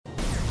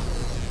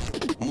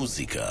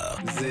המוזיקה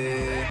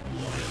זה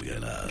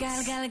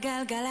גלגלצ.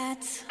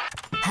 גלגלצ.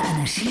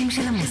 האנשים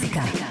של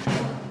המוזיקה.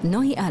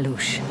 נוי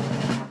אלוש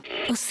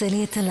עושה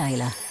לי את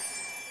הלילה.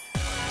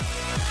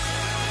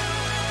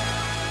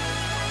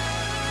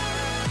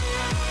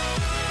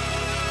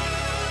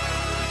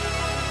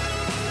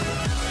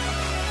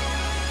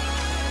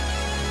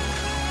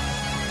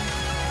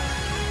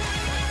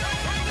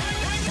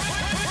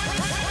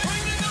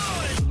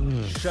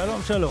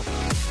 שלום שלום,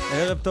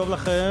 ערב טוב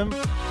לכם.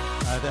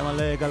 אתם על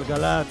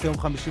גלגלצ, יום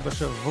חמישי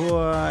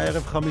בשבוע,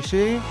 ערב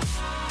חמישי.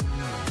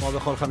 כמו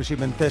בכל חמישי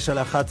בין 9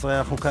 ל-11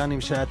 אנחנו כאן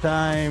עם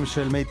שעתיים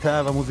של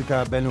מיטב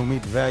המוזיקה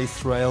הבינלאומית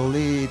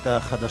והישראלית,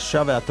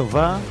 החדשה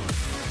והטובה.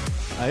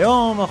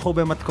 היום אנחנו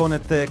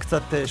במתכונת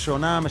קצת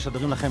שונה,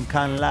 משדרים לכם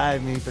כאן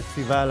לייב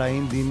מפסטיבל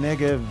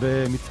באינדינגב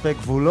במצפה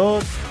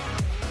גבולות.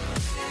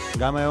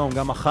 גם היום,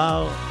 גם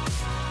מחר.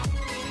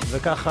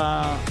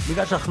 וככה,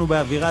 בגלל שאנחנו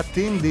באווירת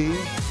טינדי,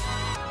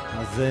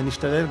 אז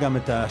נשתדל גם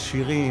את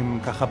השירים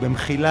ככה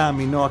במחילה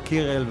מנועה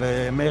קירל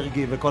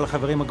ומרגי וכל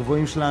החברים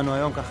הגבוהים שלנו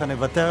היום, ככה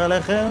נוותר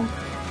עליכם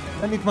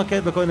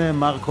ונתמקד בכל מיני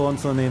מרק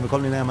רונסונים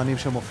וכל מיני אמנים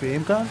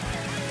שמופיעים כאן.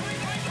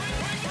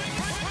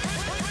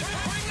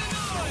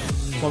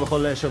 כמו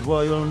בכל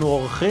שבוע היו לנו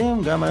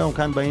אורחים, גם היום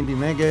כאן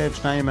באינדינגב,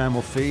 שניים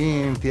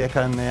מהמופיעים, תהיה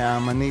כאן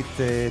האמנית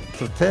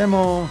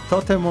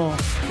טוטמו,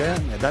 כן,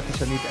 ידעתי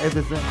שאני אתאה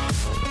בזה.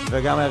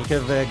 וגם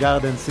ההרכב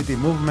גארדן סיטי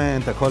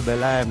מובמנט, הכל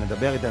בלייב,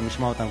 נדבר איתם,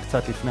 נשמע אותם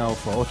קצת לפני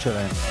ההופעות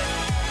שלהם.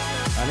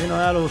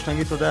 אני אלוש,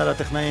 נגיד תודה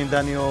לטכנאים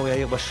דני אור,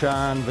 יאיר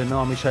בשן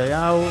ונועם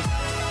ישעיהו.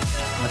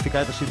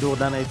 מפיקה את השידור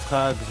דנה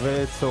יצחק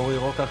וצורי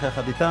רוקח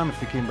יחד איתם,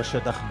 מפיקים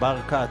בשטח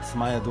ברקץ,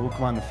 מאיה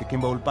דרוקמן,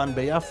 מפיקים באולפן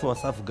ביפו,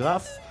 אסף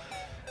גרף,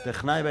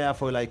 טכנאי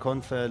ביפו אלי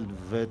קונפלד,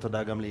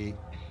 ותודה גם לי.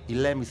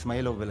 אילם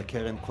ישמעאלוב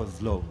ולקרן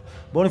קוזלוב.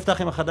 בואו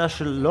נפתח עם החדש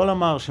של לא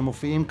למר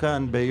שמופיעים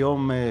כאן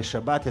ביום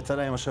שבת. יצא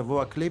להם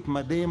השבוע קליפ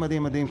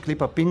מדהים,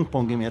 קליפ הפינג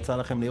פונג אם יצא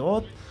לכם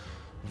לראות.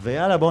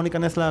 ויאללה, בואו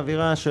ניכנס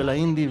לאווירה של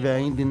האינדי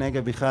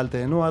והאינדינגב בכלל.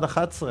 תהנו עד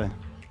 11.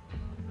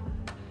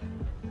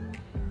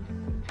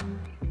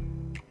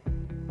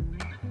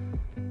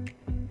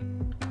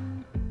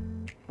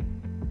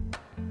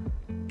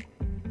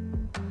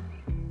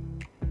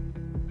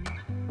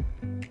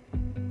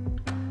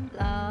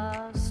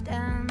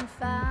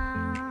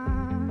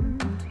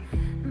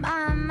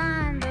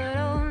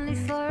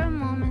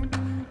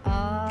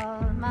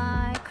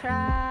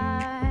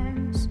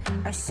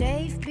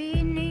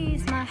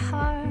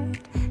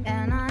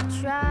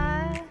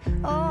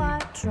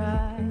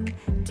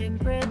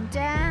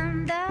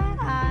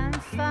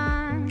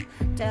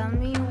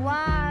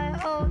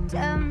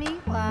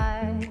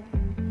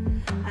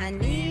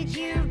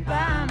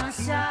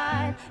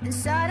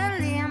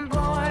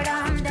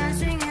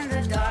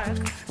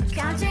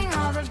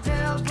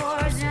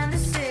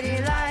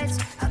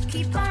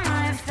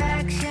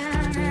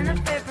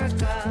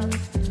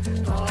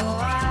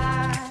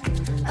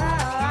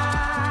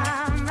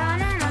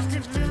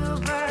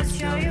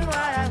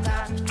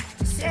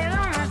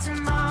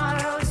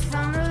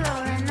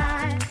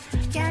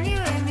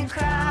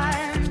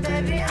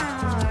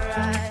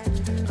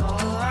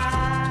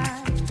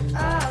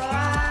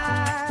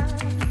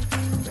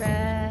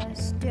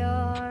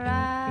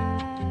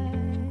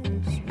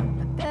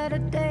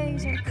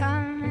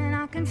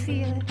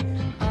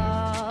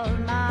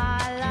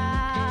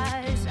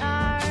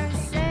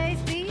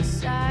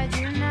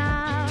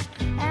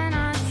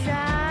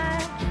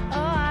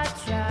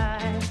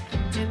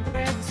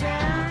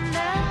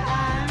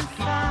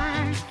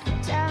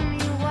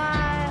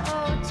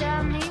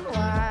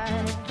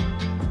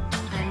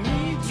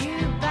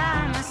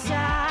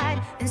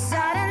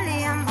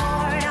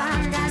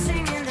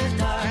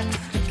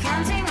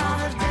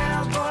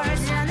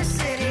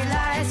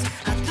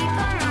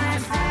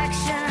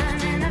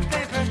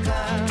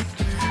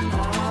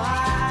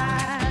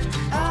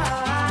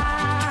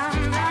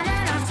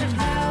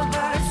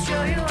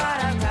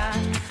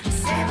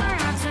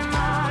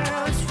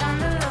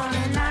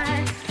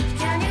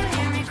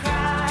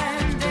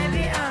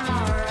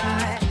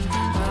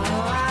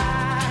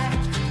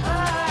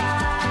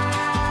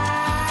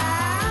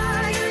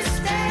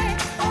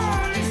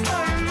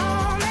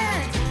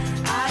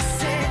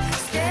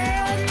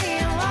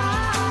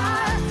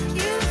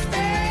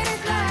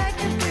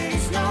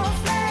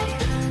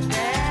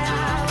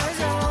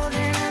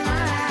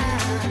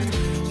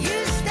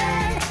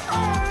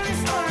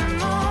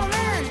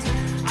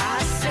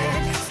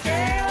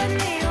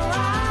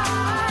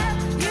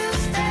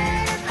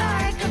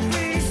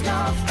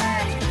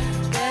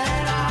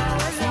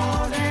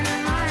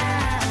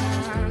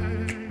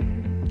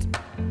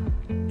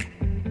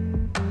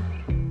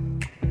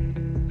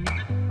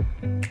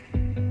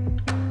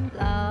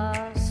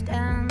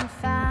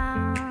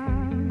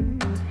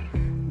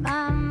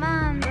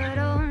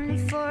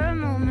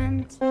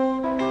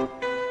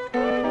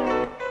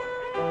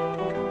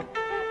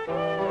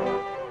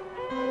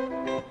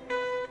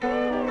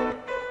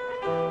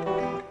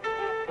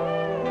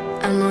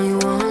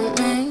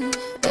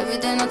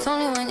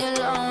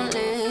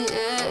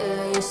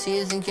 see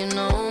you think you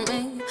know me,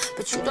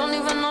 but you don't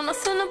even know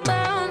nothing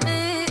about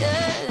me.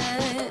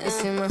 Yeah. You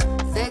see my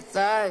thick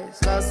thighs,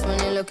 lost when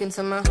you look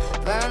into my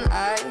brown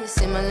eyes.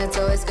 See my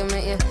little ways can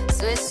make you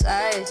switch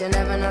sides. You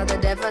never know the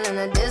devil in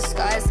a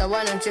disguise, so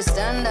why don't you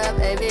stand up,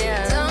 baby?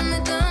 And tell me,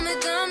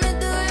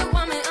 do you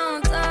want me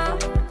on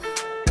top?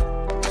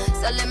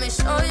 So let me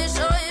show you.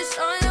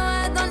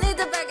 I don't need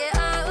to back it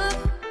up.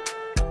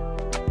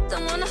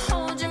 Don't wanna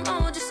hold you,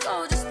 mold you,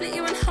 scold you, split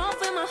you in half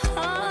with my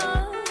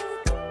heart.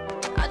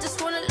 I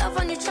just wanna love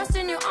on you, trust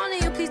in you, honor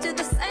you. Please do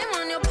the same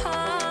on your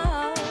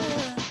part.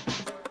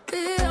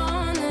 Be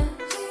honest,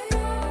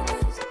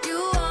 you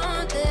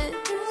want it,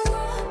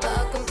 but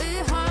I can be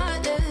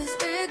heartless,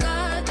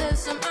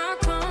 regardless of my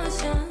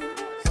conscience.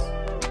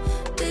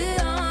 Be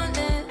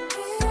honest,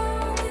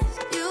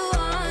 you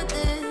want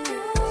it,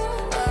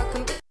 but I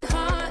can be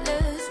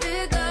heartless,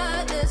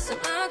 regardless of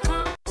my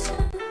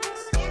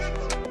conscience.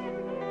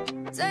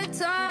 Take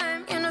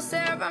time, you know,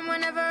 stay around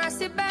whenever I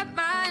see bad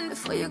mind.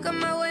 Before you come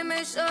my way,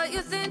 make sure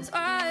you think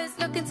twice.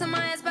 Look into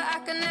my eyes, but I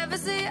can never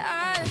see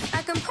eyes.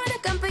 I can point a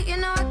gun, but you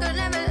know I could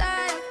never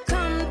lie.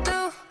 Come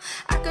through,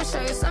 I can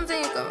show you something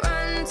you can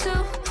run to.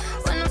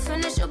 When I'm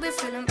finished, you'll be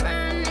feeling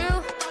brand new.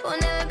 Will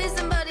never be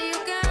somebody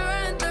you can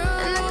run through.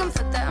 And I can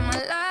put that in my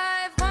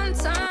life one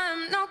time.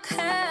 No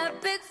cap,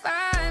 big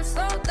five,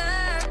 slow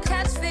that,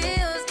 catch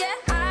feels, get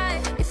high.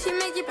 If you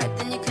make your breath,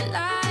 then you can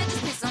lie.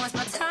 Just please don't waste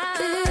my time.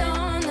 Be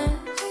honest,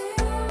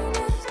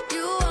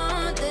 you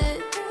want it,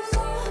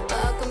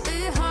 but I can be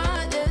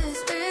heartless,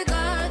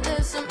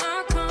 regardless of my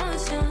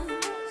conscience.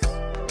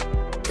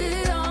 Be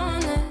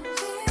honest,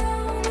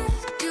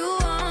 you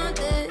want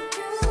it,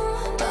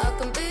 but I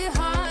can be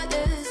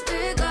heartless,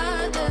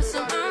 regardless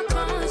of my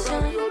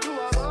conscience.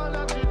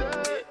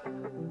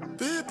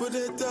 People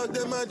they talk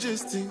their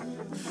majesty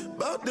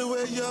about the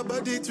way your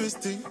body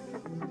twisting,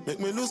 make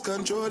me lose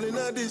control in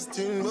a this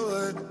thing,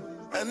 boy.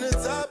 And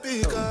it's happy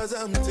cause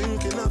I'm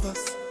thinking of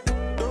us.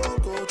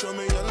 Don't go throw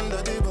me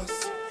under the bus.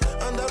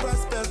 Under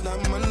respect,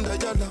 I'm under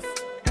your love.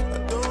 I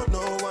don't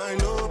know why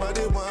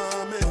nobody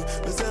want me.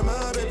 They say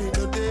my baby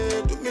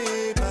today do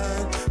me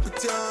bad.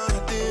 Put your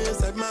heart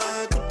inside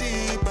my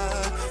goodie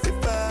bag. If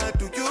I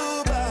do you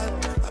bad,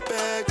 I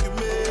beg you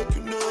make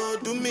you know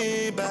do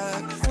me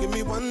bad. Give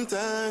me one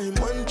time,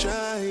 one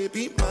try,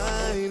 be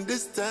mine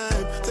this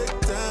time. Take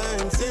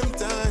time, same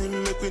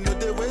time, make we know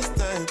they waste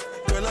time.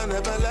 Girl, I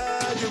never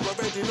lie, you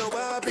already know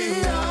I be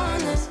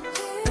honest.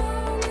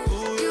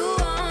 You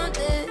want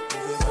it,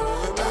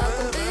 but I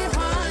can be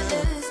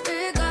heartless,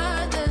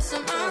 regardless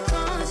of my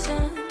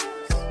conscience.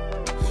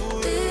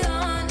 Be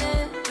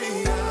honest,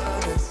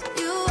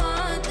 you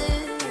want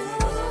it,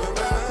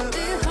 but I can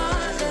be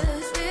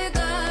heartless,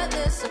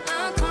 regardless of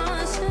my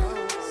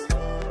conscience.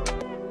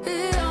 Be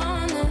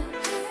honest,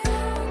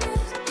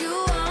 you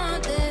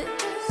want it,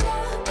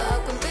 but I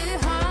can be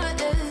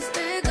heartless,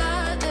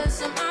 regardless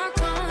of my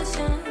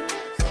conscience.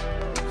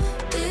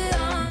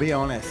 Be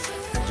honest,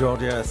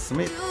 ג'ורג'יה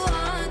סמית. You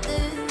want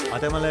it.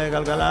 אתם על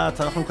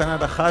גלגלצ, אנחנו כאן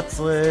עד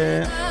 11,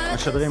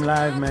 משדרים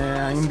לייב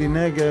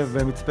מהאינדינגב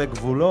במצפה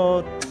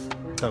גבולות.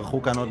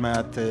 תערכו כאן עוד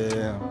מעט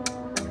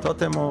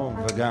טוטמו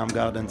וגם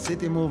גארדן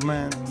סיטי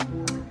מובמנט.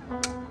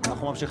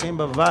 אנחנו ממשיכים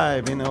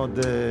בווייב, הנה עוד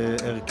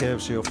הרכב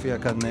שיופיע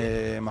כאן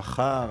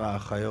מחר,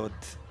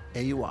 האחיות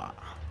איווה.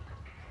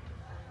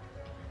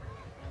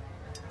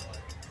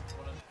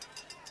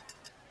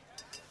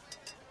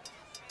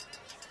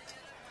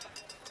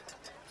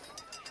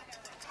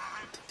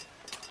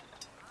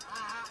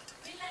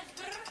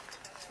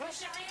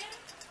 وشعير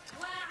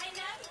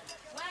وعنب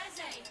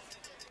وزيت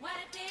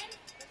وتين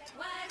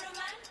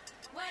ورمان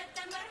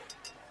وتمر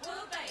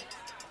وبيت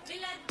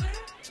بلاد بر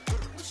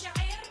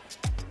وشعير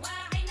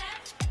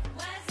وعنب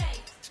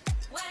وزيت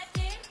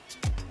وتين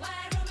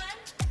ورمان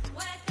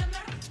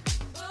وتمر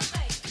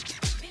وبيت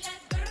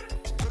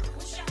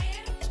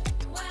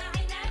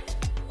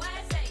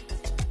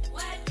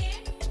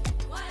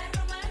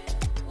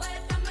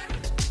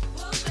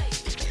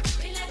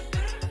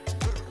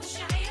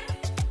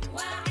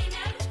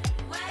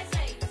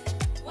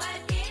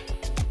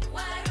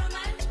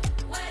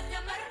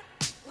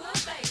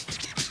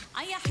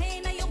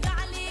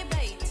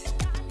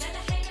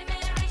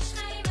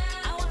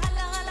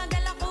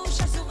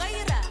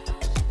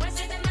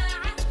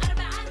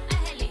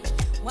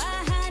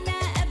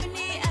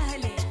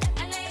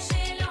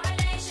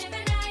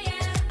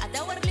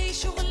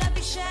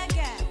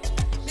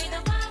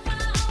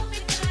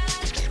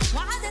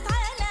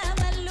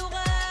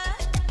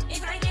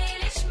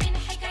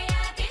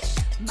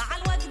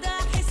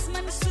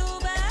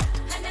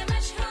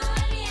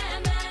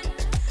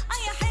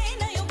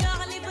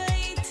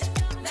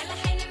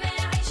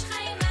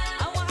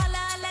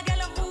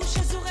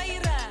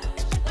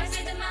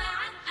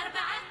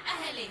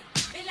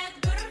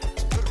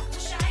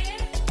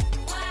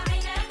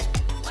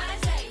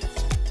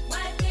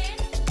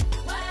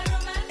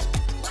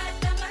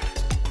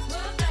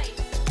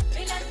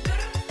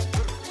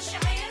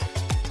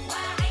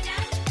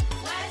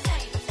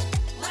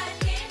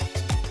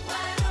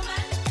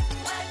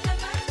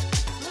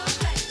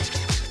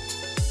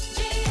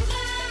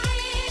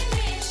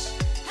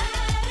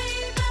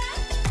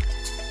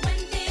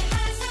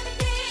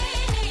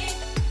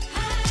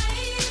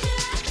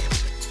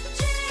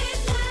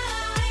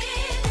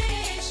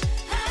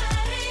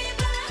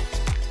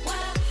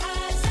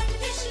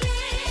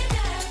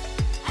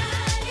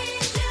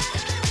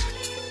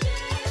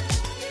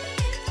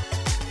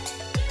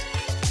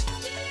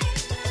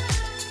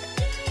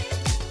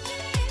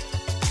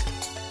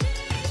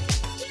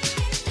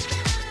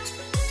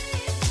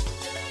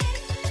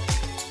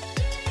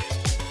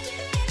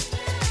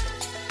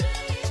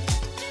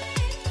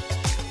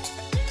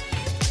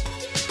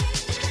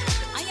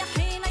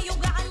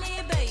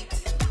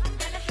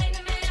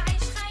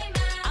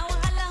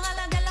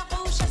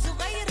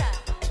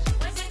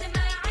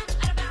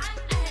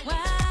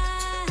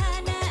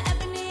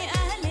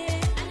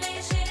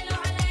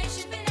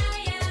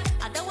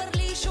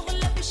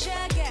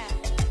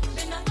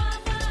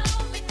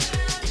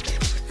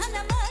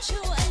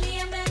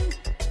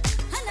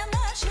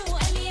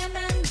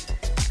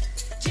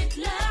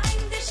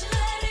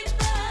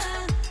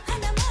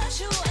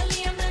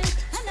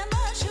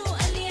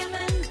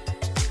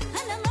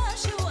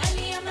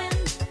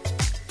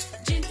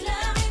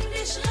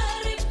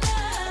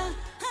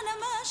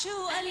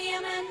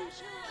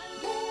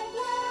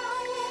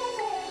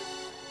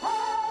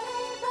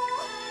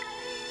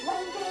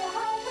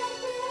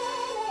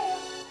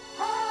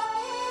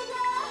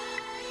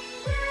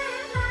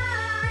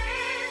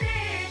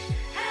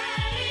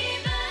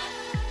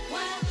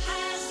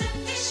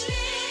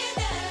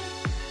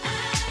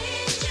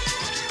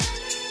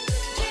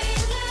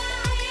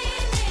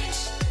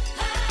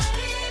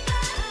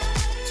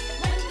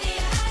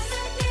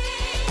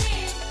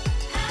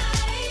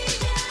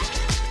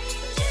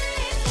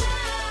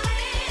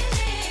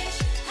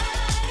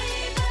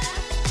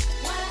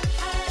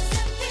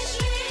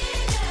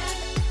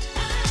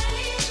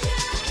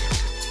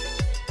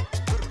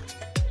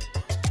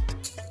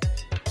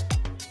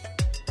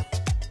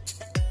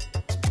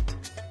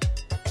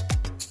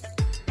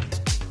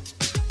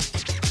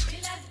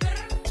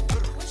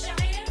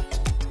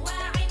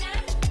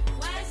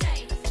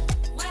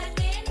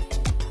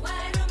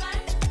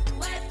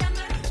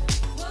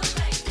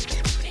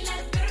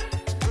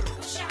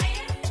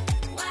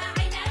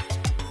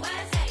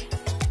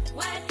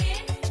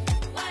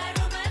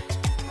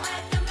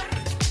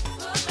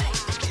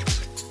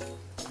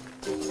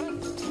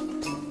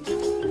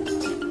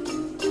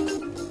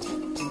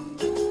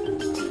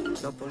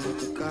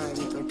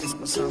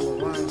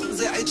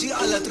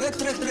יאללה טרק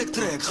טרק טרק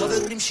טרק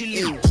חברים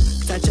שלי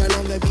קצת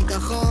שלום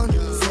וביטחון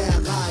זה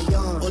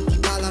הרעיון עוד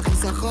טיפה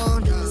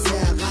לחיסכון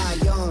זה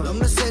הרעיון לא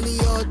מנסה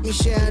להיות מי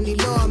שאני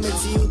לא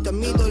המציאות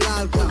תמיד עולה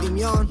על כל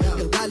דמיון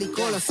ירדה לי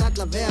כל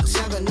הסטלה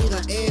ועכשיו אני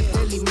רעב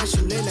תן לי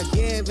משהו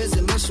לנגב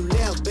איזה משהו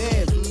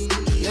להרבב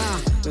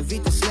מביא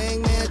את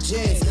הסלנג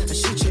מהג'אז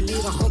השיט שלי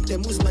רחוק אתם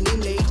מוזמנים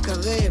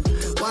להתקרב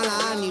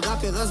וואלה אני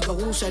ראפר אז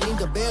ברור שאני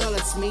מדבר על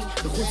עצמי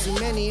וחוץ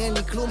ממני אין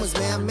לי כלום אז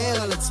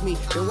מאמר על עצמי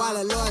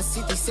ווואלה לא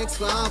עשיתי סקס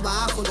כבר 4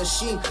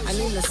 חודשים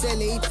אני מנסה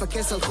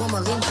להתפקס על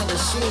חומרים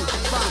חדשים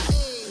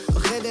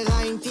בחדר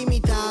האינטימי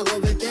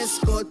תערובת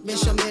אסקוט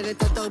משמר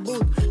את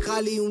התרבות קרא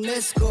לי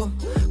אונסקו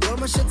כל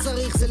מה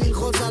שצריך זה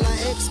ללחוץ על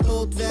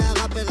האקספורט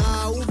והראפר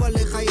האהוב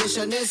עליך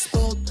ישנה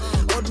ספורט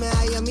עוד 100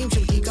 ימים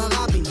של כיכר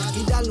רבין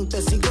גידלנו את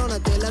הסגנון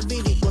התל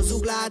אביבי כמו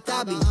זוג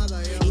להט"בים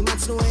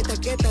אימצנו את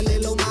הקטע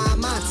ללא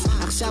מאמץ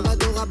עכשיו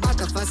הדור הבא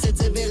תפס את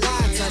זה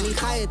ורץ אני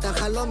חי את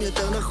החלום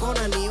יותר נכון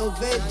אני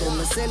עובד בו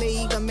מנסה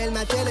להיגמל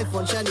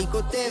מהטלפון שאני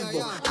כותב בו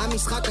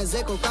המשחק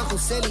הזה כל כך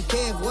עושה לי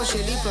כאב ראש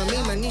שלי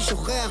פעמים אני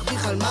שוכח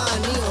בכלל מה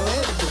אני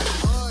אוהב בו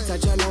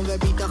קצת שלום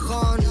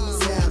וביטחון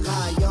זה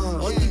הרעיון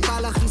עוד טיפה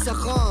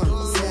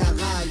לחיסכון זה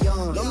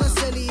הרעיון לא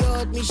מנסה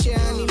להיות מי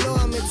שאני לא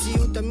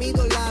המציאות תמיד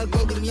עולה על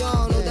כל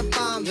דמיון עוד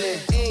הפעם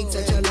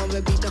קצת שלום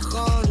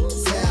וביטחון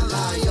זה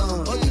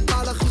הרעיון עוד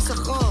טיפה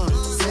לחיסכון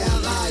זה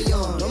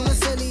הרעיון לא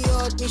מנסה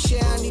להיות מי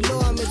שאני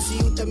לא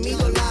המציאות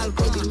תמיד עולה על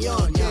כל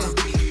דמיון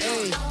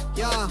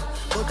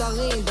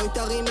בואי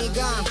תרימי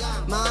גם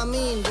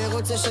מאמין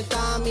ורוצה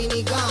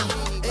שתאמיני גם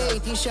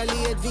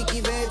תשאלי את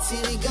ויקי ואת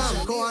סירי גם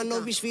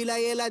כהנות בשביל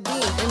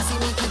הילדים הם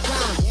סימיקי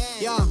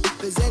כאן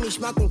וזה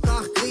נשמע כל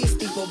כך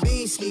קריסטי פה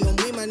ביסלי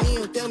אומרים אני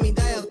יותר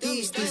מדי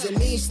ארטיסטי זה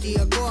מיסטי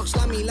הכוח של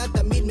המילה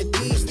תמיד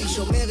מטיס לי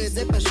שומר את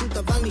זה פשוט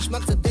אבל נשמע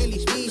קצת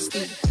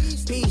אליטיסטי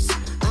פיס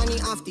אני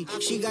עפתי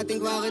שיגעתם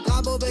כבר את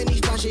רבו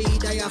ונשבע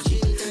שהתעייפתי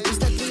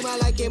מסתכלים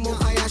עליי כמו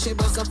חיה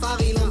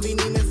שבספארי לא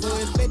מבינים איפה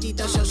החבאתי את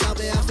השרשר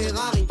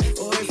והפרארי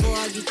או איפה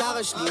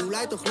הגיטרה שלי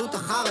אולי תאכלו את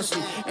החרה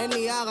שלי אין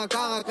לי ערק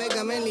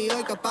וגם אין לי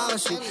יוי כפרה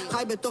שלי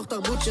חי בתוך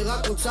תרבות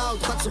שרק רוצה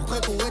אותך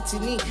צוחק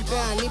ורציני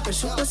ואני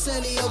פשוט עושה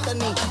להיות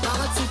אני מה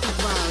רציתי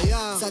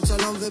כבר קצת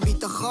שלום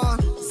וביטחון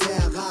זה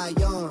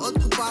הרעיון עוד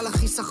קופה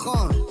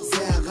לחיסכון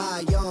זה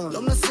הרעיון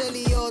לא מנסה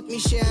להיות מי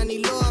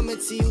שאני לא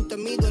המציאות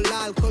תמיד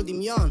עולה על כל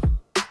דמיון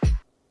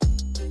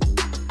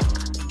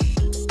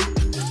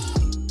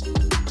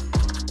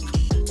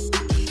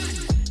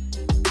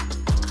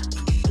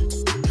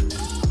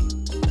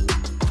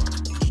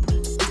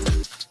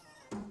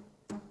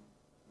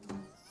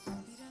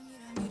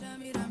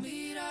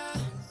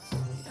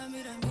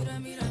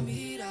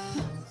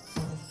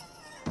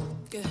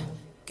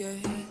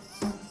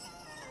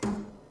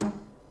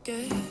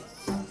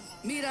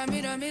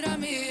Mira, mira,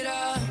 mira.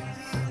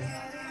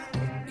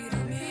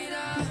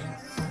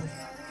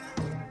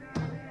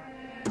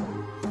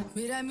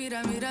 Mira, mira,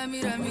 mira,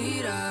 mira,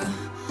 mira.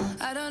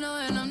 I don't know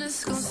when I'm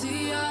this gon'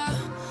 see ya,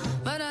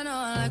 but I know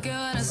I like it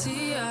when I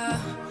see ya.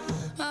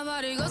 My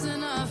body goes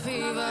in a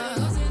fever.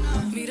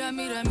 Mira,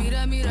 mira,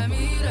 mira, mira,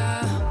 mira.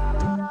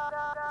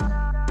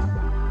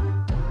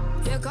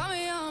 You call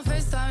me on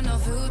FaceTime, no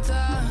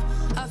filter.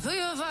 I feel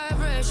your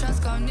vibrations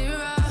come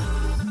nearer.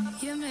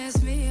 You miss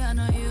me, I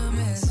know you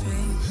miss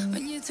me.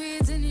 When you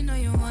tweet and you know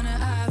you wanna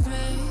have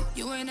me.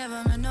 You ain't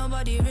never met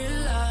nobody real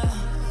love.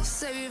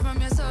 Save you from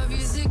yourself,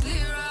 you see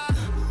clearer.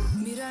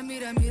 Mira,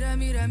 mira, mira,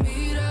 mira,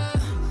 mira.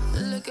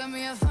 Look at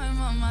me, I find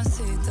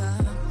mamacita.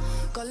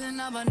 Calling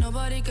out but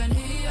nobody can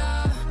hear.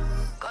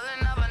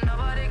 Calling out but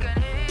nobody can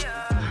hear.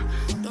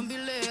 Don't be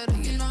late,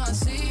 you know I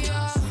see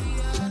ya.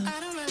 I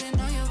don't really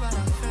know you but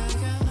I feel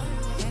ya.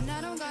 And I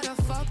don't gotta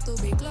fuck to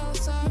be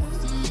closer.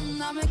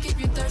 I'ma keep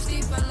you thirsty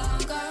for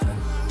longer.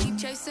 Keep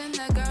chasing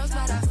the girls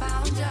but I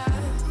found ya.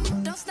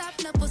 Don't stop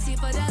no pussy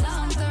for the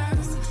long term.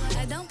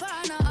 I don't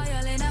pour no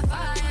oil in the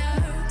fire.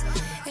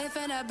 If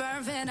in a burn,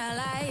 then I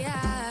lie.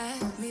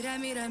 Mira,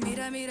 mira,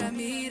 mira, mira,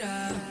 mira.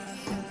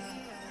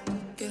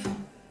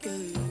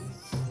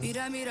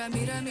 Mira, mira,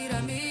 mira, mira,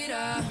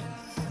 mira.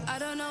 I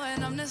don't know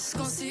when I'm just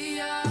gon' see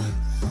ya,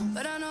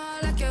 but I know I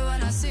like it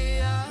when I see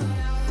ya.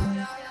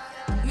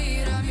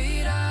 Mira,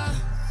 mira.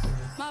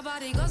 My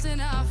body goes in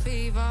a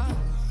fever.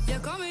 You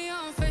call me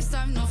on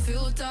FaceTime, no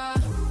filter.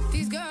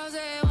 These girls,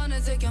 they wanna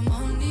take your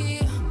money.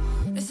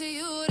 They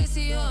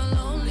see you're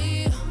lonely.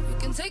 You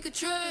can take a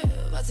trip,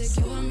 I'll take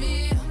you with me.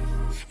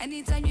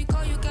 Anytime you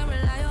call, you can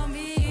rely on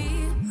me.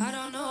 I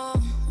don't know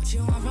what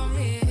you want from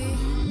me.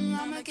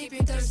 I'ma keep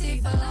you thirsty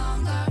for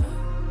longer.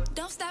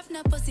 Don't stop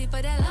no pussy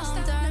for the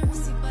long term.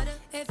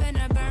 If in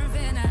a burn,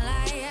 then I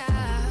lie.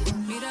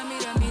 Mira,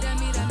 mira, mira,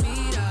 mira,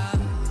 mira.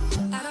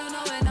 I don't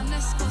know when I'm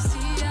next gon'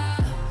 see ya,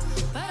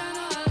 but I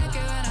know I like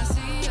it when I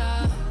see ya.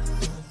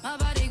 My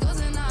body goes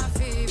in a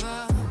fever.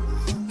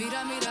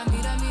 Mira, mira,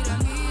 mira, mira,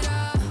 mira.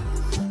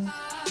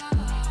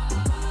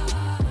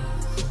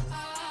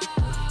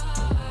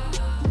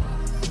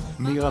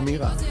 מירה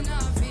מירה.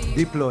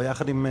 דיפלו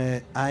יחד עם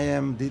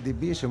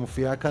IMDDB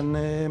שמופיע כאן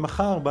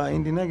מחר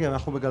באינדינגב.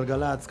 אנחנו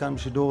בגלגלצ כאן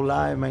בשידור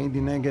לייב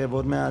מהאינדינגב,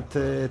 עוד מעט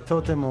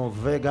טוטמו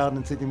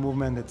וגארדן סיטי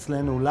מובמנט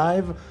אצלנו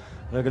לייב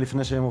רגע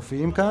לפני שהם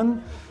מופיעים כאן.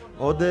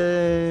 עוד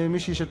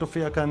מישהי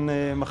שתופיע כאן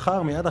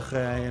מחר מיד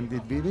אחרי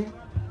IMDDB,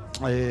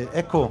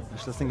 אקו,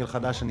 יש לה סינגל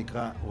חדש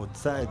שנקרא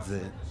רוצה את זה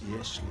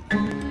יש לי.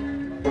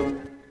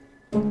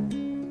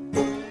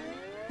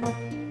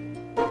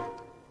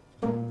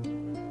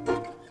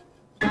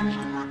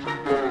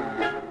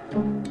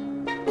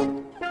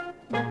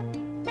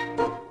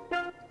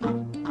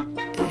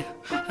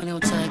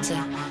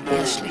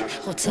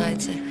 רוצה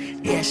את זה,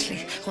 יש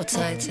לי,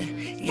 רוצה את זה,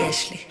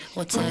 יש לי,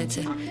 רוצה את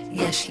זה,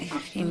 יש לי,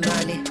 אם בא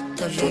לי,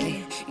 תביא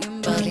לי,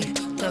 אם בא לי,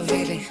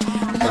 תביא לי,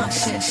 מה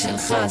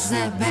ששלך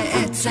זה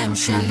בעצם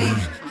שלי.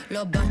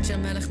 לא בת של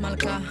מלך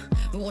מלכה,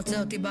 והוא רוצה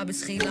אותי בה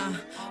בסחילה,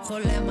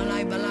 חולם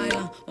עליי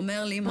בלילה,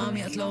 אומר לי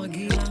ממי את לא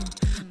רגילה,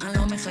 אני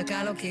לא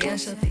מחכה לו כי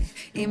יש אותי,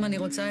 אם אני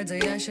רוצה את זה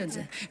יש את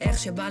זה, איך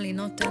שבא לי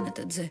נותנת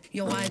את זה,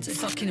 יורה את זה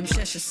פאקינג עם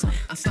 16,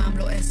 אף פעם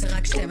לא 10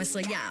 רק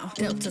 12 יאו,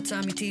 יותר פצצה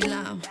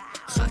מתהילה,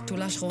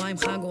 חתולה שחורה עם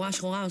חגורה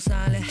שחורה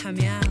עושה עליהם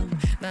יאו,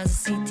 ואז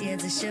עשיתי את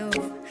זה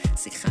שוב,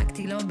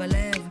 שיחקתי לו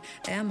בלב,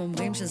 הם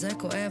אומרים שזה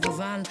כואב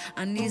אבל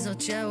אני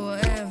זאת שהוא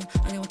אוהב,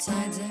 אני רוצה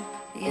את זה,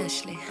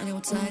 יש לי, אני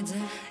רוצה את זה,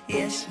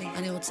 יש לי,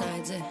 אני רוצה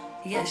את זה,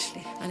 יש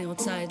לי, אני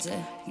רוצה את זה,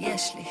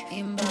 יש לי,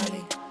 אם בא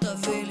לי,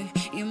 תביא לי,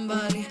 אם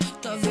בא לי,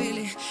 תביא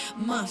לי,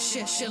 מה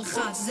ששלך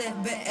זה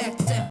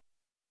בעצם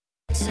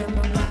זה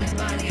מה בא לי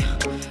בא לי,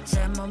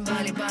 זה מה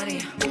בא לי בא לי,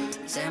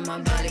 זה מה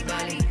בא לי בא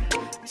לי,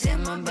 זה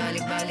מה בא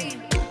לי בא לי,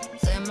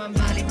 זה מה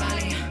בא לי בא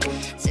לי,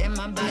 זה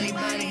מה בא לי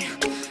בא לי,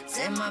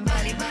 זה מה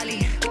בא לי בא לי,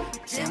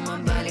 זה מה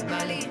בא לי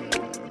בא לי.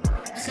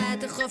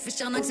 חיית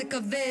החופש ארנק זה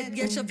כבד,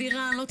 יש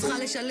אווירה, אני לא צריכה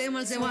לשלם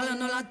על זה, וואלה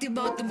נולדתי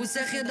באוטובוס,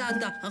 איך ידעת?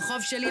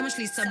 הרחוב של אמא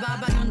שלי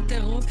סבבה, יון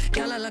טירוף,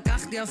 יאללה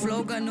לקחתי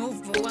הפלו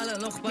גנוב, ווואלה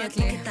לא אכפת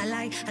לי. יתלקת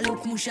עליי,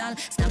 הלוק מושל,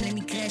 סתם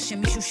למקרה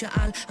שמישהו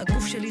שאל,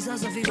 הגוף שלי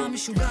זז אווירה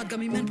משוגעת,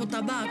 גם אם אין פה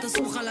טבעת,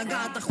 אסור לך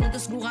לגעת, החוט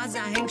הסגורה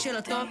זה ההנג של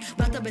הטוב,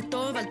 באת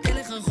בטוב, אל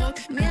תלך רחוק,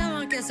 מי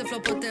אמר כסף לא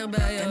פותר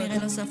בעיות?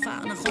 כנראה לא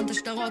ספר, נכון את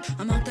השטרות,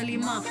 אמרת לי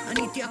מה,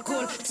 אני איתי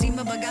הכל, שים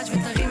בבגאז'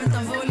 ותרים את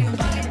הווליום,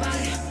 בא לי בא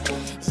לי,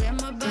 זה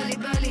מה בא לי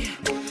בא לי,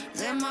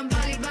 זה מה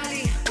בא לי בא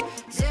לי,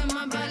 זה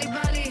מה בא לי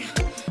בא לי,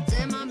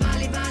 זה מה בא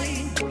לי בא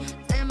לי,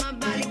 זה מה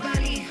בא לי בא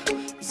לי,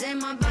 זה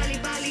מה בא לי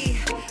בא לי,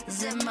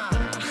 זה מה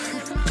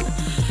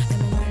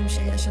הם אומרים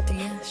שיש אותי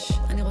יש,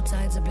 אני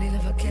רוצה את זה בלי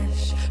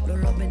לבקש,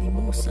 לא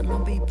בנימוס, אני לא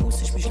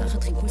באיפוס, יש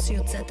משלחת חיפוש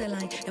שיוצאת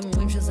אליי, הם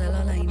אומרים שזה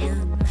לא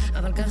לעניין,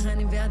 אבל ככה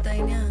אני מביאה את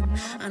העניין,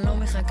 אני לא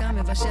מחכה,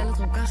 מבשלת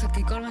רוקחת,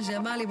 כי כל מה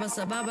שבא לי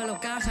בסבבה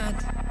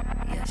לוקחת,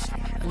 יש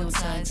לי, אני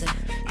רוצה את זה,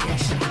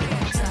 יש לי,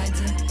 אני רוצה את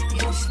זה,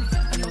 יש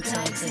לי, אני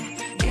רוצה את זה,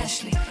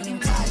 יש לי, אני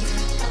רוצה את זה,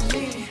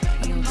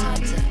 אני רוצה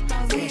את זה,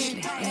 יש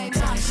לי, אני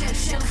רוצה את זה,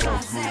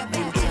 שלך זה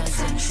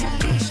בעצם שלי,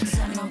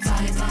 אני רוצה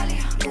את זה,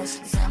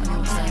 אני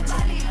רוצה את זה,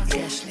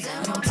 יש לי,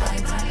 אני רוצה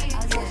את זה,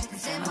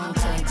 אני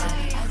רוצה את זה,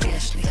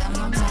 יש לי,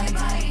 אני רוצה את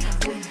זה,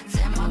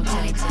 אני רוצה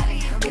את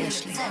זה,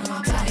 יש לי, אני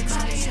רוצה את זה,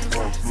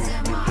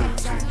 זה מה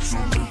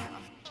שלי.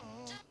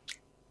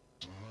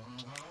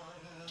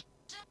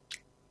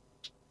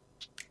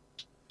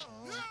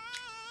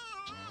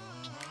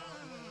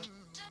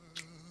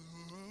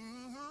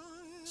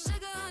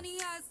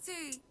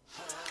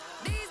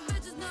 These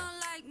bitches don't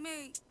like me.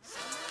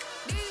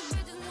 These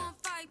bitches won't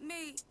fight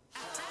me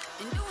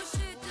and doing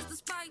shit just to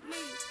spite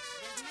me.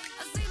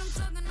 I see them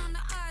talking on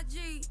the IG.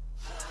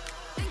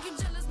 Think you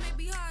jealous,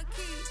 maybe high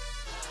key.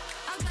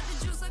 I got the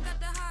juice, I got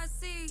the high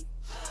C.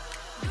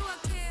 Do I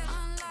care?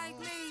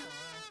 Unlikely.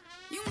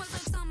 You must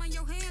have time on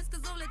your hands,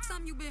 cause all that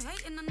time you been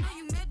hating. I know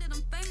you mad that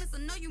I'm famous, I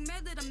know you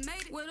mad that I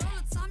made it. With all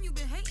the time you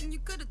been hating, you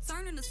could've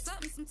turned into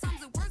something. Sometimes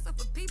it works out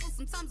for people,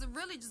 sometimes it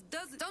really just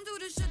doesn't. Don't do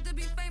this shit to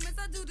be famous,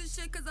 I do this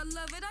shit cause I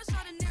love it. I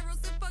shot an arrow,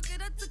 said fuck it,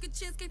 I took a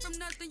chance, came from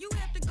nothing. You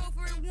have to go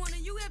for it, want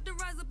it, you have to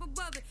rise up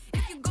above it.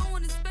 If you go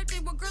and expect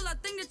it, well girl, I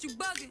think that you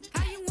bugging.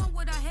 How you want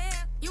what I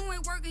have? You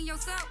ain't working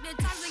yourself. That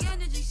toxic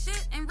energy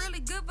shit ain't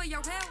really good for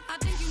your health. I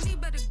think you need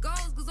better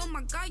goals, cause oh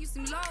my god, you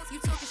seem lost. You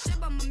talking shit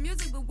about my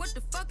music, but what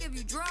the fuck have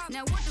you dropped?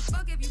 Now what the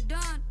fuck have you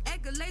done?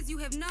 Accolades you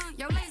have none.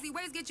 Your lazy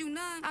ways get you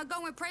none. I go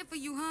and pray for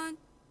you, hun.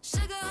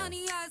 Sugar,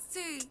 honey, iced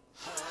tea.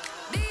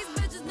 These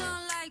bitches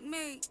don't like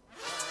me.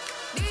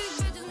 These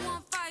bitches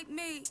won't fight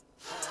me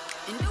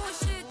and doing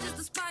shit just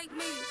to spite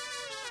me.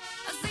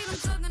 I see them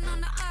talking on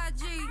the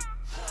IG.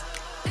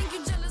 Think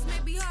you jealous,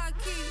 maybe high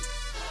key.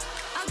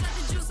 I got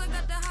the juice, I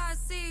got the high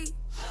C.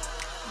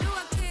 Do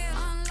I care?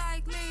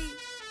 Unlikely.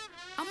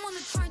 I'm on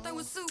the train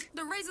throwing soup.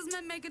 The razors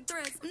men making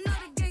threats. I'm not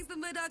a gangster,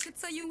 but I can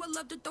tell you I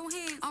love to throw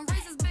hands. I'm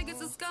racist, big as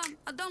a scum.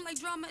 I don't like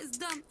drama, it's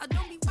dumb. I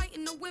don't be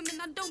fighting no women,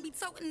 I don't be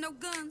toting no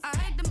guns. I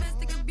hate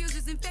domestic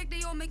abusers, in fact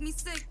they all make me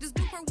sick. This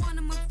dude per one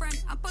of my friend,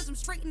 I push him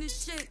straight in this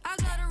shit. I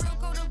got a real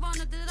code of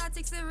honor that I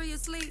take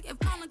seriously. If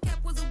Colin Cap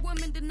was a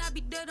woman, then I'd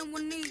be dead on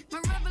one knee.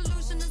 My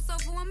revolution is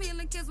soulful, I'm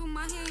healing kids with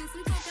my hands.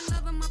 I'm talking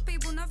love in my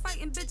people, not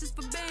fighting bitches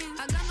for bands.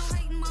 I got no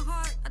hate in my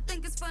heart, I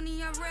think it's funny,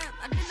 I rap.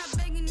 I did not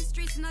beg in the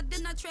streets and I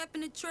did not trap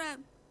in the trap.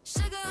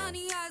 Sugar,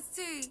 honey, iced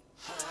tea.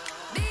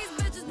 These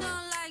bitches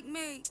don't like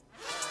me.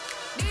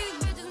 These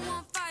bitches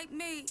won't fight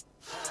me.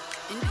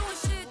 And doing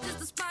shit just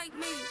to spite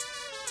me.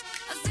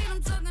 I see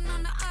them talking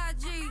on the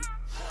IG.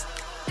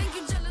 Think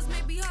you jealous,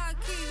 maybe high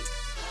key.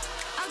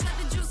 I got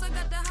the juice, I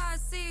got the high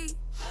C.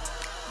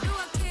 Do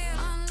I care?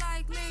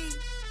 Unlikely.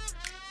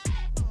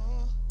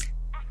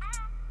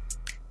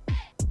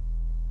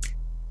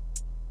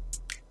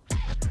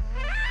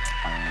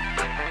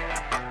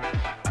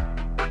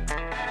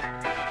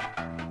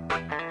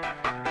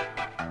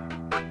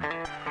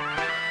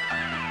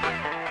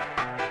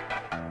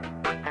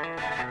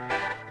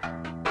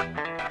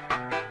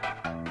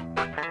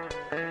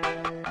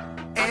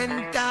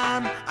 אין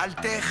טעם, אל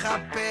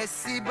תחפש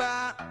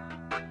סיבה,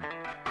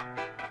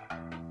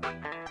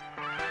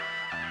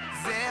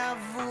 זה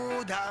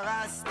אבוד,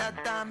 הרסת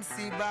את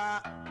המסיבה.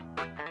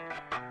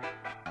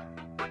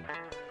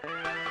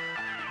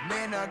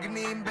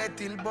 מנגנים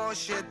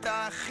בתלבושת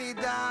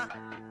אחידה,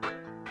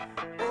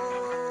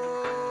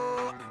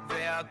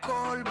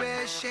 והכל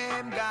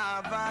בשם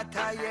גאוות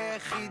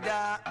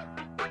היחידה.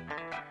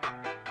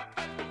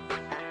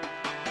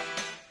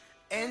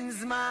 אין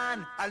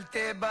זמן, אל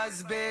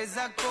תבזבז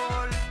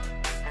הכל,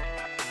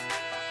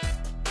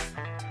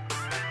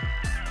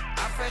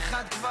 אף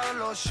אחד כבר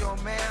לא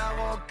שומע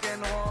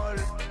רוק'נ'רול,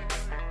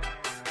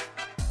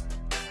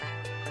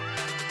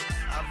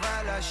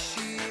 אבל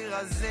השיר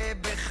הזה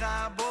בך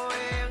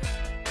בוער,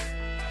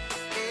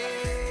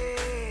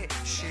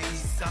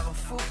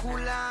 שישרפו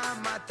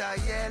כולם, אתה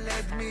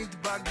ילד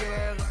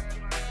מתבגר.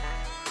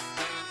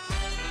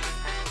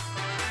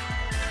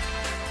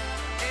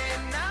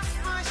 אין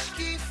אף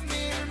משקיף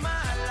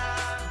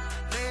מלמעלה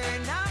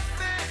ואין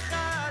אף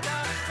אחד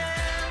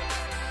אחר,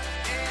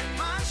 אין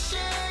מה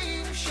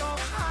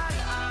שימשוך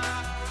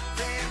הלאה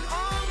ואין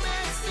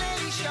אומץ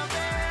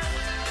להישבר,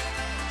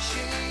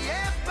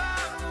 שיהיה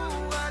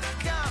ברור עד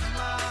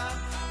כמה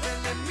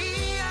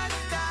ולמי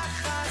אתה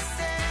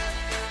חסר,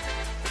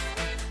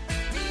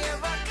 מי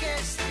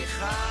יבקש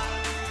סליחה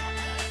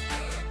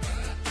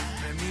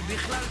ומי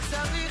בכלל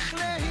צריך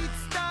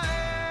להצטער.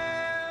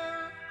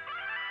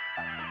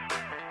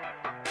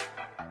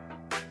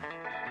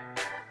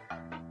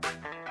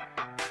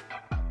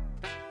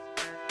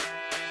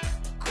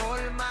 כל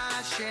מה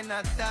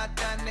שנתת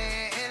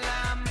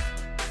נעלם,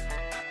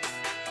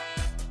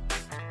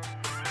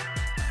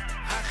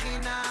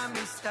 החינם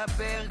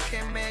מסתבר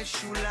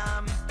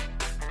כמשולם,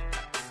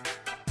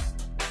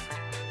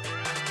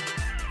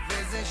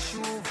 וזה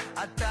שוב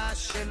אתה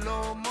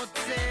שלא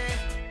מוצא.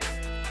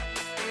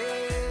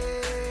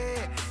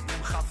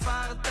 אם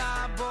חפרת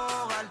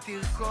בור אל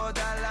תרקוד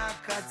על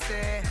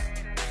הקצה.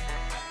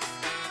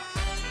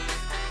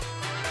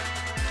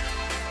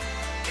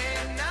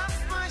 אין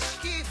אף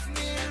משקיף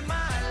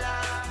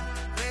מלמעלה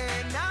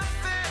ואין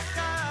אף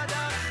אחד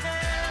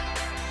אחר,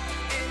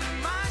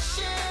 אין מה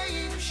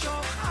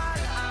שימשוך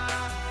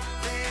הלאה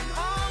ואין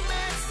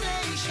אומץ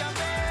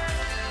להישבר,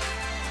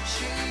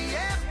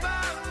 שיהיה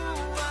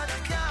ברור עד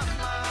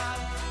כמה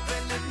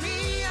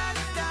ולמי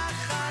אתה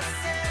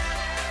חסר.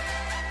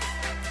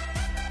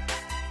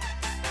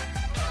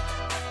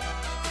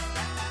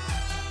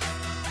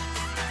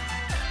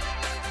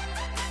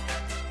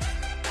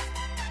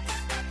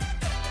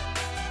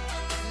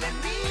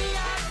 למי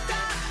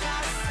אתה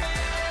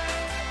חסר?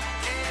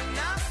 אין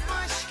אף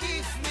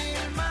משקיף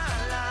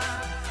מלמעלה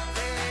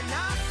ואין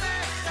אף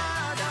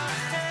אחד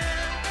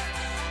אחר,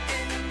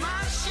 אין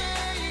מה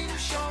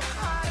שימשוך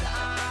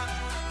הלאה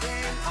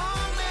ואין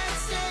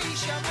אומץ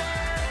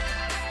להישבר,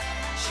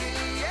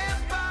 שיהיה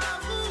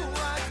ברור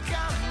עד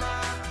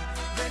כמה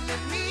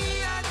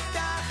ולמי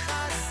אתה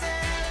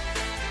חסר,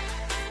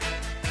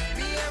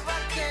 מי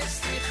יבקש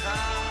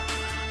סליחה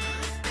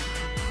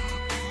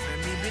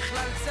ומי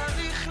בכלל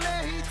צריך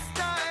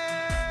להצטער.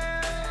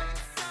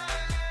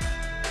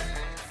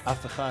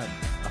 אף אחד,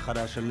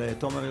 החדש של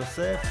תומר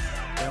יוסף,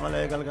 גם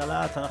על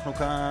גלגלצ, אנחנו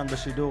כאן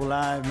בשידור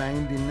לייב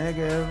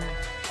מהאינדינגב,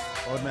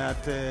 עוד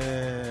מעט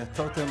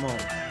טוטמו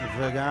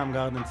וגם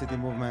גארדן סיטי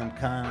מובמנט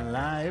כאן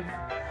לייב,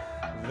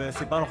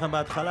 וסיפרנו לכם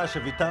בהתחלה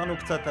שוויתרנו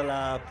קצת על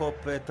הפופ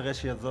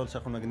טרשי הזול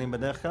שאנחנו מגנים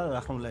בדרך כלל,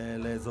 הלכנו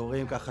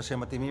לאזורים ככה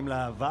שמתאימים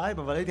לווייב,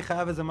 אבל הייתי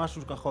חייב איזה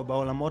משהו ככה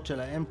בעולמות של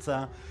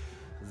האמצע.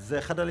 זה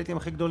אחד הלהיטים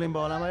הכי גדולים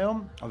בעולם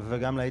היום,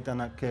 וגם להיט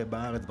ענק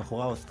בארץ,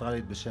 בחורה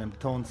אוסטרלית בשם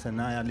טון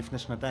סנאי, עד לפני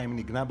שנתיים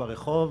נגנה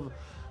ברחוב,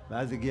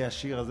 ואז הגיע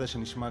השיר הזה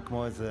שנשמע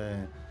כמו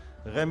איזה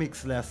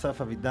רמיקס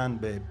לאסף אבידן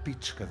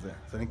בפיץ' כזה.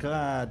 זה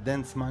נקרא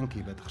דנס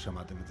מנקי, בטח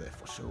שמעתם את זה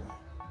איפשהו.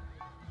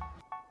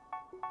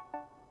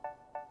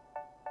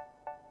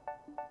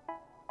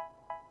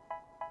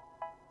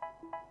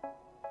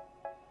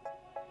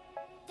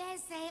 They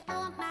say,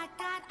 oh my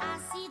God, I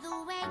see the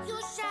way you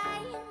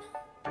shine.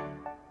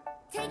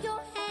 Take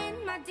your hand,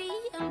 my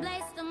dear, and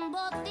place them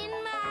both in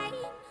mine.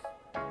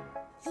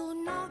 You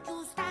know you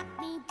stopped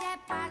me dead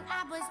while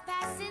I was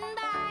passing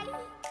by.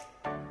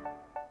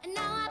 And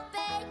now I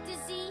beg to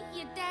see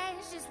you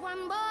dance just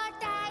one more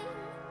time.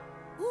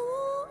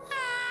 Ooh,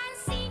 I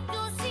see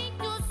you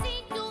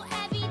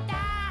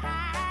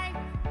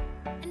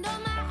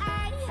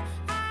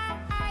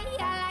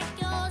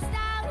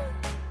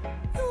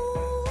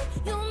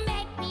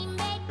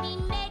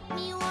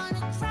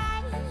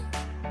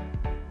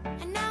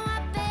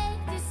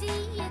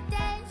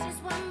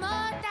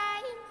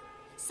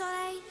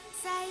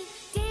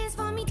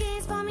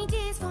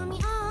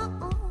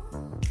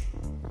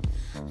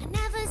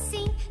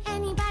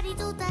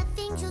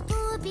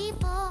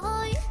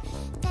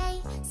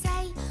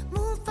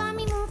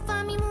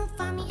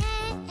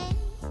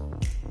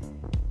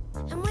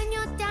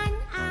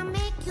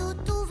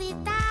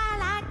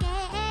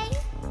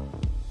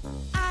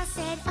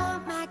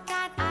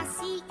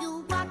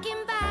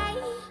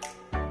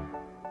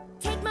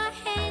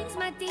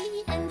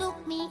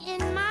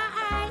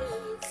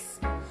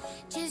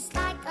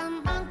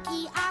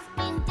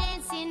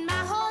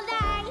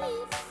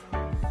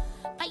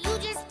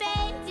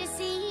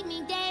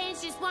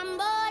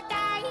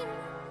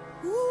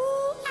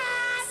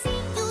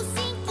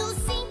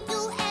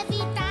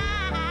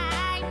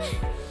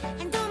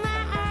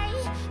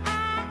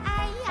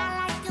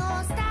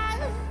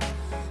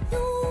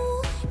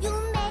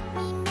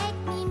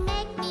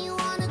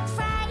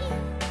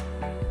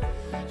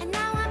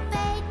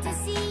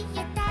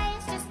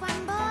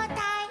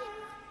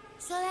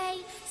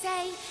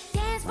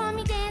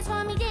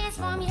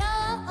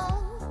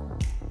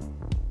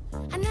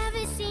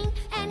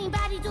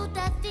do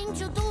the things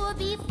you do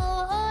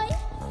before.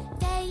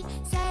 They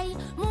say,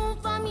 move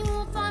for me,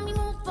 move for me,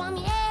 move for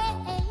me,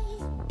 hey.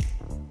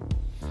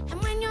 And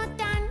when you're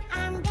done,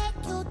 I beg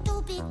you to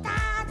be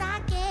that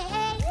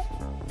again.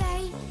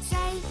 They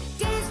say,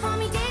 dance for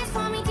me, dance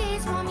for me,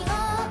 dance for me,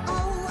 oh,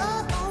 oh,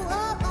 oh, oh,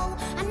 oh, oh.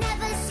 I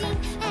never seen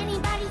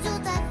anybody do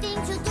the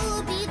things you do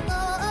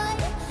before.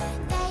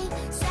 They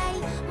say,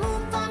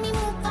 move for me,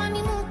 move for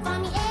me, move for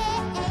me,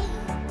 hey.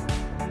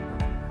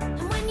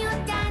 And when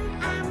you're done,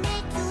 I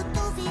make you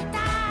do it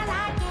that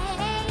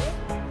again.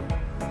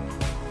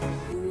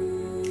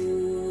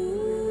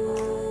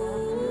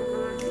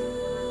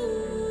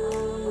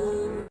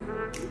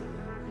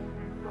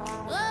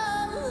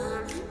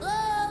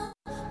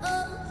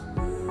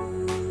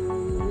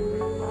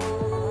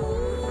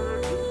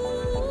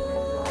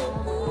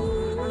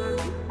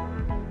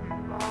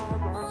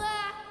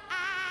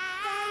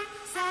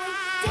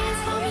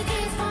 Dance for me,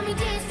 dance for me,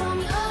 dance for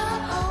me,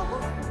 oh, oh.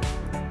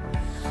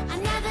 I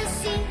never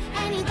seen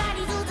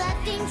anybody do the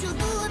things you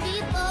do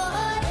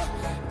before.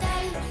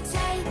 They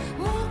say,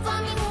 move for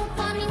me, move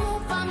for me,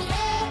 move for me,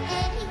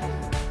 hey.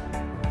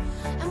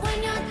 And when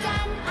you're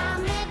done,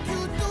 I'll make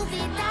you do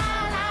it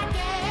all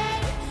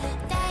again.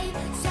 They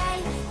say,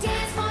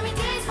 dance for me,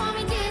 dance for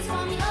me, dance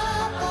for me, oh,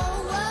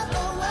 oh, oh,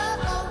 oh,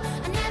 oh, oh.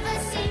 I never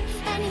seen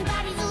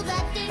anybody do the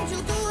things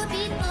you do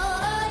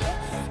before.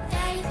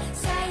 They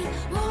say,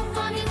 move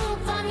for me,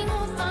 move for me,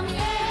 move for me,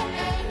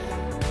 hey.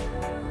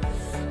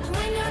 And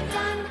when you're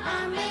done,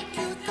 I'll make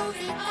you do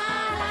it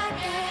all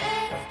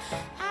again.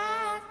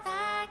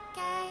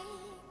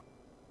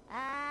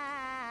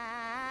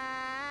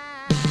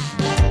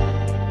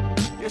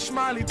 יש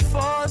מה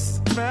לתפוס,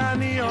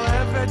 ואני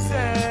אוהב את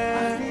זה.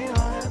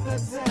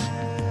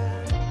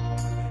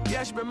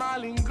 יש במה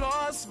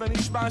לנגוס,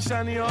 ונשבע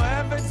שאני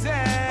אוהב את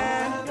זה.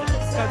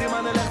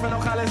 קדימה נלך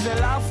ונאכל איזה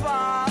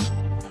לאפה,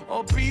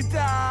 או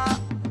פיתה,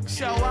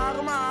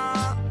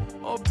 שווארמה,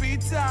 או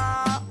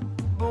פיצה,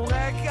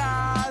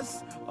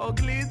 בורקס, או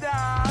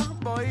גלידה.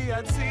 בואי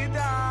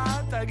הצידה,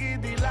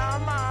 תגידי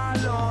למה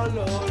לא,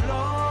 לא,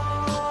 לא.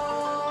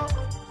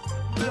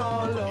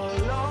 לא, לא,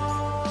 לא.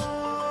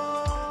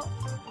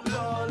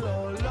 לא,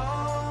 לא,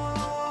 לא.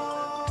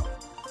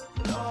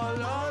 לא,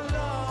 לא,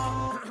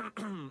 לא.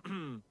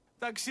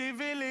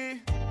 תקשיבי לי,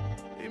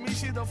 אם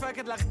מישהי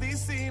דופקת לך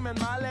דיסים, אין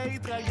מה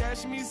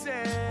להתרגש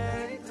מזה.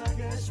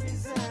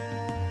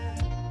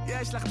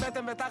 יש לך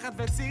בטן בתחת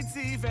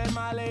וציצי, ואין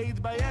מה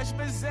להתבייש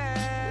בזה.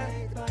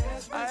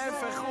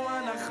 ההפך הוא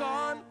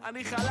הנכון,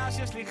 אני חלש,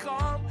 יש לי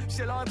חום,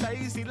 שלא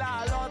תעיזי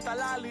לעלות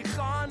על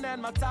הליכון.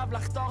 אין מצב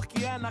לחתוך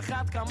כי אין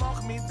אחת כמוך,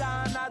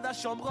 מדן עד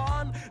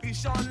השומרון,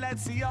 ראשון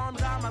לציון,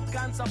 רמת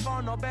גן,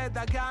 צפון או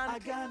בדגן,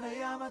 אגן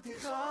הים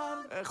התיכון.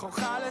 איך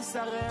אוכל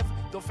לסרב,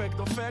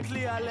 דופק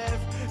לי הלב,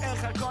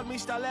 איך הכל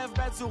משתלב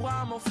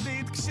בצורה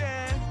מופתית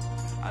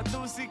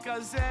כשהטוסי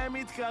כזה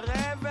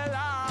מתקרב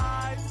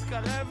אליי,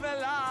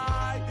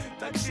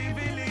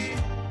 תקשיבי לי,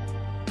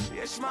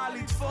 יש מה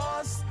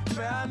לתפוס,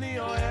 ואני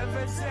אוהב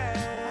את זה.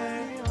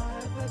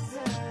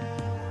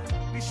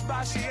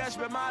 נשבע שיש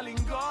במה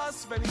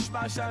לנגוס,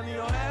 ונשבע שאני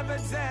אוהב את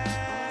זה.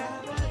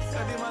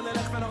 קדימה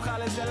נלך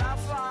ונאכל איזה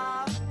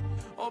לאפה,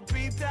 או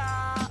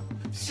פיתה,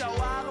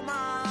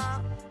 שווארמה,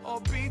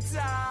 או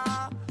פיצה,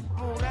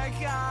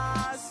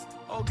 בורקס,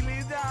 או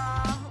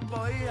גלידה.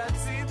 בואי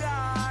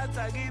הצידה,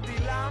 תגידי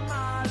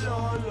למה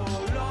לא, לא,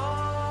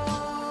 לא.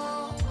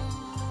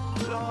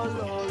 לא,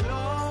 לא,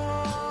 לא.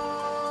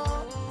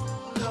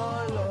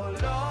 לא, לא,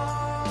 לא.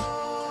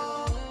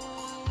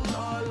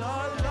 לא, לא,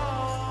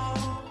 לא.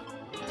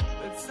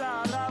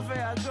 בצערה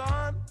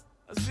ויגון,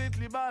 עשית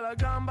לי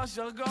בלגן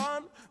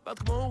בשרגון, בת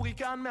כמו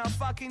הוריקן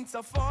מהפאקינג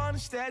צפון,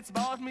 שתי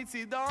אצבעות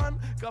מצידון,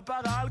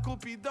 כפרה על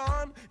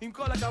קופידון, עם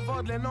כל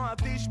הכבוד לנועה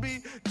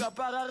תשבי,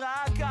 כפרה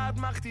רק את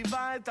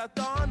מכתיבה את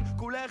הטון,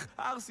 כולך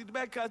ארסית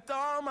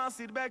בכתום,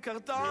 ארסית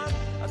בקרטון,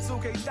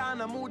 הצוק איתן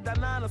עמוד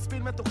ענן,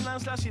 הספיל מתוכנן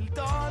של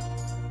השלטון.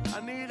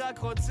 אני רק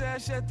רוצה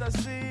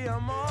שתעשי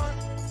המון,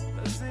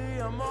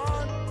 תעשי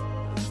המון,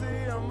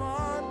 תעשי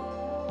המון.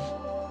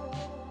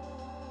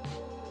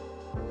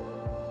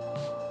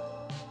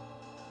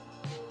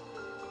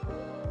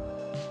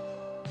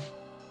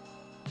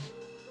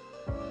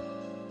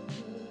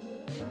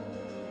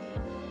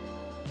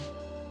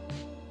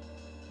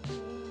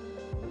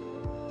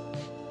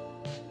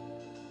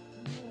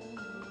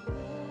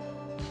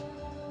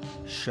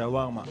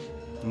 שווארמה,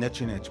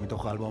 נצ'י נצ'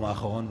 מתוך האלבום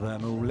האחרון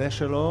והמעולה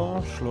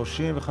שלו,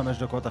 35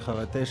 דקות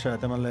אחרי 9,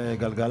 אתם על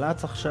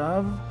גלגלצ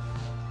עכשיו,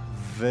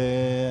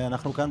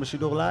 ואנחנו כאן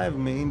בשידור לייב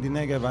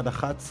מאינדינגב עד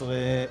 11,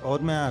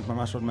 עוד מעט,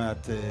 ממש עוד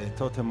מעט,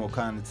 טוטמו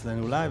כאן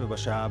אצלנו לייב,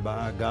 ובשעה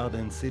הבאה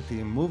גארדן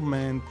סיטי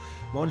מובמנט.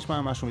 בואו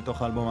נשמע משהו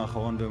מתוך האלבום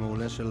האחרון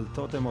והמעולה של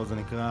טוטמו, זה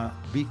נקרא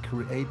Be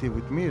Creative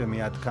With Me,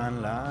 ומיד כאן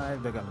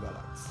לייב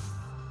בגלגלצ.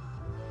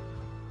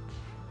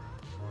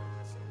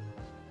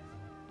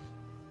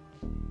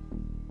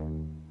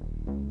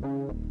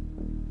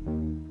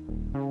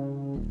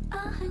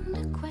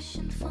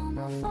 Question from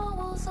the four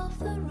walls of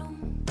the room.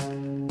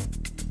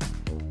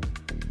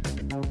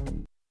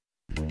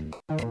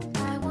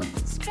 I will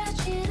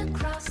stretch it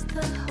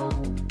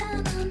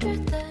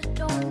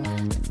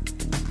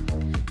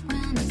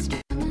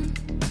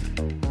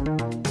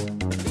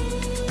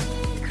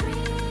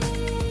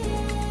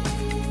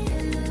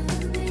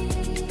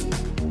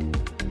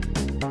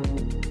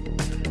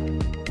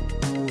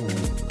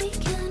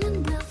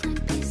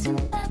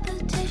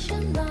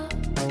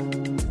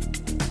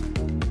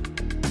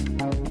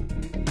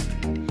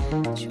Try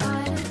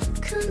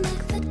to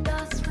connect the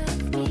dots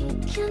with me.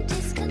 Can't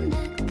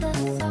disconnect the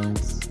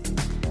thoughts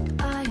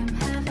I am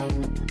having.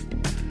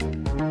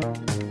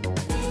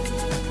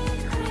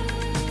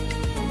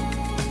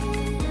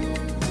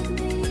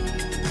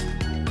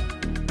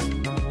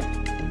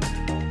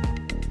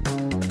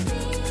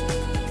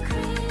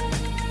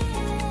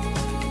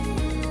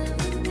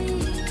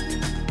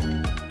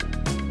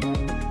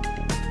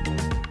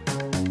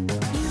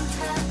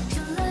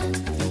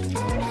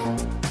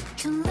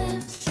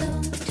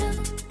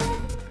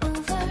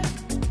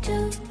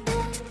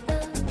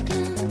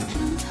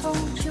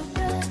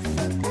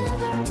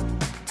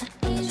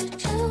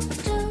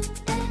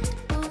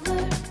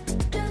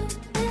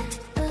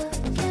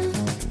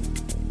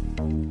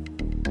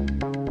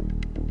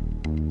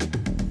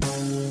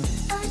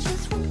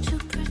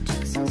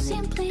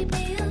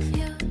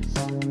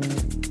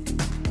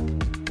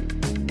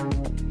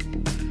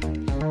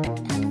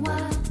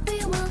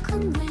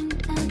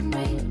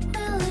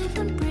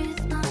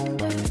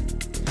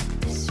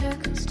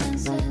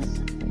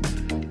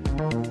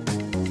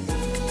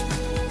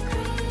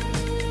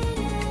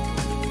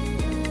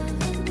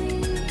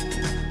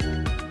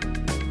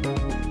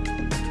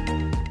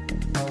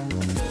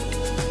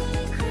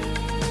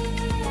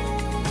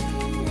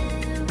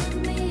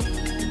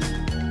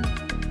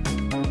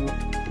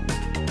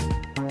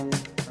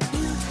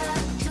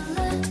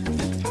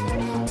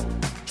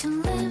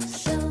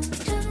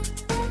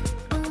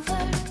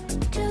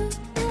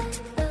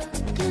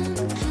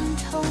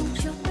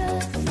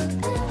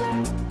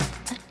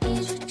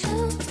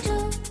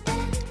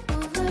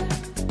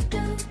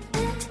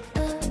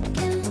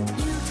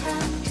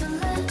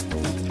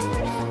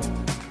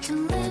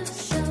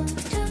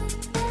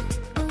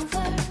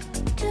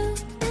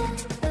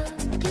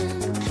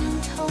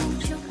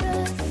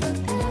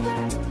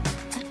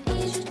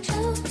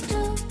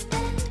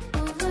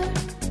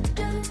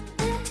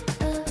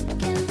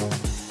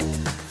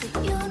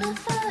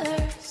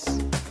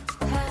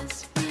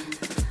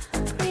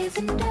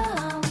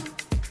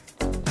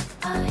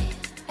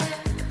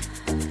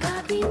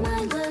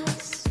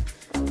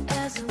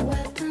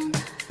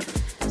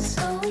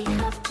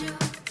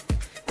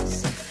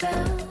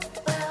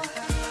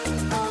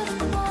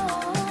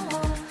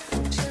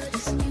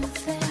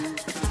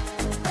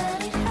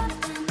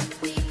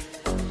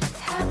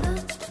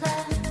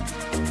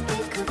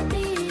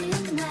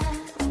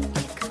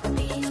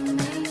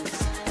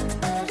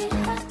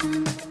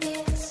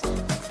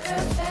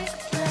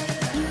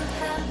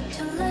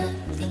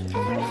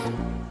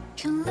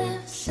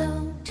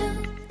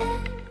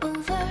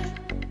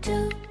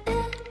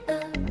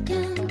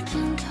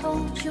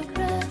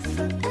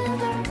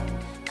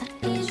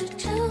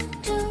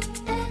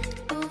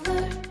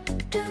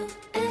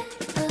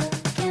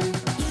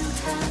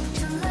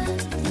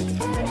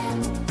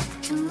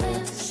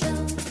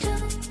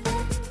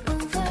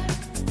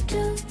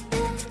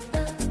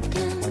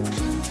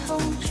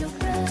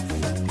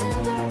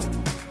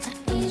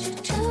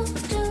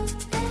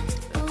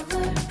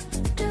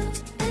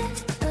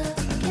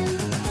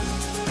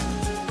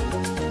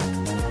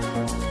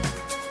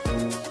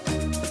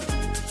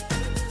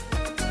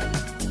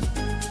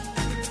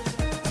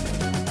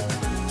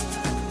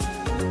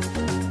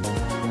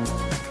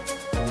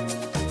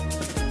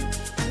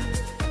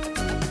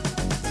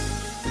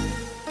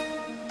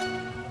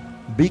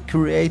 Be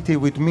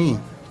creative with me,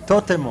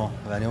 טוטמו,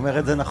 ואני אומר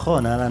את זה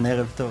נכון, אהלן,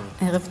 ערב טוב.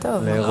 ערב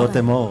טוב.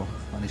 לרותם אור.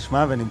 מה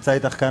נשמע? ונמצא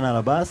איתך כאן על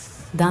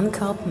הבאס? דן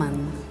קרפמן.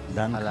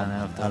 דן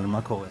קרפמן, על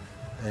מה קורה?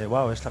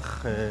 וואו, יש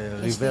לך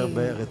ריברב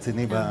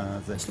רציני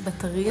בזה. יש לי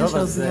בטריה של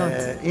אוזניות. טוב,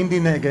 אז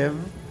אינדינגב,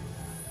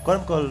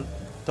 קודם כל,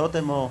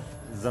 טוטמו,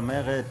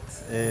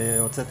 זמרת,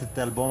 הוצאת את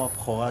אלבום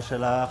הבכורה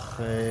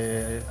שלך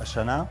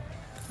השנה.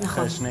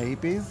 נכון. שני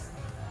איפיז.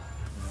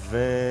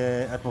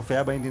 ואת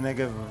מופיעה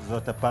באינדינגב,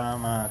 זאת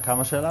הפעם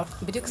כמה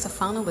שלך? בדיוק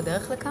ספרנו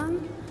בדרך לכאן.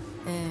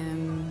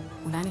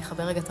 אולי אני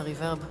אחבר רגע את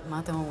הריברב, מה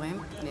אתם אומרים?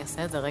 אני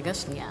אעשה את זה רגע,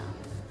 שנייה.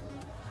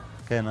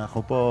 כן,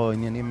 אנחנו פה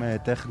עניינים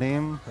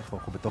טכניים,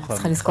 אנחנו בתוך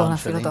צריכה לזכור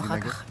להפעיל אותו אחר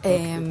כך.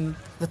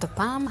 זאת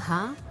הפעם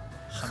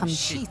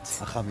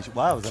החמישית.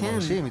 וואו, זה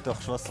מרשים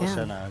מתוך 13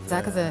 שנה. זה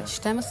היה כזה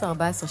 12,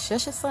 14,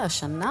 16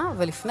 השנה,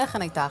 ולפני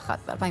כן הייתה אחת,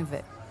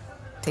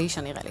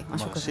 ב-2009 נראה לי,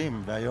 משהו כזה.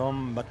 מרשים,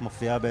 והיום את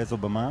מופיעה באיזו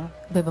במה?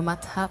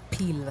 בבמת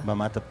הפיל.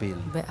 במת הפיל.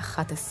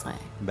 ב-11.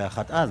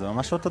 זה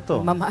ממש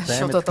אוטוטו.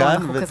 ממש אוטוטו,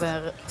 אנחנו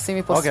כזה עושים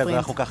מפה ספרינט. אוקיי, אז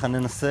אנחנו ככה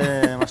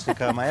ננסה מה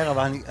שנקרא מהר,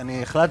 אבל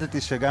אני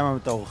החלטתי שגם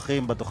את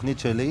האורחים בתוכנית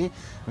שלי,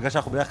 בגלל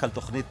שאנחנו בדרך כלל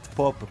תוכנית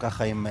פופ,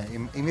 ככה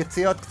עם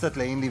יציאות קצת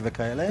לאינדי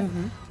וכאלה,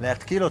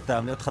 להתקיל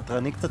אותם, להיות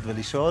חתרני קצת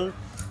ולשאול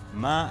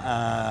מה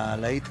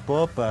הלהיט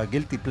פופ,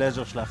 הגילטי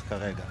פלז'ר שלך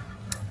כרגע.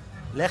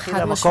 לכי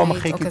למקום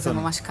הכי קיצוני. אוקיי, זה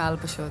ממש קל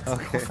פשוט.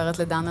 חופרת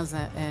לדן על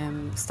זה,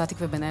 סטטיק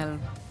ובן אל.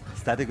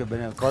 סטטיק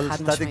ובן אל, כל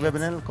סטטיק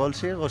ובן אל, כל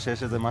שיר, או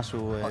שיש איזה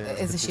משהו...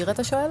 איזה שיר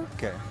אתה שואל?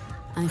 כן.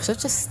 אני חושבת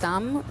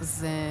שסתם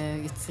זה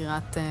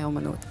יצירת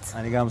אומנות.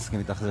 אני גם מסכים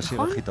איתך, זה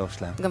השיר הכי טוב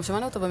שלהם. גם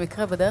שמענו אותו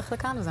במקרה בדרך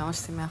לכאן, וזה ממש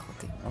שימח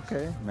אותי.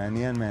 אוקיי,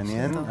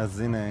 מעניין. אז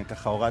הנה,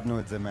 ככה הורדנו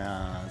את זה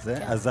מהזה.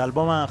 אז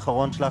האלבום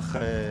האחרון שלך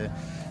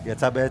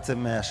יצא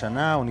בעצם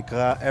השנה, הוא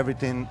נקרא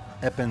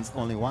Everything Happens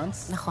Only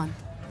Once. נכון.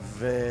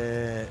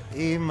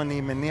 ואם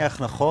אני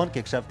מניח נכון, כי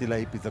הקשבתי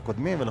לאיפיז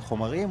הקודמים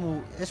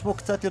ולחומרים, יש בו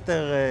קצת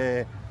יותר,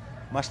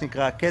 מה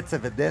שנקרא, קצב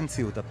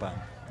ודנסיות הפעם.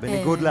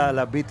 בניגוד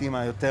לביטים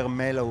היותר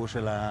מלאו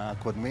של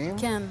הקודמים.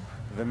 כן.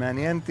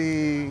 ומעניין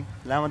אותי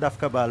למה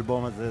דווקא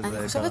באלבום הזה זה קרה.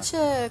 אני חושבת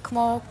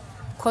שכמו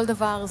כל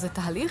דבר זה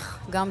תהליך,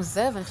 גם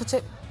זה, ואני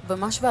חושבת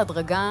שממש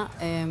בהדרגה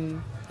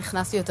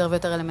הכנסתי יותר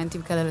ויותר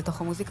אלמנטים כאלה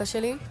לתוך המוזיקה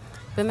שלי.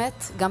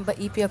 באמת, גם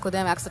ב-EP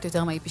הקודם היה קצת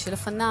יותר מה-EP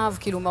שלפניו,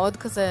 כאילו מאוד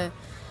כזה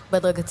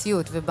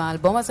בהדרגתיות,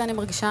 ובאלבום הזה אני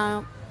מרגישה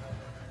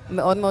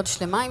מאוד מאוד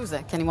שלמה עם זה,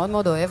 כי אני מאוד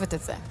מאוד אוהבת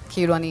את זה.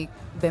 כאילו אני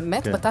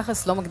באמת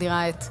בתכלס לא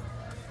מגדירה את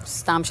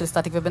סתם של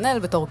סטטיק ובן אל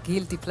בתור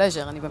גילטי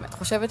פלז'ר, אני באמת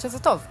חושבת שזה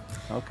טוב.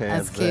 אוקיי,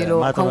 אז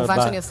כאילו, כמובן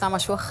שאני עושה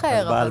משהו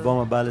אחר, אבל... באלבום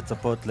הבא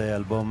לצפות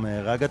לאלבום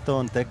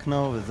רגטון,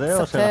 טקנו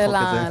וזה, או צפה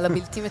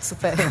לבלתי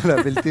מצופה.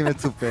 לבלתי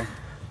מצופה.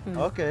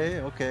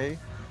 אוקיי, אוקיי.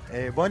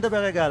 בואי נדבר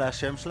רגע על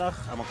השם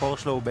שלך, המקור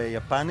שלו הוא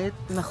ביפנית,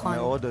 נכון.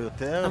 מאוד או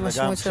יותר,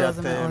 וגם כשאת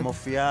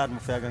מופיעה, את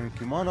מופיעה גם עם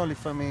קימונו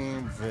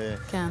לפעמים,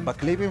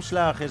 ובקליפים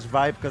שלך יש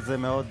וייב כזה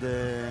מאוד...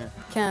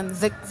 כן,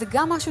 זה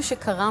גם משהו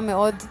שקרה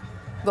מאוד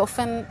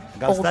באופן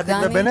גם אורגני. גם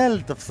סטטיק ובן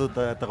אל תפסו את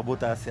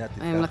התרבות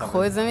האסייתית. הם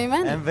לקחו את זה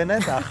ממני. הם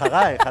ונטה,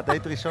 אחרייך, את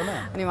היית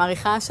ראשונה. אני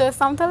מעריכה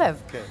ששמת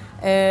לב. כן.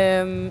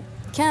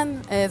 כן,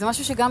 זה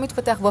משהו שגם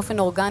מתפתח באופן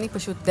אורגני,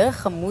 פשוט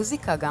דרך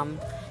המוזיקה גם,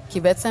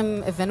 כי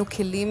בעצם הבאנו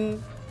כלים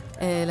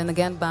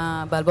לנגן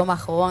באלבום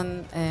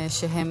האחרון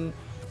שהם,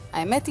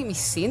 האמת היא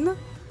מסין.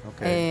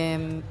 אוקיי.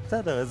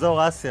 בסדר,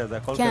 אזור אסיה, זה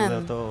הכל כזה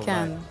אותו...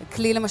 כן, כן.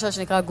 כלי למשל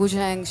שנקרא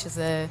גוז'נג,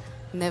 שזה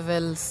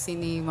נבל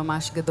סיני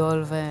ממש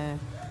גדול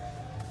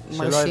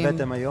ומרשים. שלא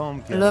הבאתם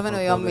היום. לא הבאנו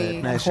היום,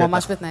 אנחנו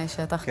ממש בתנאי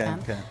שטח, כן.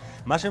 כן.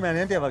 מה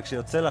שמעניין אותי, אבל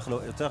כשיוצא לך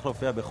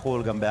להופיע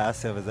בחול, גם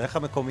באסיה וזה, איך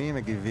המקומיים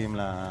מגיבים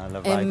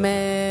לווייב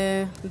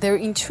הזה?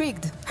 they're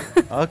intrigued.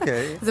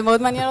 אוקיי. זה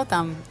מאוד מעניין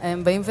אותם.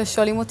 הם באים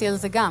ושואלים אותי על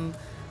זה גם.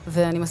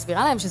 ואני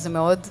מסבירה להם שזה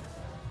מאוד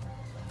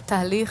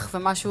תהליך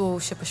ומשהו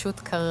שפשוט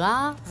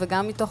קרה,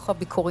 וגם מתוך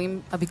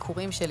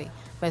הביקורים שלי,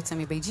 בעצם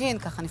מבייג'ין,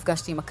 ככה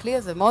נפגשתי עם הכלי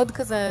הזה, מאוד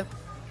כזה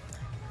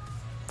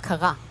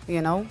קרה, you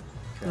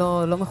know?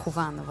 לא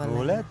מכוון, אבל...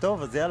 מעולה,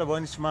 טוב, אז יאללה,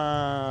 בואי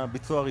נשמע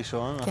ביצוע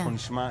ראשון, אנחנו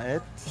נשמע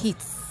את...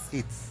 היטס.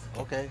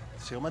 אוקיי,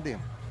 שיר מדהים.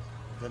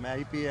 זה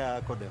מה-EP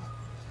הקודם.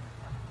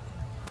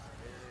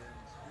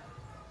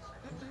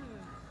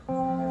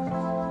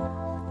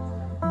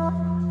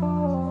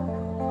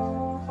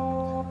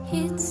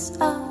 It's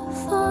all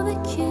for the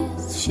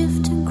kids,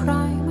 shift and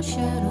cry when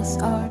shadows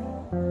are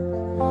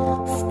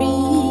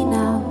free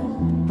now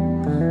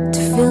to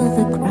fill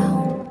the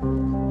ground.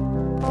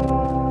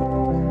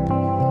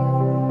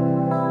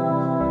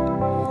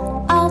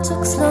 I'll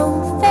talk slow,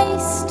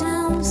 face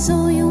down, so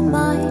you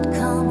might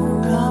come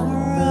around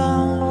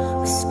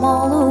with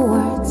smaller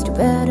words to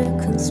better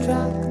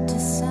construct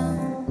a sound.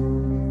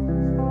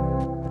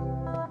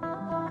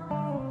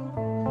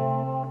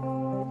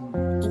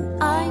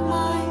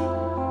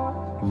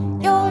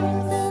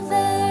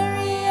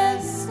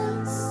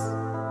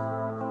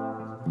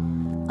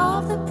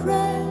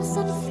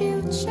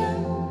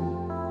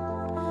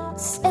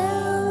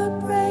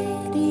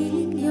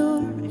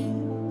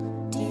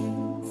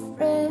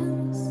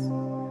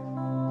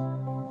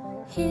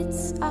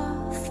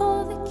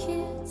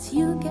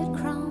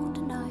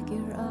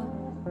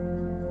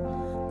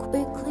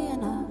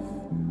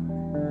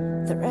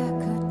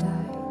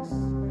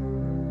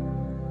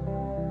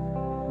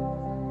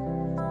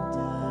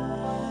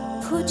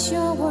 Put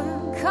your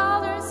work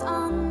colors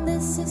on,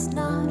 this is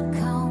not a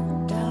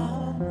countdown.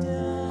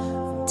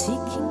 I'm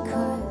ticking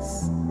 'cause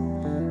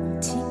I'm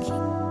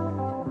ticking.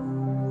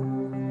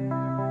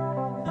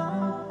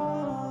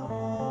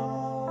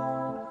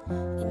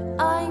 In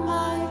I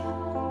mind,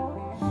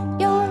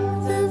 you're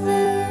the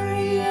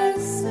very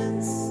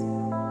essence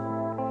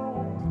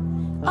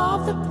of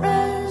the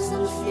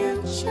present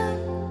future.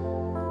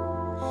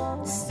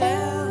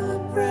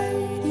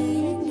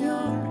 Celebrating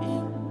your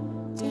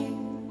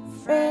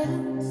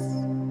indifference.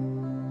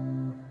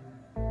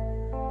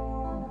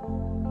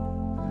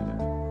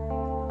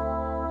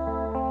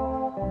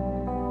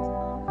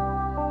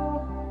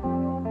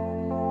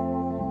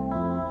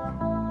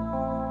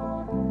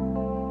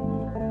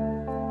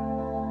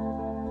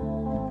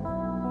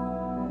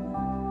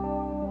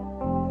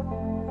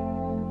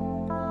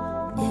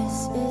 This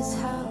is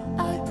how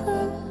I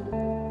put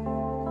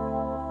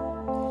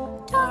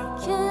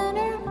dark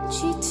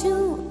energy to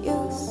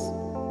use.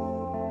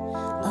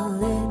 I'll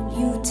let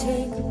you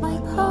take my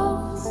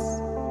pulse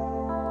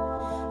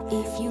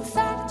if you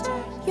factor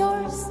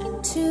yours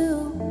into.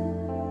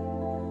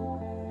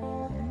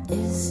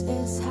 This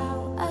is how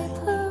I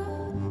put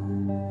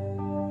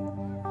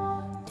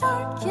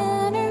dark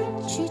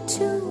energy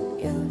to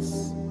use.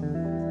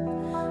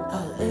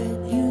 I'll let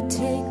you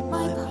take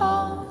my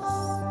pulse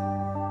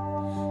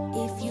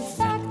if you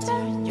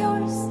factor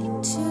yours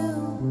into.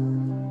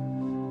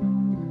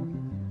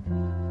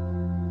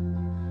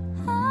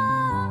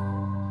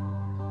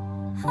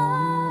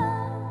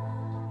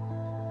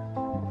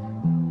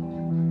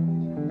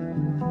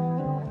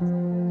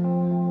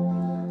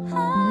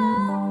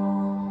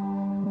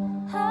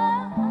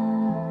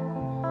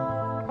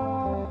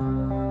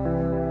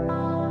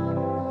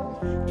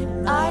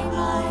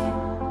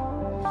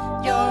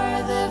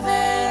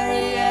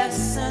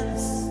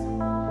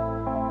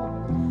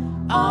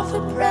 of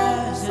the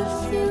present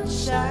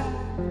future,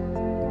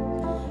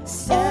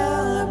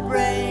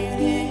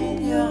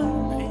 celebrating your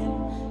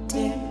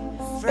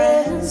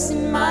indifference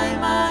in my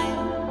mind.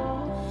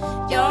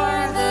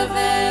 You're the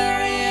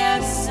very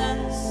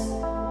essence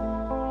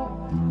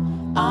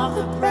of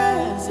the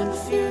present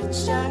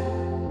future,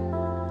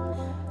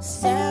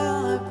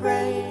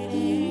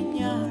 celebrating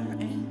your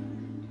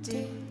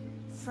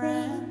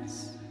indifference.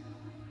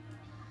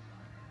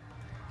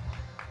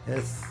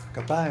 יס,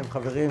 כפיים,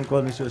 חברים,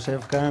 כל מי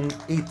שיושב כאן,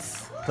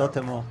 איץ,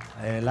 טוטמו,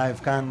 לייב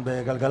כאן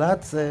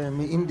בגלגלצ,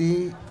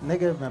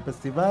 מאינדינגב,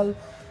 מהפסטיבל,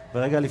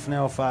 ורגע לפני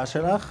ההופעה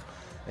שלך.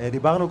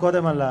 דיברנו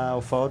קודם על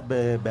ההופעות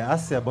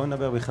באסיה, בואי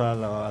נדבר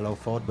בכלל על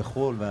ההופעות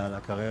בחול ועל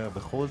הקריירה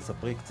בחול,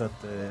 ספרי קצת...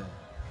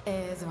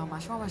 זה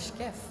ממש ממש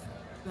כיף,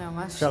 זה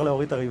ממש... אפשר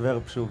להוריד את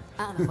הריברב שוב.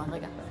 נכון,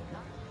 רגע.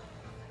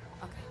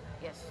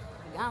 אוקיי, יש.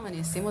 וגם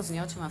אני אשים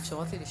אוזניות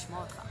שמאפשרות לי לשמוע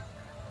אותך.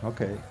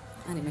 אוקיי.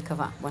 אני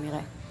מקווה, בוא נראה.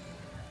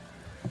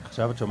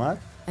 עכשיו את שומעת?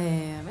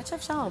 האמת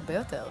שאפשר הרבה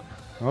יותר.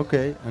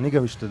 אוקיי, אני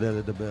גם משתדל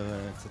לדבר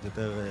קצת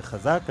יותר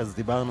חזק, אז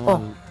דיברנו על...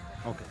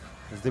 אוקיי,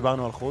 אז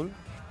דיברנו על חול?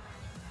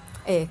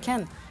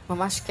 כן,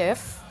 ממש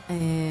כיף.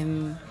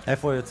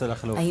 איפה יוצא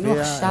לך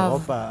להופיע?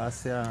 אירופה,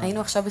 אסיה?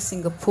 היינו עכשיו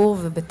בסינגפור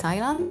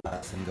ובתאילנד.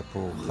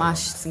 סינגפור.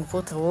 ממש,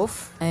 סינגפור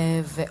טירוף.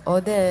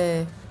 ועוד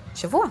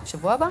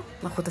שבוע הבא,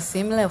 אנחנו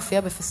טסים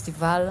להופיע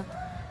בפסטיבל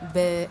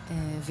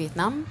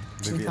בווייטנאם,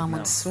 שנקרא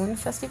מונסון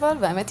פסטיבל,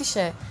 והאמת היא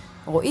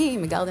שרועי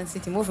מגרדן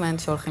סיטי מובמנט,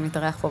 שהולכים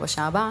להתארח פה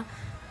בשעה הבאה,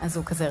 אז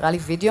הוא כזה הראה לי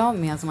וידאו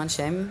מהזמן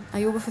שהם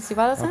היו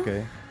בפסטיבל הזה.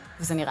 אוקיי.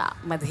 וזה נראה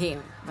מדהים,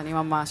 ואני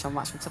ממש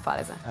ממש מצפה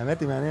לזה. האמת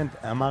היא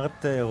מעניינת,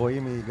 אמרת רועי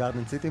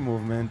מגרדן סיטי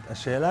מובמנט,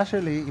 השאלה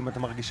שלי, אם אתה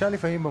מרגישה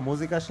לפעמים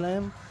במוזיקה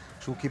שלהם,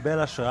 שהוא קיבל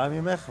השראה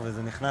ממך,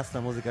 וזה נכנס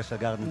למוזיקה של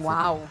גרדן סיטי.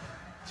 וואו.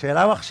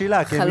 שאלה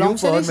מכשילה, כי הם יהיו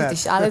פה עוד מעט. חלום שלי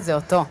שתשאל את זה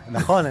אותו.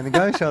 נכון, אני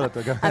גם אשאל אותו.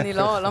 אני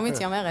לא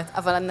מתיימרת,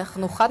 אבל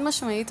אנחנו חד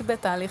משמעית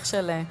בתהליך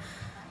של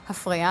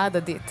הפריה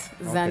הדדית.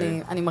 זה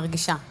אני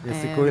מרגישה. יש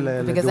סיכוי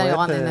לדואט? בגלל זה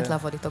יורן נהנית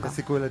לעבוד איתו גם. יש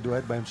סיכוי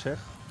לדואט בהמשך?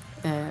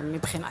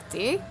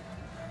 מבחינתי.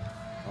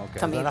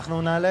 אוקיי, אז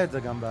אנחנו נעלה את זה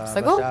גם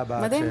בשעה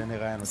הבאה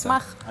כשנראיין אותה.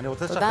 אשמח. אני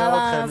רוצה לשחרר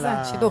אתכם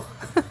שידוך.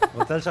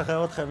 רוצה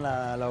לשחרר אתכם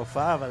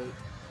להופעה, אבל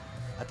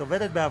את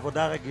עובדת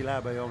בעבודה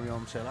רגילה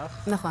ביום-יום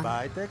שלך. נכון.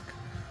 בהייטק,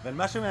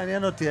 ומה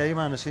שמעניין אותי, האם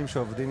האנשים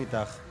שעובדים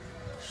איתך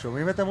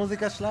שומעים את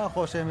המוזיקה שלך,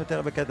 או שהם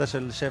יותר בקטע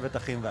של שבט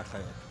אחים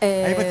ואחיות?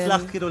 האם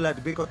הצלחת כאילו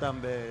להדביק אותם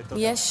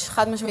בתודעה? יש,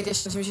 חד משמעית,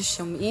 יש אנשים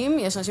ששומעים,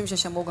 יש אנשים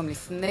ששמעו גם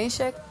לפני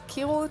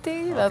שהכירו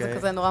אותי, ואז זה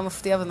כזה נורא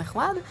מפתיע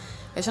ונחמד.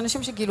 יש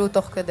אנשים שגילו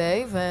תוך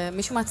כדי,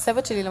 ומישהו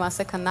מהצוות שלי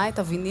למעשה קנה את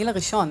הוויניל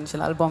הראשון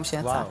של האלבום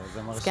שיצא. וואו,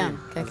 זה מרשים.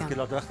 כן, אז כן.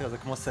 כאילו את הולכת כזה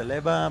כמו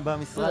סלבה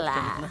במשרד? לא,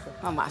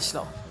 ממש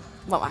לא.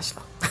 ממש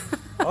לא.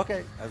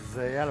 אוקיי, אז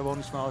יאללה, בואו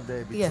נשמע עוד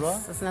ביצוע.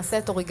 אז נעשה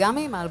את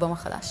אוריגמי מהאלבום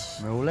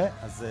החדש. מעולה,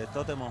 אז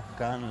טוטמו,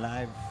 כאן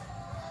לייב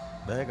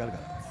בגלגלצ.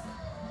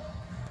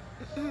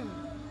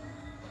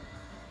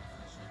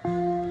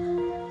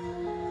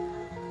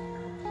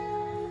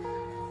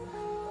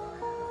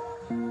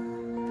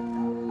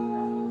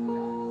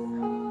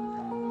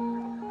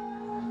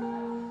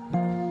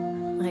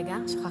 רגע,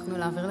 שכחנו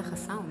להעביר לך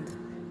סאונד.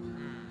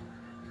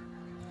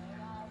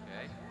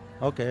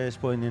 אוקיי, יש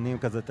פה עניינים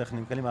כזה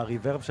טכניים כאלה,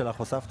 הריברב שלך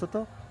הוספת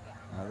אותו?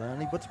 אז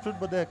אני פשוט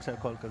בודק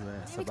שהכל כזה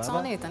סבבה. אני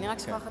מקצוענית, אני רק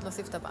שוכחת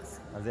להוסיף את הבאס.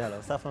 אז יאללה,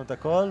 הוספנו את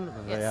הכל,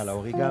 ויאללה,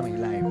 אוריגמי,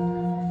 לייב.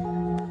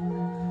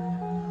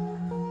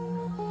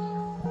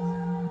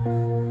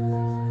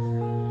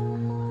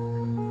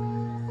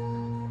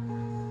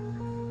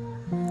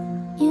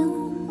 You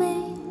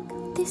make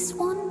this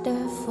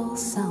wonderful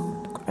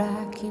sound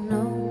cracking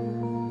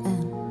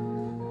open.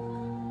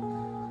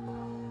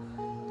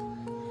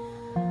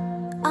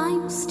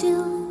 I'm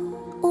still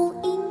all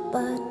in,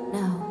 but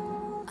now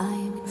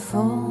I'm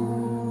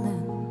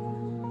fallen.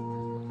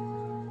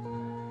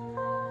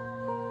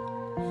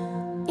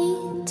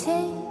 It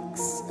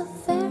takes a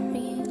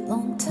very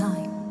long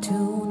time to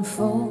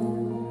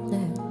unfold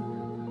it.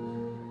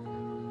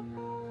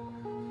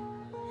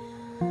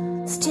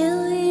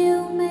 Still you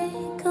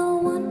make a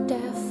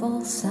wonderful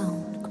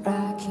sound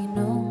cracking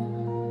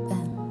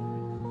open.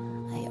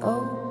 I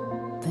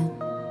open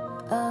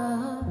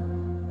up.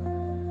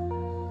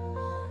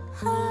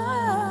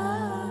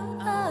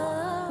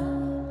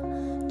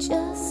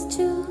 Just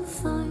to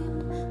find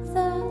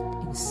that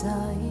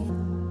inside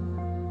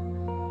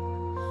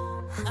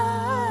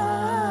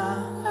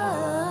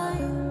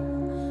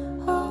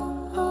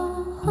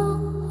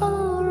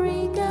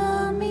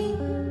origami.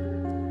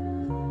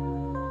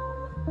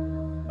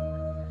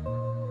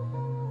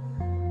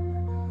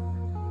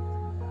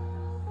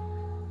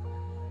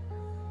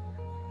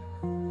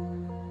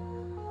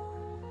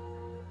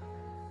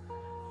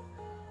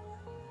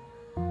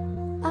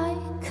 I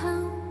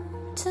come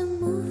to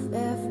move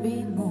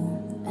every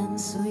move, and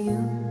so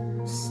you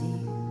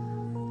see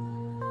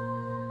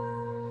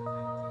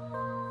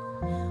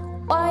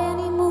why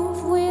any move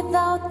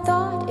without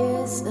thought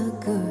is a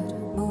good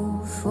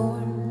move for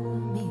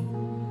me.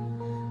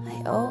 I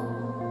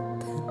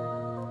open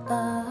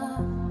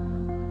up.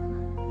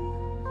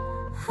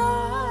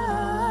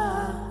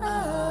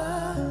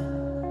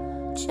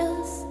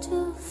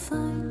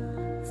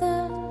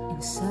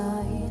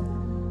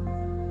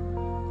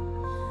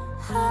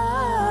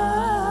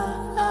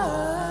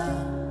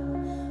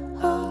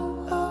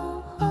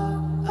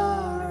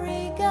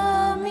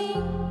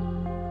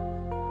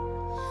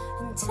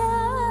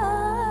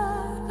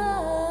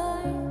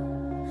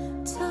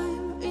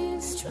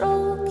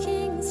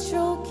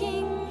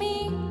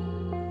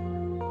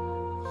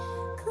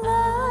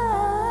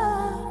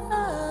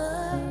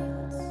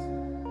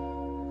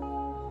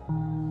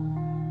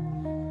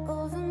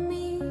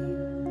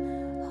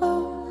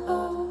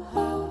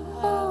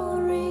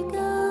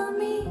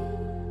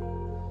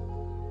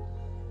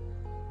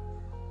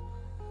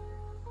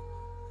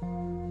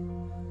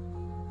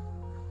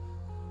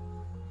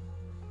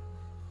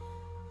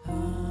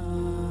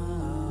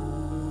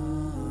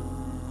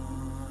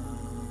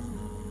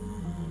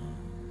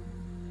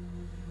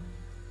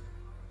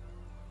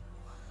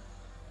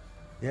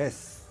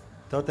 יס,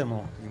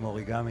 טוטמו עם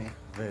אוריגמי,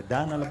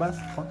 ודן על הבאס,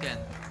 נכון? כן.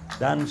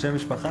 דן, שם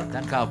משפחה?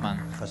 דן קרפמן.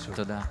 חשוב.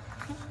 תודה.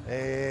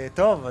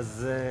 טוב,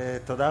 אז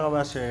תודה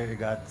רבה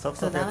שהגעת. סוף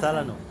סוף יצא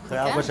לנו. אחרי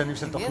 4 שנים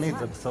של תוכנית,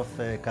 זה בסוף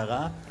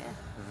קרה.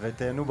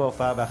 ותהנו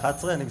בהופעה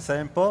ב-11, אני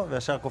מסיים פה,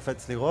 וישר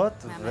קופץ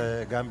לראות,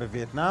 וגם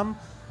בווייטנאם.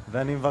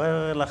 ואני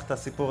מברר לך את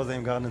הסיפור הזה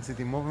עם גארדן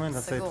סיטי מובמנט,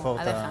 נעשה את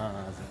פורט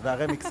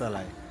והרמיקס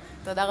עליי.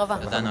 תודה רבה.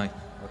 תודה נוי.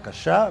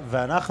 בבקשה,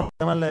 ואנחנו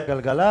על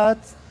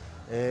גלגלצ.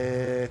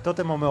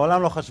 טוטמו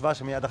מעולם לא חשבה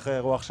שמיד אחרי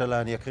אירוח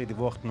שלה אני אקריא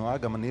דיווח תנועה,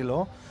 גם אני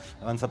לא.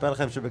 אבל אני אספר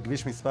לכם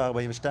שבכביש מספר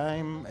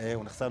 42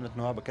 הוא נחסם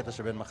לתנועה בקטע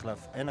שבין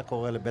מחלף עין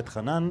הקורא לבית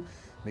חנן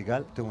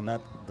בגלל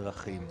תאונת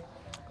דרכים.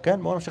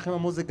 כן, בואו נמשיך עם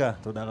המוזיקה.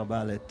 תודה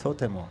רבה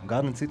לטוטמו,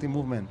 גארדן סיטי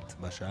מובמנט,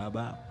 בשעה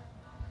הבאה.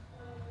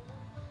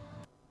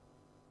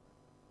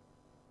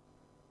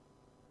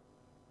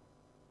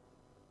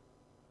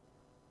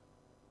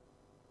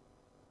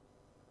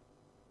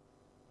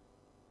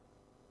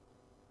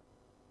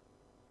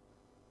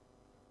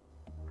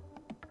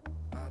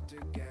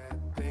 To get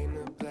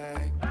painted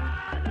black.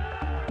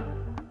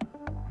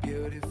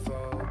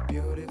 Beautiful,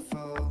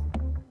 beautiful.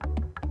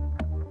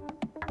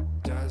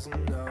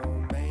 Doesn't know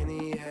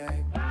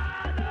maniac.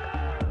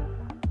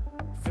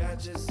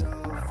 Fragile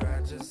soul,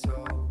 fragile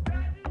soul.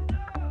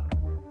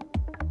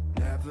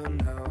 Never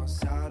knows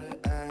how to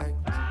act.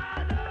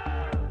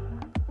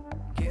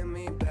 Give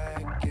me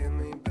back, give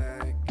me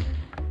back.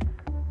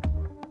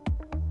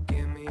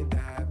 Give me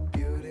that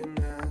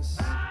beautiness.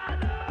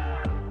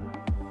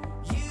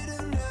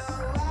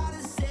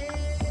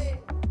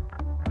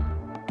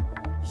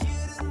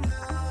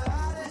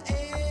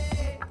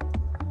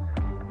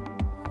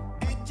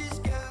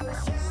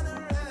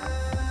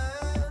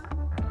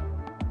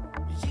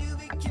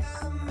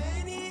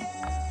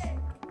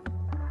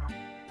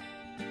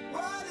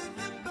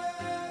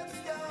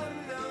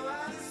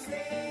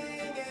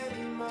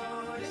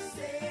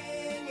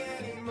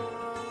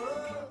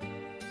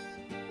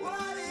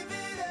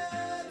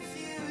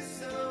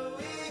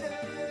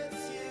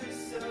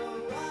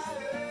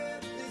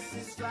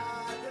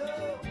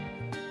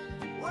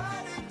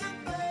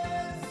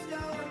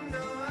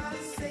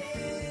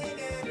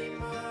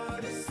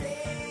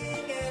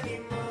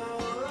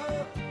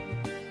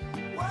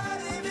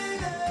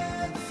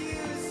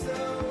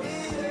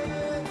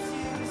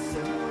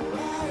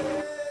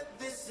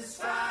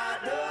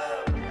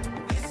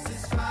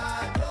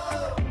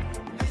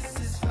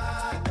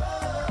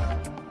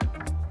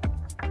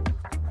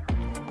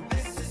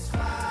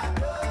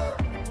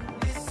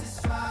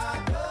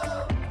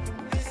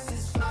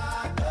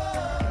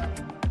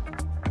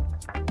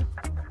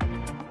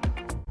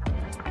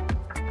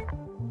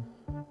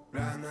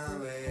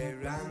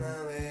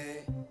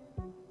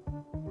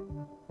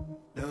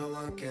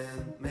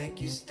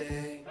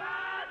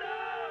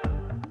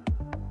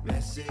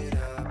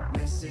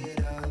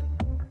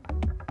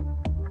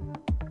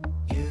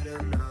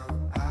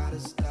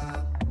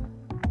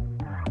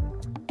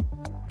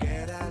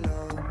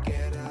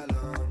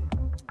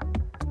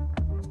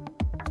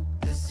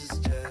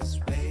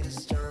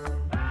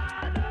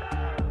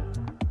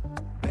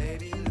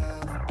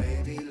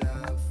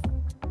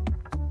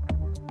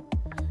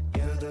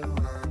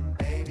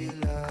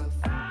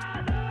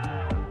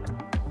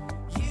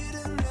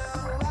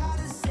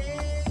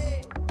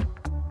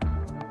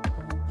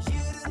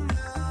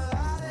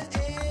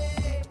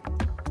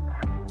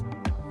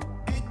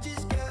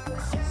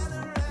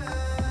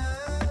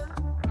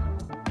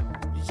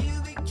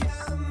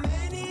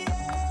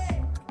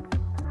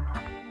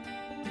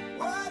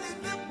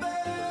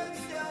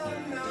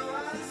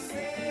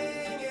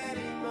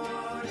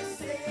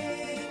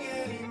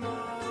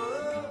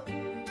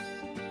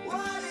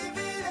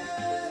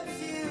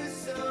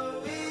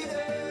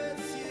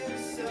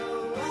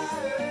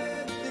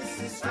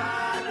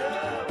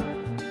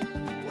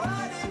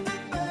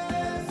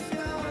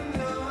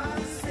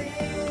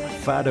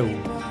 פאדו,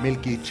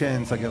 מילקי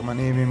צ'אנס,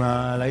 הגרמנים עם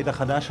הלהיט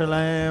החדש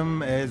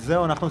שלהם.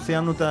 זהו, אנחנו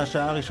סיימנו את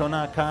השעה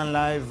הראשונה כאן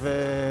לייב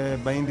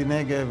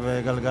באינדינגב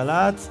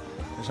גלגלצ.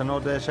 יש לנו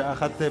עוד שעה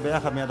אחת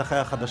ביחד מיד אחרי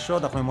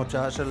החדשות, אנחנו עם עוד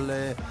שעה של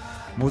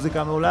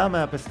מוזיקה מעולה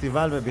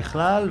מהפסטיבל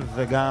ובכלל,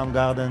 וגם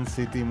גארדן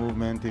סיטי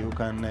מובמנט יהיו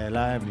כאן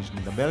לייב,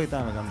 נדבר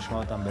איתם וגם נשמע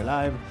אותם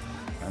בלייב.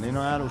 אני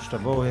נוי אלוש,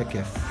 תבואו, יהיה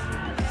כיף.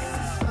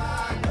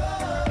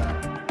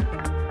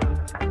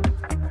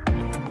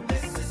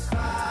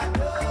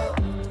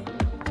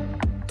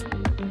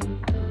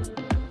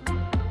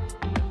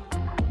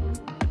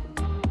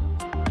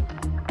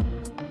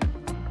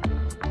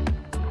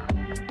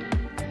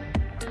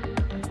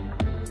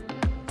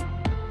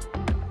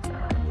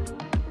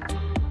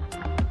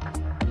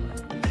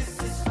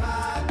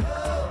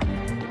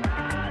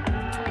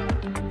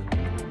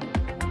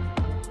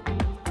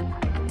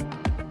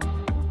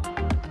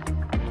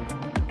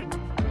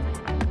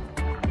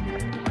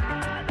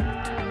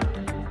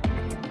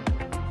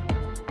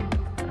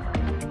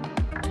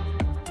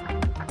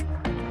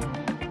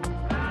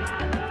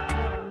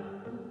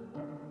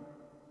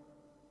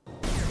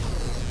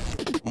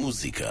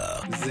 מוזיקה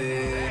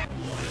זה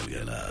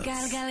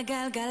גלגלצ.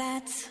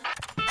 גלגלצ.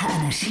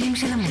 האנשים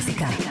של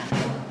המוזיקה.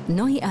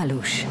 נוי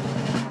אלוש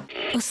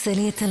עושה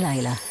לי את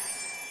הלילה.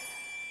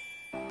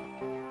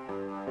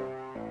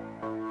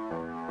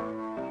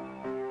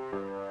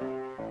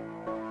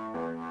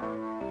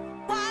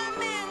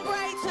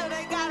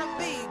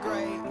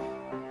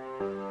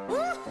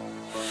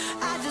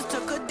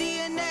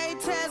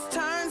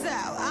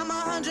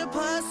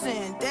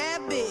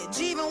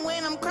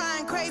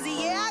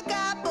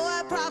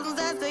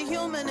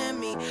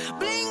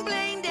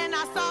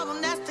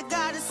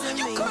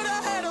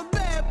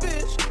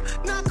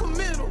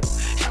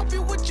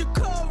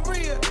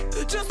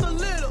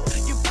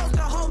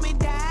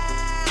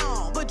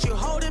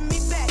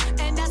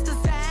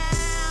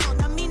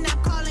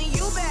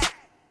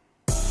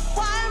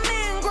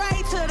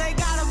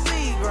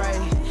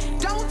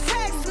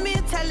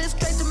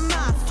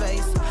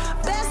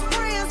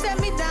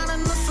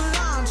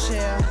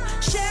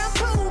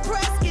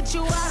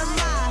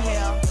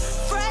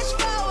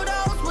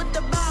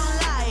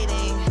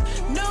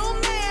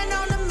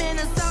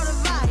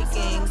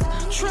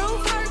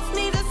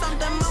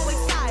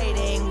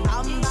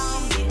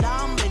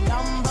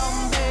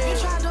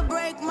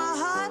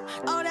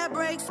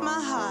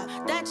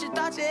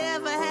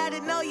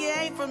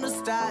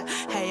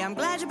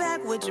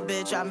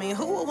 I mean,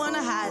 who would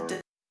wanna hide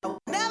this?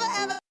 Never,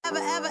 ever,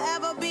 ever, ever,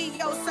 ever be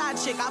your side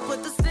chick. I put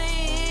the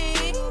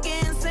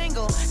singing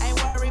single. Ain't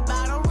worried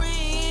about a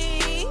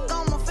ring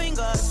on my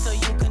finger. So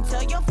you can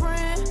tell your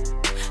friend,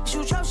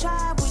 shoot your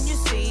shot when you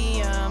see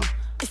him.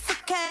 It's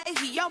okay,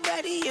 he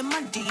already in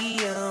my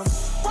DM.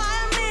 Why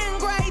men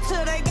great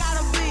till they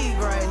gotta be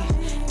great?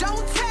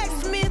 Don't text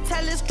me,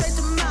 tell it straight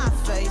to my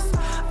face.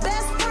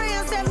 Best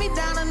friend set me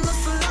down in the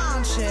salon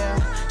chair.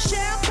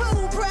 Shampoo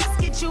press,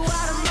 get you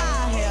out of my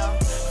hair.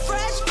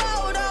 Fresh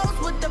photos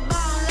with the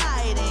bomb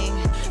lighting.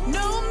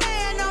 New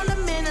man on the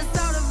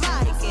Minnesota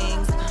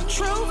Vikings.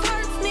 True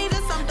hurts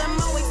needed something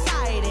more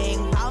exciting.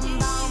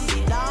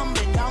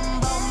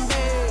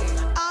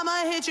 I'ma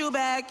hit you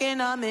back in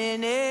a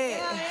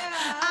minute.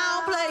 I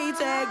don't play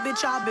tag,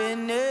 bitch, I've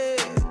been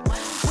it.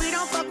 We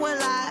don't fuck with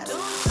lies,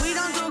 we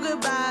don't do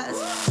goodbyes.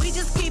 We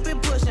just keep it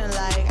pushing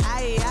like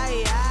aye,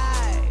 aye,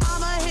 aye.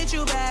 I'ma hit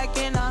you back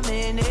in a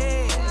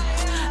minute.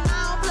 I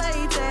don't play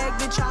tag,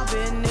 bitch, I've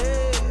been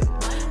it.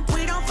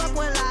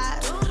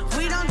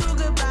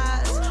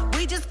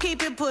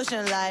 Keep it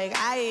pushing like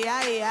aye,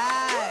 aye,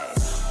 aye.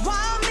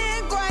 Why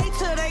men great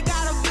till they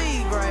gotta be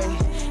great?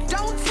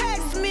 Don't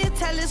text me,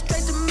 tell it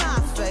straight to my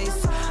face.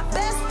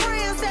 Best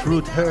friends that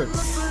Fruit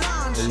Hurts,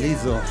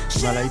 ליזו,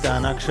 מלהיט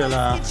הענק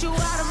שלה.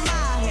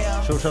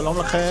 שוב שלום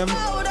לכם,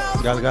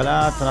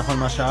 גלגלצ, אנחנו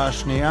עם השעה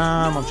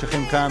השנייה,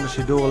 ממשיכים כאן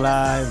בשידור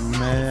לייב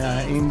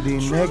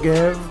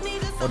מאינדינגב.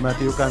 עוד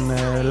מעט יהיו כאן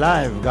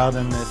לייב,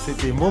 גארדן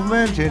סיטי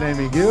מובמנט, שהנה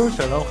הם הגיעו,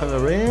 שלום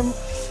חברים.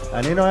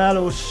 אני נוי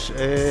אלוש,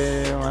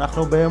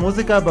 אנחנו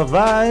במוזיקה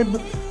בווייב,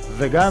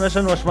 וגם יש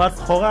לנו השמעת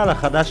בחורה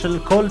לחדש של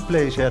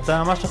קולפליי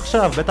שיצא ממש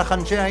עכשיו. בטח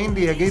אנשי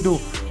האינדי יגידו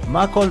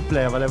מה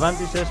קולפליי, אבל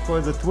הבנתי שיש פה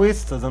איזה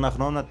טוויסט, אז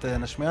אנחנו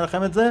נשמיע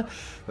לכם את זה.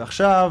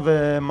 ועכשיו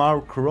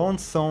מארק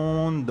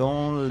רונסון,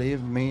 Don't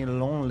Leave Me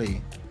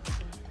Lonely.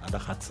 עד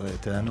 11,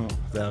 תהנו,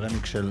 זה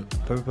הרמיק של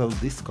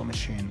Purple Disco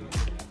Machine.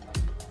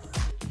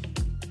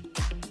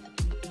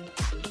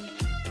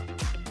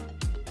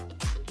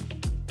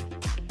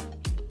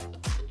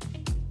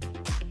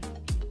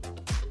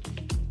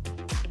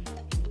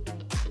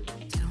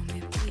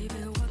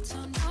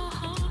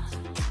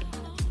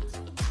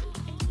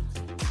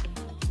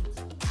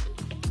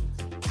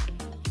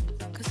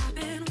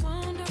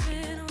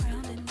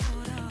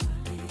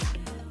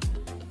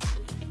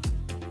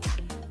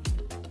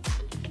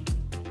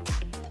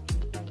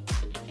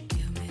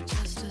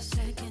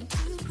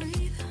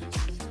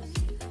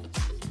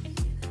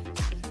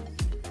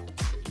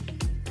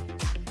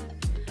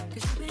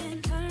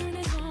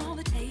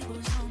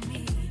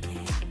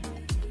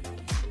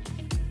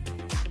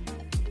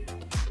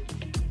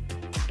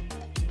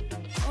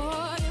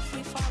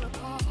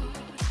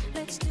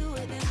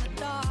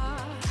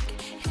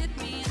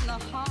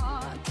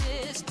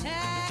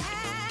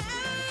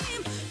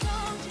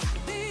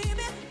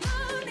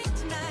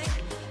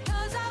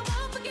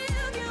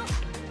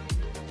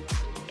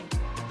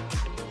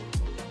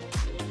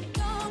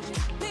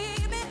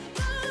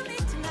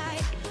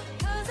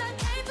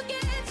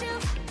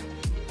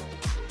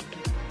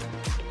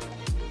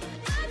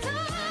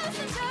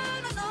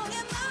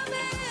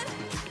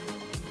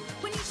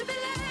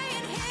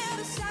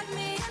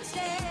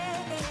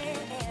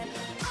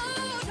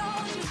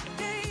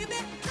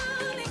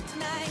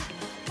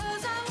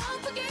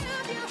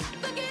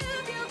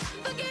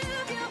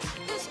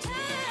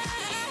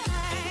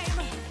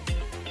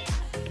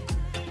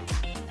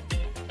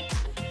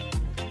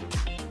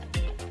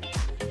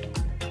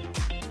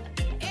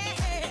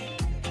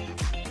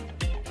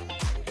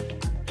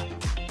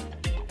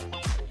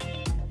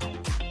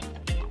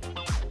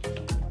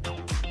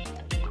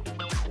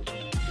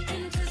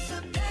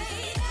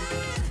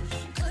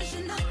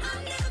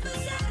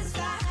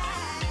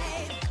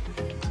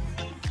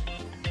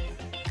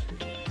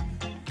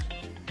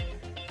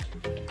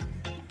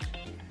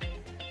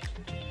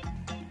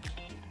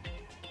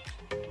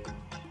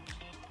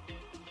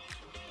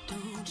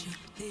 Don't you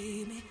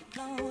leave me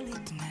lonely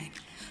tonight,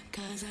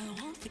 'cause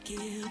I won't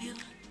forgive you.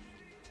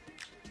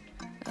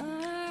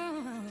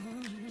 Don't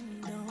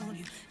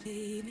you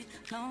leave me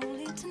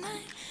lonely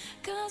tonight,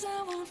 'cause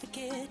I won't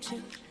forget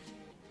you.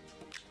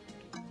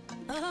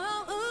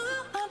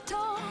 I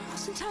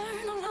toss and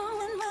turn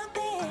alone in my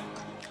bed,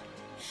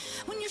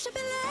 when you should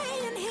be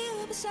laying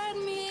here beside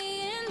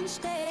me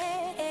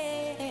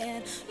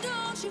instead.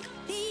 Don't you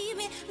leave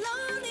me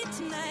lonely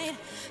tonight,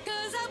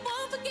 'cause I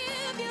won't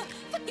forgive you,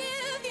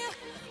 forgive you.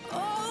 Oh,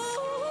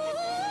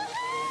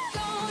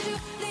 don't you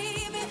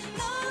leave me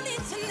lonely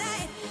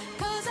tonight,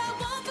 'cause I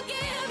won't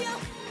forgive you,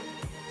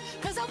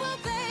 'cause I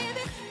won't,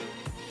 baby.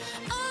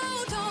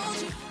 Oh, don't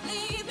you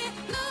leave me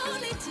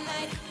lonely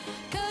tonight,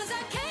 'cause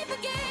I can't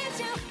forget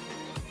you.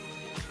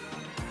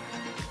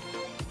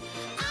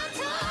 I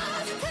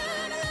toss and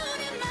turn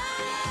alone in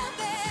my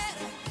bed,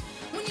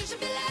 when you should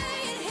be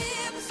laying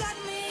here beside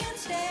me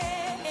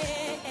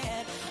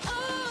instead.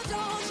 Oh,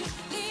 don't you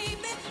leave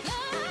me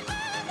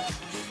lonely,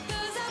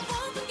 'cause I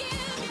won't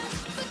forgive you,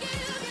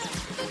 forgive you,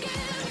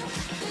 forgive you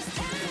this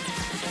time.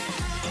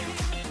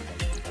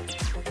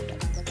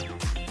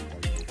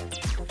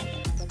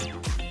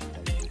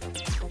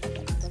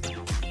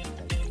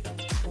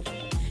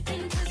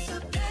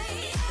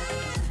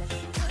 Anticipating,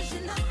 'cause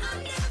you know I'm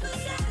never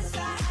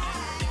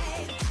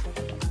satisfied.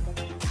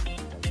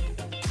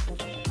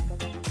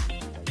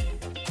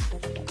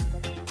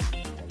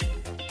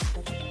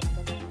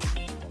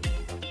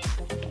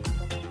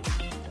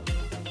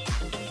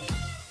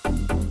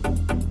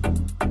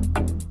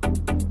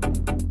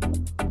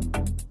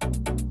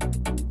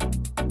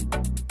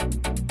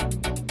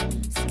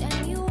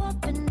 Scan you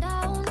up and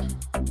down,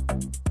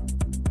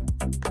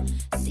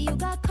 see you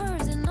got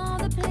curves in all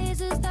the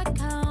places that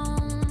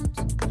count.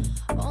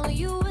 Only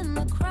you in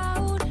the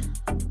crowd,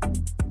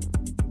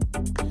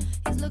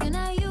 he's looking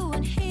at you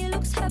and he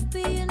looks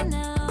happier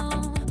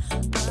now.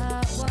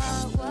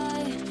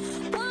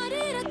 Why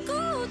did I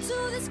go to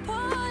this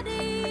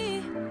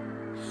party?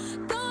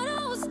 Thought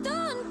I was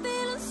done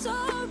feeling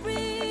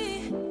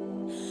sorry,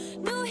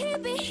 knew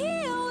he'd be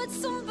here with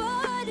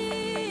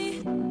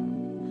somebody.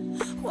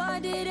 Why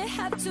did it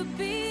have to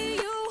be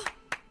you?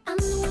 I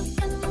know I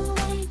can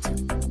wait,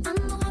 I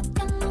know I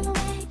can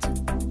wait.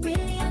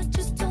 Really, I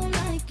just don't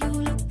like you.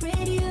 Look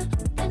prettier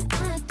than I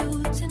do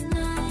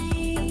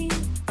tonight.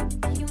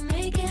 You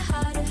make it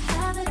hard to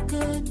have a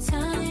good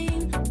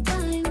time,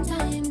 time,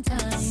 time,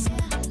 time.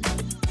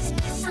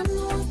 I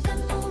know I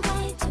can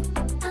wait,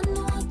 I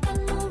know I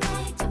can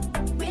wait.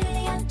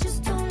 Really, I just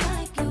don't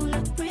like you.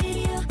 Look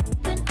prettier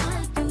than I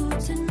do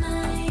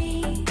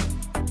tonight.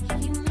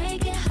 You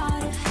make it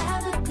hard to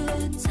have a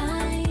good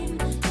time,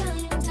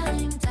 time,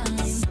 time,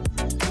 time.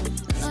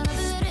 None of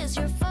it is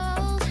your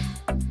fault,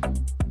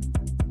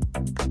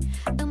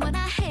 and when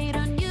I hate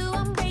on you,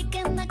 I'm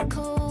breaking the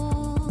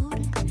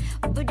code.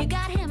 But you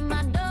got him,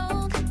 I don't.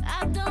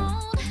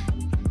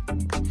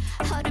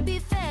 Hard to be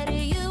fair to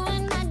you,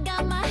 and I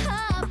got my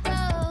heart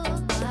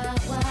broke.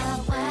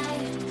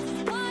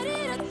 Why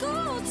did I go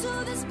to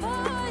this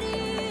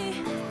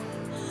party?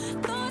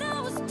 Thought I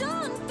was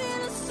done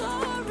feeling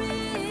sorry,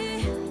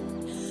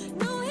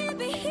 knew he'd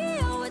be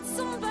here with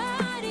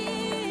somebody.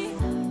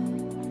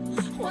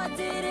 Why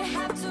did it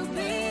have to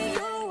be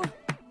you?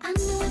 I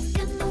know I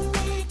can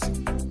wait,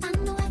 I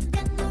know I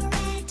can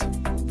wait.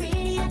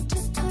 Really, I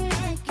just don't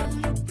like you.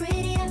 Look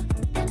prettier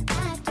than I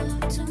do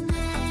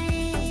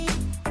tonight.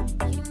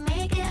 You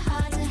make it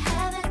hard to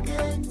have a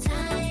good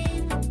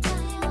time,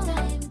 time,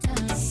 time,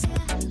 time.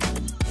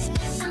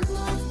 I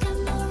know I can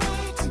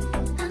wait,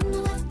 I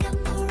know I can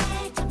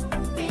wait.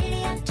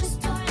 Really, I just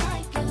don't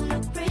like you.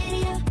 Look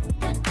prettier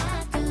than I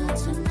do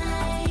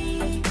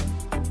tonight.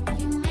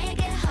 You make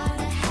it hard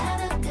to have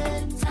a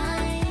good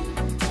time,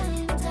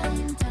 time,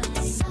 time,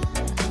 time.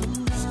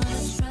 I'm gonna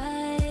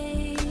try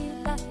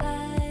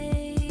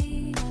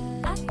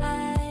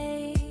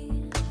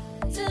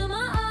till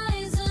my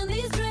eyes and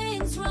these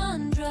drinks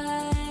run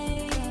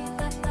dry.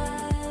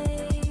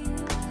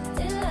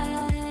 Till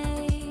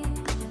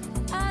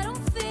I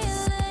don't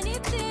feel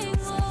anything.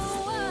 Oh,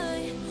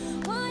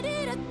 why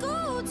did I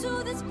go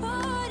to this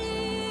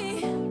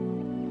party?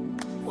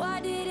 Why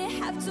did it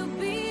have to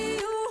be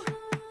you?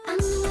 I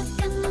know I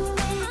can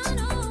wait, I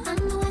know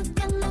I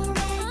can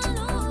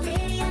wait.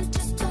 Really, I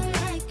just don't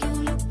like you.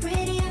 Look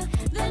prettier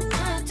than I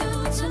do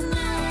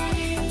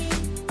tonight.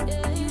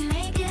 You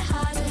make it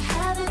hard to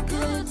have a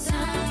good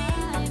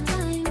time,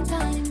 time,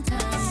 time,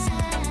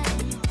 time.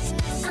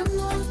 I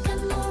know I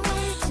can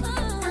wait, I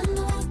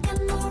know I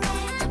can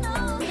wait.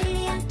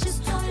 Really, I just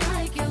don't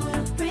like you.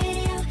 Look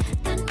prettier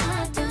than I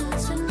do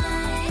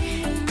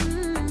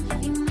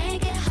tonight. You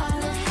make it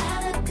hard to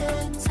have a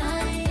good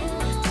time,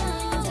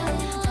 time,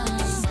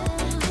 time,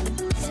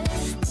 time.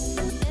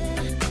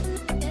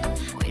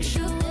 Wish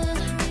you was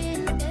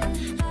real,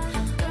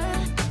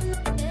 girl.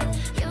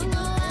 You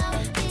know how I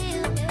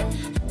feel.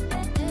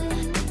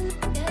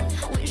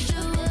 Wish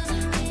you was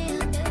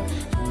real,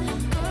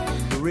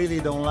 girl. Really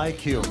don't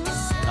like you.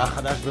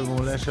 החדש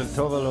ומעולה של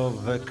טובלו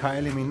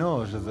וקיילי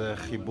מינוז', שזה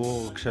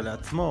חיבור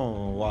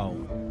כשלעצמו, וואו.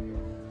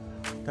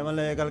 אתם על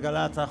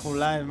גלגלצ, אנחנו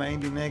לייב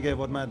מהאינדינגב,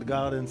 עוד מעט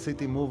גארדן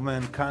סיטי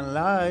מובמנט כאן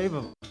לייב.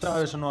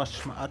 עכשיו יש לנו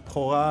השמעת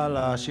בכורה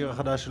לשיר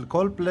החדש של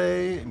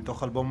קולפליי,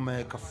 מתוך אלבום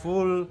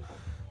כפול,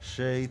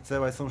 שייצא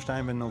ב-22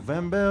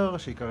 בנובמבר,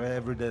 שיקרא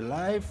Everyday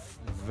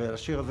Life,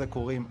 ולשיר הזה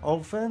קוראים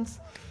Orphans,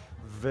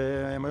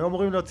 והם היו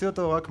אמורים להוציא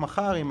אותו רק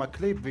מחר עם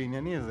הקליפ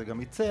וענייני, זה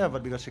גם יצא, אבל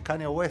בגלל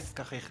שקניה ווסט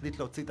ככה החליט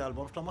להוציא את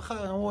האלבום שלו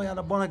מחר, הם אמרו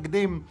יאללה בוא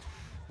נקדים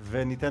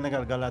וניתן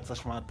לגלגלצ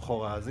השמעת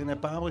בכורה. אז הנה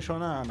פעם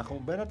ראשונה,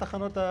 אנחנו בין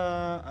התחנות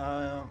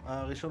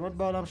הראשונות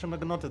בעולם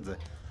שמנגנות את זה.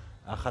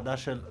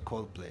 החדש של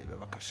קולפליי,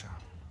 בבקשה.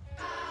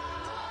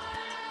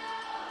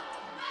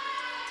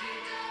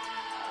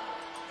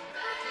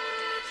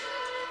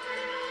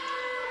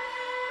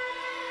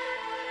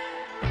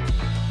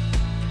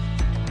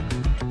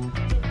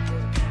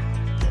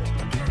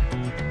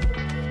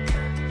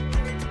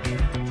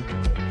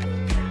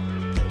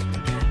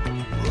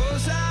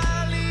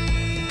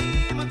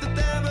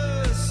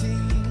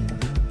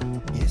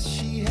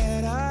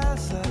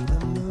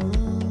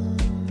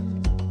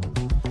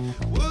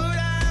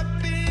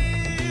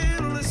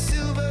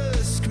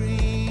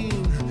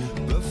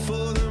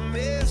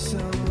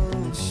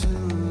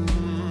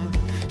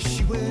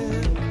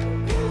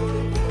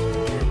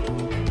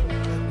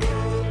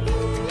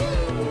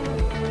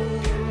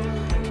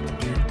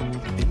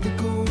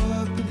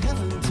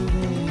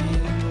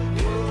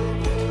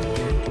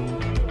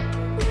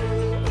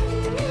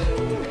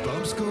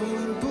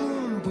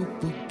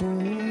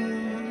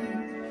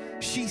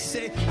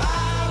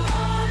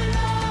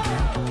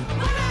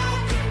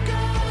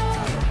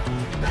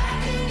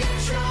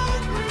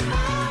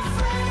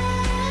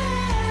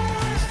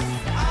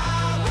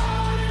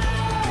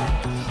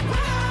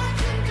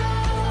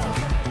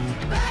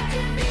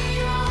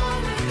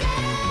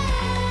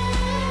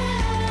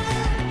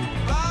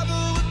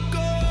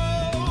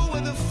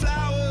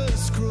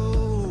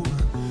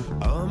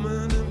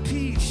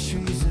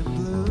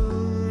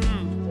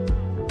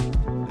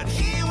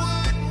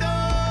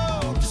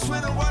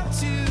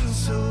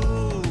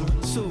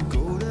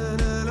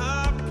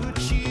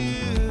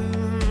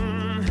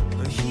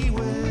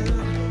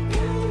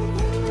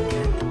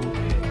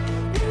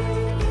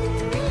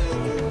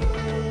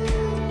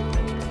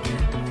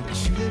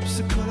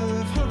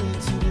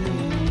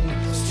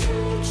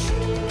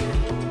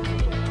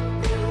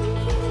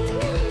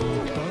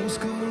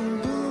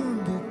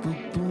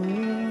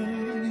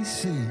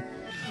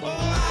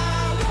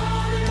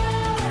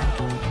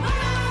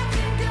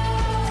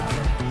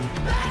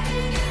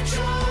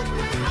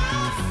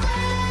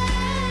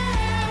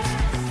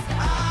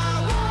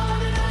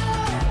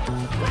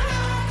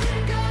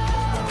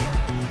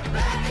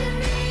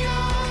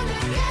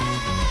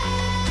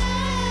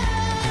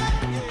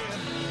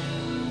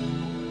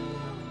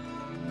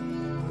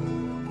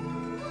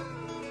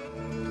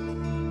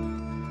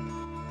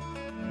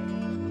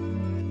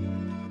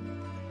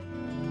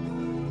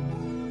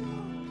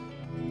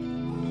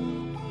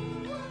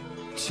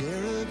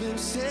 Cherubim,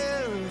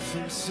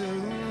 seraphim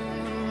soon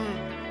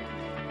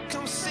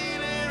come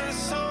singing a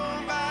song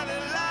by the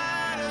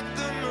light of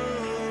the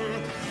moon.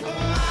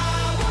 Oh,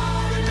 I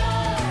wanna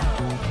know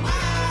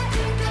where I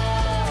can go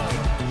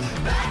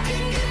back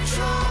and get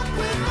drunk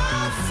with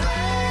my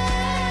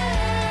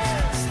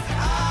friends.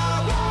 I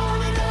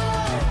wanna know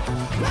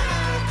where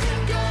I can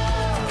go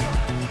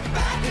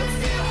back and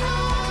feel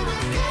home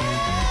again.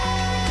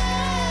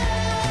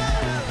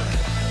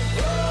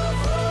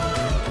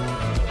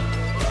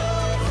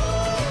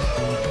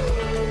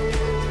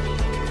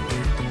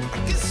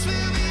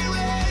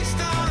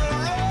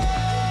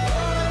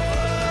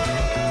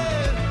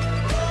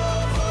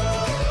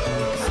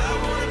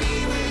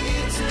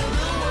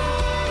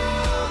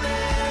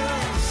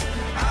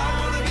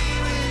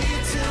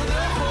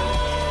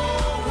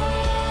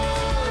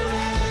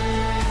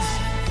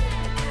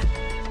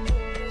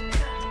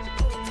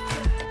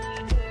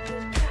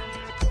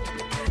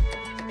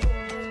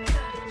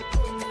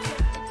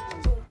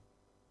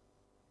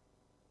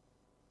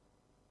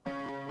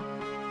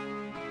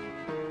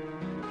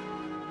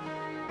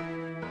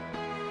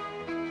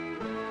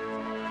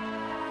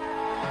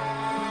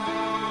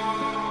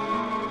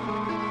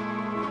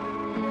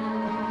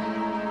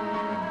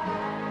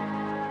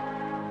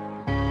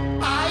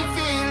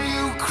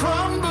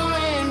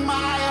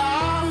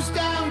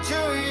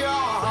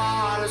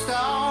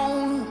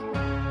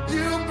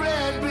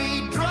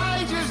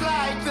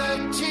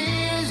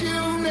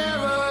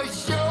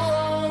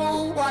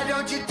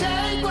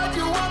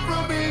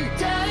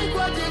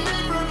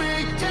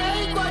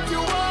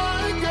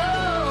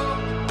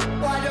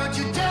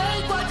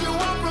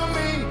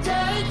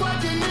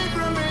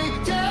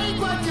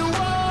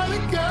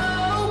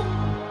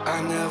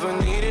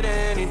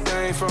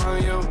 From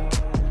you,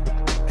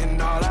 and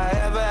all I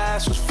ever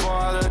asked was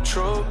for the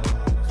truth.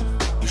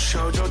 You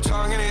showed your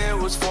tongue and it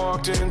was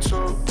forked in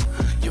two.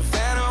 Your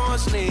venom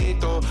was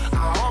lethal,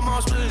 I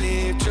almost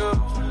believed you.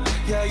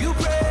 Yeah, you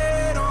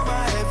prayed on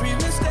my every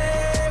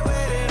mistake,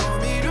 waited on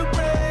me to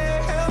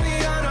pray. Held me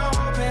under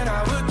hope and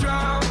I would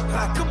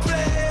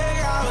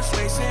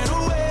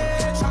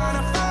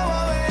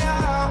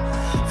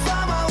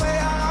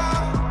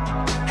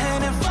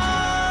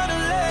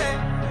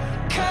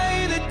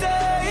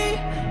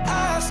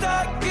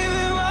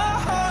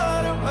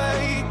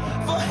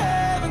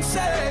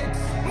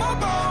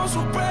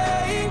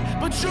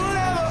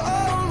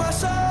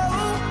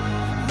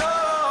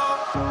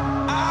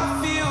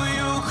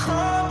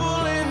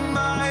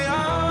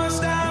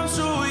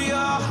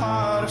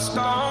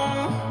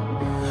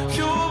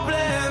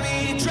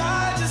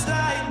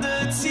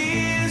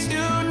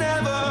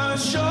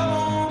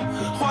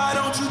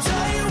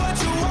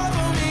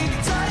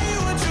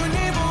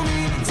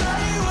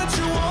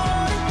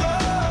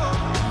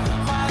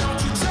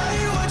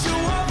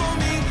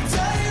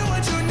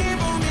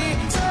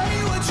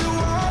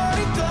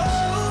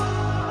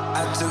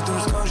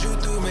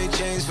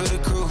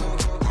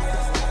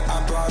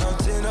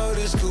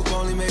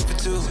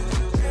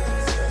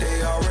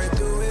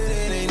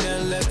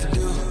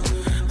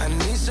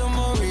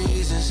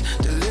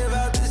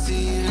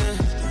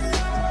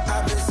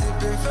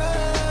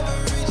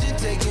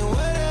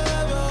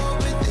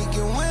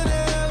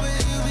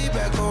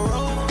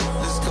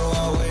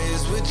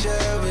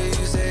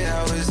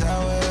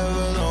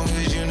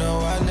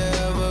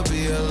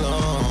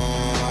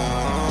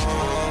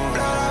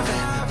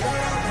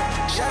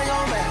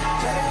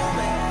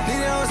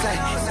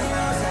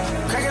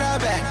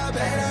back.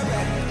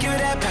 Give me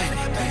that pain.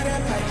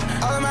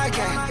 All of my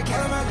gang.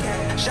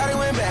 Shawty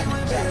went back.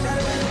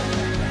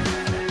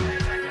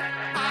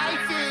 I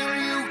feel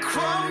you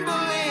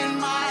crumble in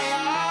my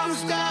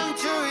arms down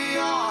to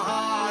your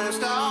heart of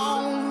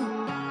stone.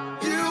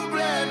 You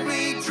bled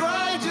me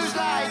dry just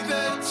like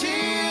the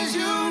tears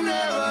you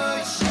never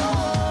show.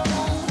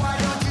 Why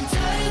don't you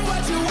tell me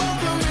what you want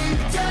from me?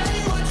 Tell me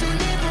what you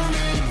need from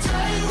me.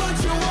 Tell me what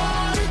you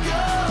want to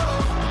go.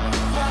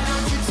 Why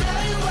don't you tell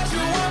me what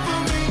you want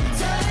from me?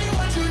 Tell me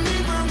what you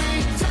need from me.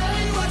 Tell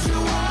me what you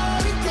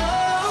want to go.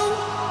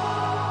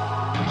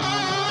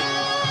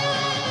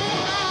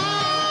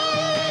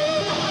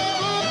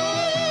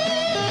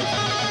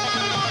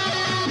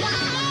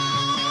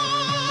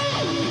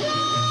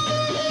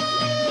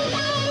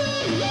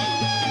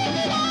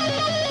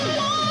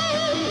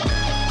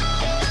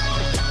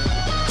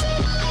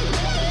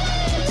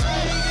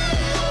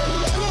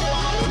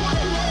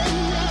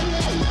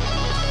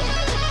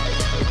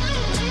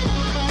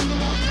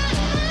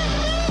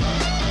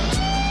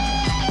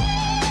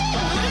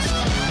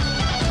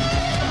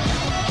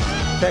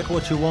 Take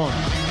what you want,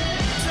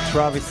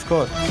 טראביס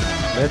סקוט.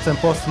 בעצם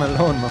פוסט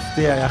מלון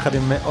מפתיע יחד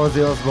עם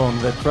אוזי אוסבורן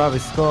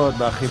וטראביס סקוט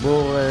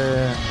בחיבור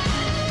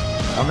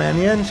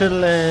המעניין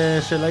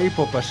של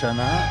ההיפ-הופ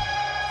השנה.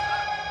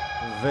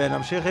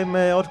 ונמשיך עם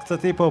עוד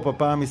קצת היפ-הופ,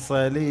 הפעם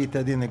ישראלי.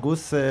 טדי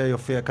נגוס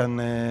יופיע כאן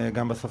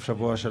גם בסוף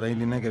שבוע של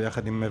באינדינגב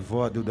יחד עם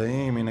מבוא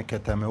הדודאים. הנה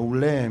קטע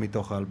מעולה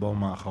מתוך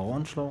האלבום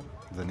האחרון שלו,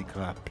 זה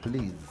נקרא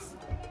Please.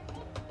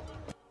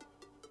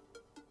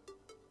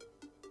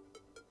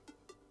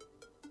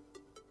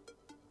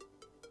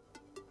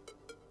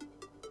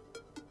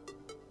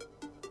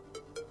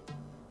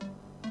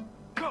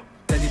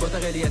 בוא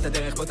תראה לי את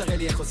הדרך, בוא תראה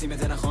לי איך עושים את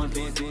זה נכון,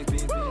 פליז.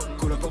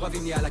 כולם פה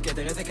רבים לי על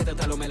הכתר, איזה כתר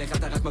אתה לא מלך,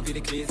 אתה רק מביא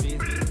לי קריז.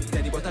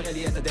 טדי בוא תראה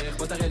לי את הדרך,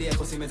 בוא תראה לי איך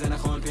עושים את זה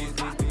נכון, פליז.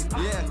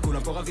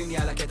 כולם פה רבים לי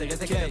על הכתר,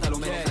 איזה כתר אתה לא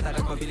מלך, אתה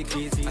רק מביא לי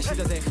קריז. השיט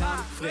הזה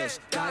חם, פרש,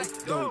 די,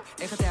 דו,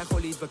 איך אתה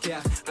יכול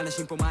להתווכח?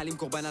 אנשים פה מעלים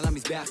קורבן על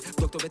המזבח,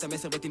 דוקטור את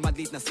המסר ותלמד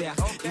להתנסח.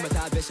 אם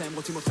אתה עד ושהם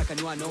רוצים אותך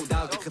כנוע, no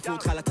doubt, תדחפו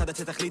אותך לצד עד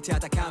שתחליט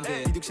שאתה קם,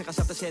 ובדיוק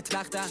שחשבת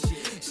שהצלחת,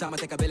 שמה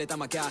תקבל את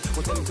המכה.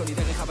 רוצה למצוא לי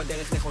דרך, אבל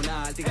דרך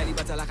נכונה, אל תיגע לי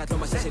בצלחת, לא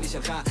מה שלי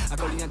שלך.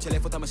 הכל עניין של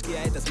איפה אתה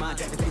משקיע את הזמן,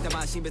 את מי אתה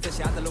מאשים בזה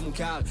שאתה לא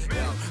מוכר.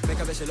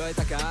 מקווה שלא את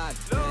הקהל,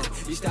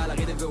 ישתה על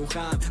הרידם והוא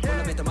חם. בוא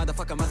נלמד את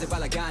המדפקה מה זה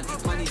בלגן,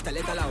 זמן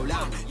להשתלט על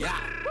העולם.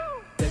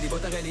 טדי בוא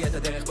תראה לי את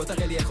הדרך, בוא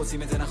תראה לי איך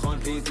עושים את זה נכון,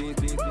 פליז.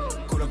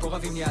 כולם פה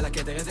רבים לי על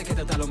הכתר, איזה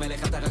כתר אתה לא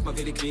מלך, אתה רק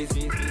מביא לי קריז.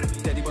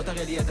 טדי בוא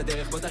תראה לי את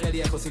הדרך, בוא תראה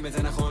לי איך עושים את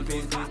זה נכון,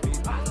 פליז.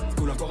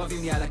 כולם פה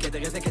רבים לי על הכתר,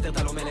 איזה כתר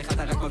אתה לא מלך,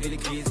 אתה רק מביא לי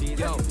קריז.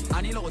 יו,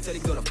 אני לא רוצה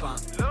לגדול אף פעם,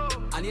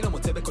 אני לא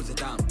מוצא בכל זה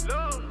טעם,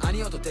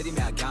 אני אותו טדי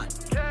מהגן,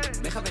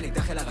 מכוון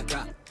אקדח אל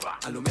הרקה,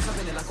 הלא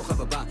מכוון אל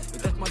הכוכב הבא,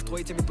 יותר כמו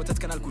אלטרואיד שמתפוצץ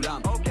כאן על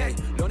כולם.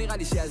 לא נראה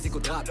לי שיעזיק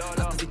עוד ראפ,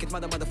 אז תזיק את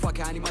מדה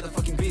פאקה, אני מדה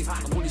פאקינג ביס.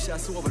 אמרו לי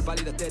שאסור אבל בא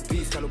לי לתת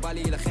ביס, לא בא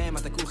לי להילחם,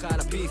 אתה כולך על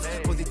הפיס.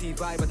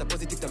 פוזיטיב וייב, אתה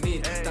פוזיטיב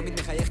תמיד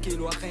מחייך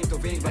כאילו החיים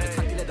טובים, כבר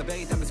התחלתי לדבר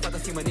איתם בשפת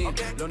הסימנים.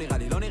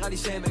 לא נראה לי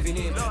שהם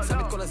מבינים, שם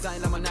את כל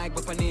הזין למנהיג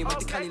בפנים, אל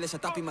תקרא לי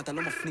לשטאפ אם אתה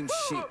לא מפנים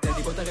שיט.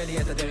 טדי בוא תראה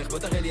לי את הדרך, בוא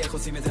תראה לי איך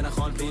עושים את זה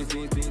נכון, פליז.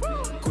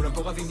 כולם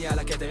פה רבים לי על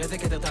הכתר, איזה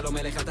כתר אתה לא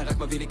מלך, אתה רק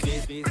מביא לי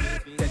קריז.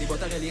 טדי בוא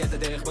תראה לי את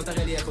הדרך, בוא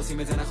תראה לי איך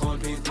עושים את זה נכון,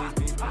 פליז.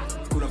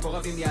 כולם פה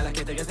רבים לי על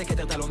הכתר, איזה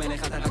כתר אתה לא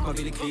מלך, אתה רק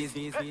מביא לי קריז.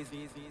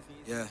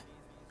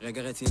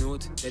 רגע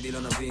רצינות, טדי לא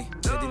נביא,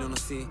 טדי לא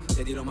נשיא,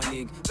 טדי לא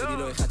מנהיג, טדי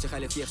לא אחד שחי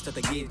לפי איך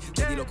שאתה תגיד,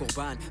 טדי לא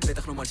קורבן,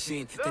 בטח לא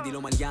מלשין, טדי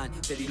לא מליין,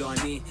 טדי לא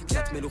אני,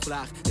 קצת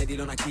מלוכלך, טדי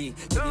לא נקי,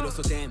 טדי לא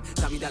סותם,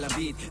 תמיד על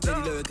הביט,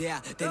 טדי לא יודע,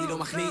 טדי לא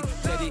מחליט,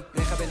 טדי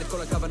מכוון את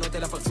כל הכוונות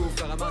אל הפרצוף,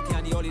 כבר אמרתי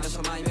אני עולי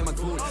לשמיים הם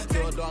הגבול,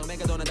 זה עוד לא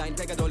ארמגדון עדיין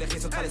פה גדול,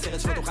 יכניס אותך לסרט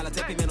שלא תוכל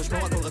לצאת ממנו,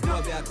 שמור הכל רגוע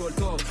והכל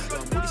טוב, לא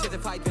אמרו לי שזה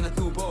פייט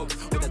ונתנו בוב,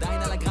 עוד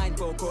עדיין על הגריינד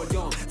פה כל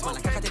יום, זמן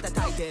לקחת את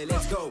הטייטל,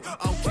 let's go,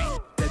 okay.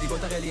 טדי בוא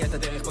תראה לי את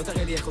הדרך, בוא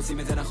תראה לי איך עושים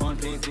את זה נכון,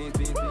 פליז.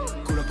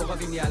 כולם פה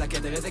רבים לי על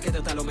הכתר, איזה כתר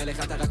אתה לא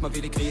מלך, אתה רק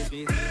מביא לי קריז.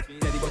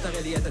 טדי בוא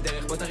תראה לי את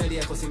הדרך, בוא תראה לי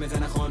איך עושים את זה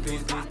נכון,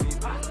 פליז.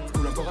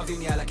 כולם פה רבים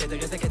לי על הכתר,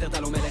 איזה כתר אתה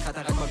לא מלך,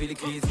 אתה רק מביא לי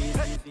קריז.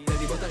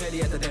 טדי בוא תראה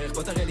לי את הדרך,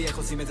 בוא תראה לי איך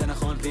עושים את זה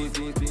נכון, פליז.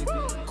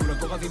 כולם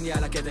פה רבים לי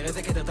על הכתר,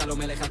 איזה כתר אתה לא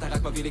מלך, אתה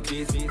רק מביא לי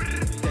קריז.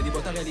 טדי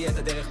בוא תראה לי את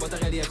הדרך, בוא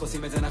תראה לי איך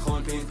עושים את זה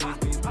נכון, פליז.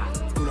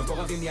 כולם פה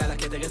רבים לי על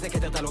הכתר, איזה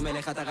כתר אתה לא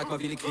מלך, אתה רק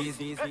מביא לי קריז.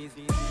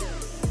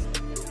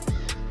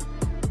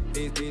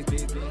 Please, please,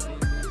 please, please.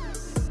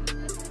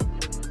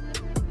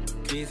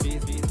 Please,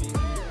 please, please, please.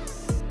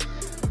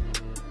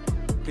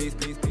 Please,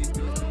 please,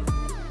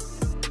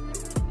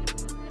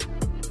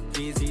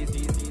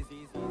 please,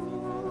 please.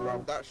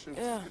 That shit.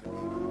 Yeah.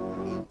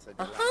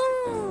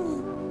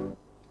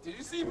 Did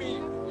you see me?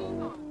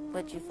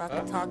 What you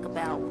fucking talk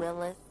about,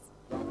 Willis?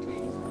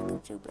 Fucking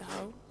stupid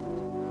hoe.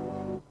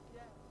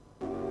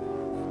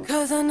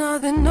 Cause I know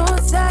the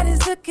north side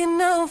is looking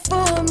out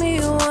for me.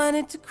 I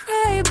wanted to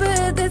cry,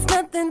 but there's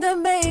nothing that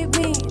made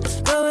me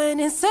going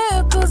in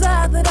circles.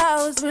 I thought I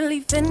was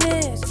really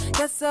finished.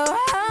 Guess so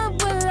how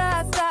will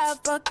I stop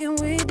fucking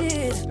with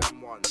it?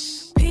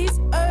 Peace,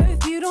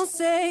 earth, you don't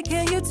say.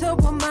 Can you tell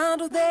what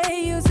model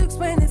they use to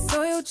explain it?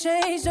 Soil will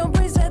change, don't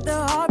praise let the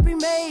heart be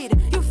made.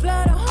 You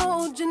fly to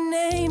hold your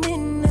name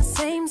in the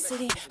same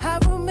city. I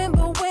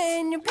remember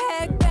when you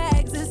packed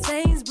bags at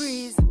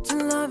Sainsbury's. To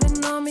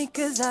loving on me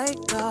cause I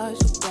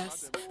caused you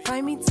stress.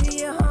 Find me to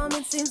your home,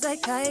 it seems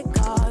like I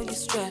call you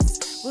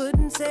stress.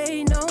 Wouldn't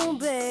say no,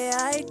 babe,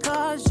 I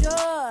caused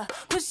you.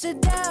 Push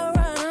it down,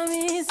 run on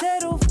me,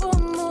 settle for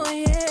more,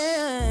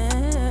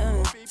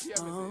 yeah.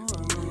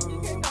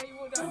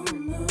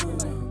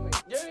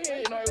 Yeah,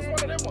 you know, it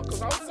was one of them ones,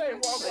 because I was saying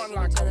what I want,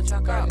 like,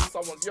 I'm going in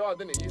someone's yard,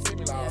 didn't it? You see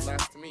me like, oh,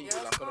 nice to meet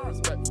you, like, on a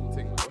respectful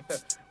thing,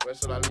 where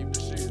should I leave the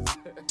shoes?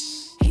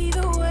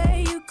 Either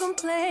way, you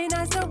complain,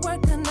 I still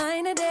work a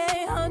 9 a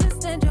day.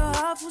 Understand your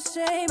awful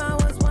shame, I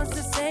was once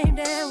the same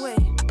damn way.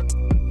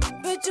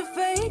 But you're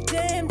fake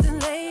damned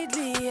and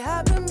lately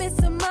I've been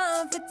missing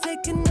mine for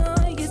taking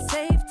all your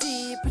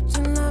safety. Put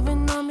your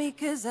loving on me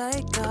cause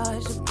I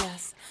caused you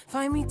bless.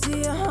 Find me to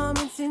your home,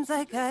 it seems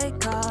like I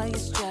call you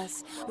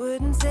stress.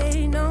 Wouldn't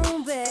say no,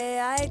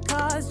 babe, I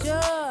caused you.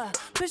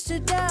 Push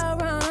it down,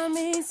 run on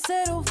me,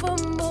 settle for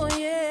more,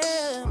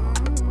 yeah.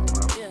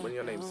 When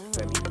your name's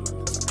Femi,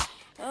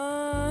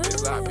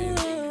 it's like being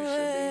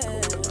English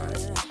and being called, like,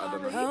 I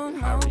don't know,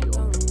 Harry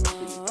or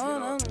Philip, you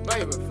know. Not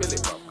even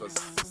Philip, because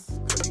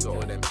you got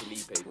all them Felipe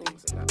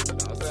things and that, you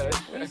know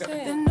what I'm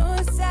saying? The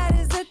north side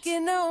is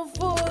looking out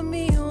for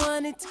me.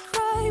 Wanted to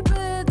cry,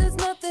 but there's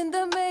nothing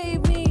that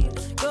made me.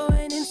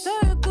 Going in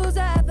circles,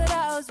 I thought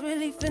I was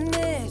really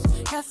finished.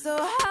 Got so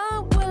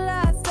how will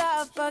I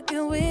stop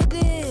fucking with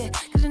it?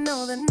 Cause you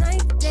know the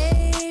night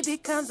day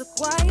becomes a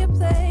quiet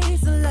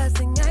place. The last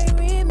thing I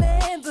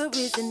remember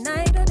is the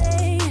night or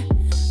day.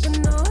 The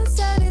north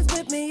side is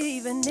with me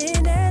even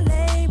in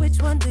LA.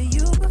 Which one do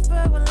you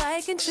prefer? Well,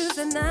 I can choose,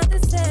 they're not the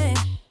same.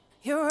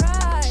 You're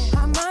right,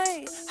 I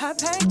might have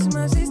packed too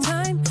much this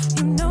time.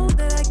 You know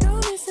that I go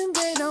listen,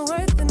 babe, not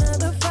worth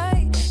another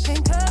fight.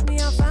 Can't cut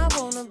me off, I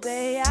wanna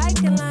be. I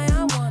can lie,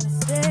 I wanna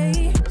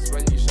stay. It's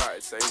when you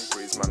shouted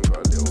Sainsbury's, man,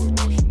 got a little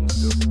emotional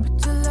still.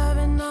 Put your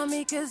loving on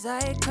me cause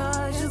I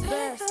caused you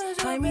best.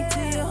 Find me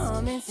to your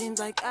home, it seems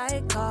like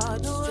I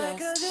caused you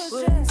stress.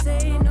 Wouldn't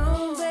say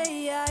no,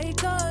 babe, I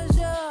caused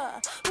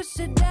you. Push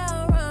it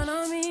down, run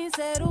on me,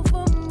 settle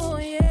for more,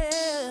 yeah.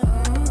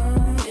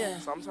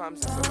 Sometimes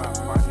it's about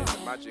finding the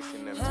magic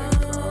in them things.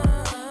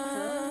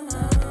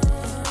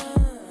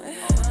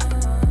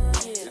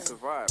 It's a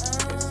vibe. It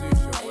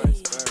suits your words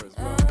there as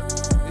well.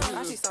 It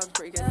actually sounds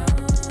pretty good now.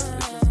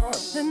 This is hard.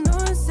 The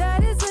north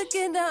side is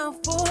looking down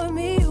for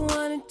me.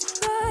 Wanted to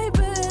cry,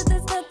 but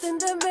there's nothing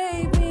that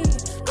made me.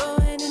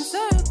 Going in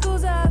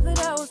circles, I thought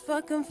I was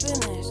fucking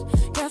finished.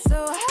 Got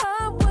so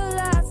how will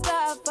I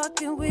stop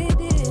fucking with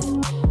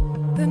it?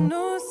 The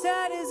north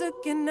side is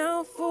looking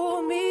out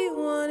for me.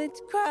 Wanted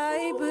to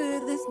cry,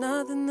 but there's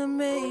nothing that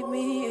made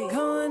me.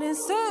 Going in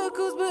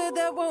circles, but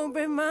that won't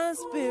break my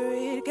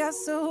spirit. Got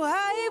so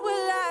high,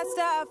 will I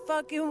stop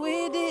fucking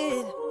with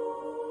it?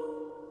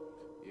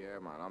 Yeah,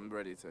 man, I'm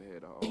ready to hear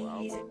the whole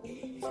album.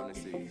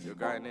 Honestly, you're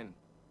going in.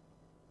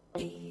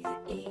 Easy,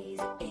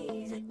 easy,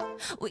 easy.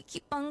 We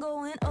keep on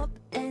going up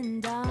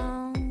and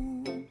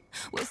down,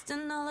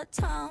 wasting all our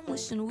time,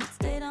 wishing we'd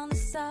stayed on the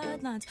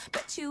sidelines.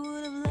 Bet you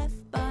would have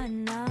left by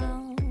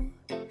now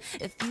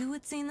if you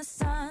had seen the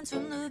signs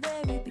from the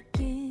very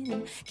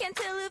beginning. Can't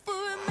tell if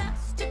we're a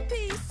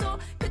masterpiece or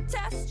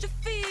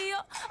catastrophe.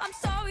 Oh, I'm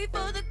sorry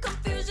for the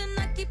confusion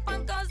I keep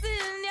on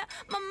causing. Yeah,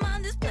 my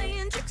mind is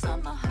playing tricks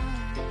on my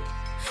heart.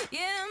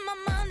 Yeah, my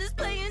mind is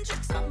playing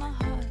tricks on my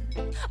heart.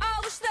 I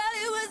wish that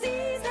it was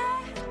easy.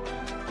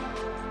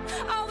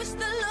 I wish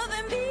that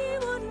loving me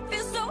wouldn't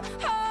feel so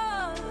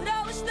hard.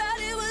 I wish that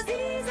it was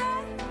easy.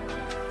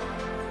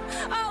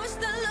 I wish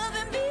that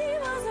loving me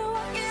was a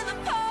walk in the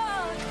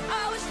park.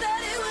 I wish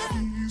that it was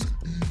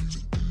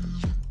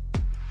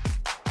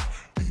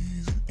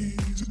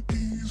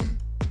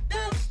I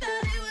wish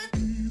that it was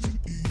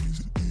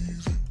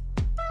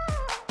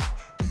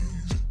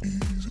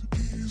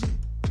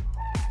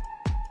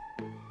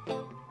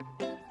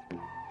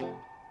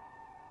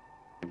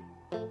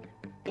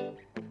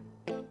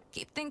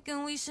Keep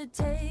thinking we should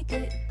take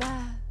it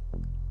back.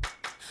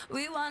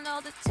 Rewind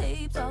all the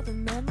tapes, all the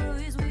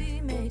memories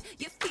we made.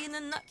 You're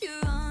feeling like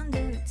you're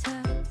under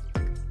attack,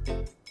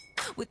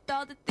 with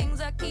all the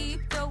things I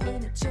keep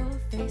throwing at your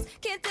face.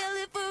 Can't tell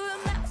if we're a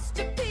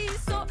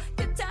masterpiece or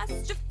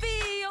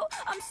catastrophe. Oh,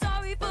 I'm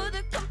sorry for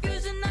the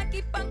confusion I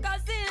keep on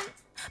causing.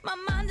 My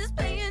mind is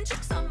playing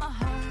tricks on my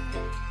heart.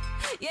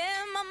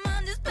 Yeah, my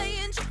mind is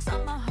playing tricks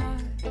on my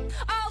heart.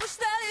 I wish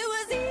that it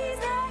was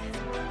easy.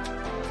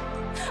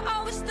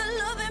 I wish that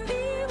loving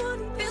me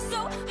wouldn't feel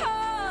so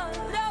hard.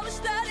 I wish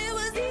that it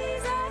was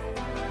easy.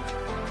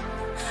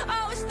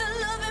 I wish that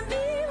loving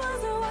me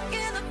was a walk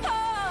in the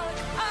park.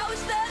 I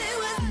wish that it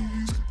was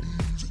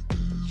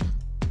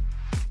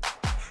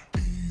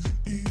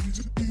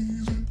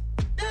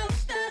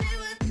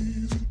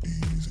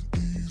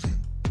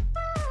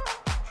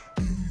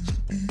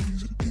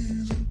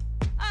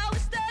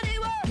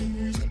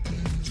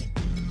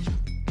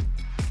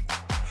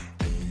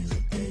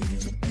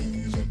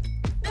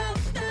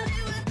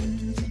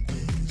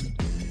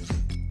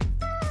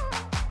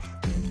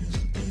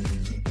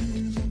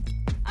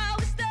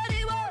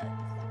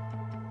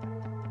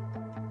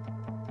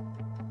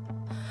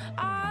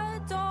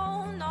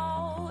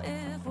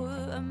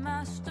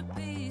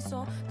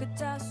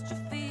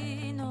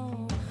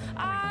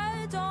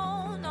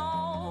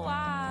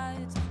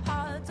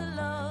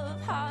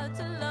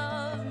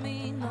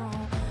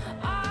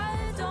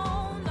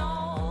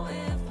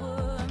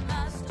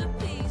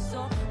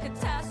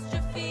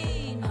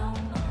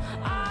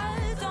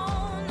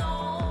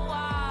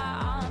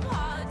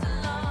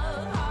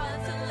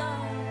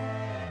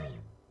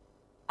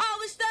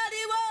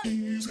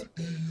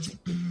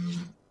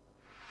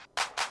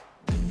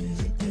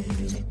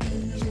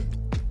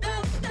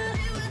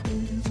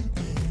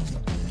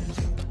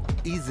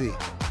איזי,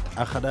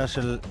 החדש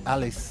של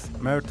אליס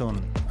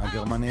מרטון,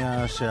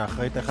 הגרמניה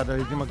שאחראית אחד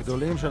הלידים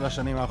הגדולים של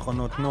השנים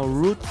האחרונות,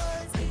 No Roots.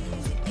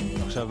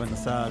 עכשיו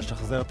מנסה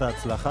לשחזר את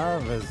ההצלחה,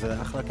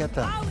 וזה אחלה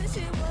קטע.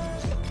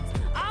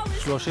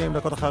 30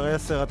 דקות אחרי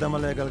 10, אתם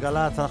על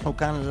גלגלצ, אנחנו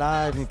כאן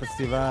לייב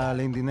מפסטיבל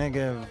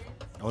באינדינגב.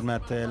 עוד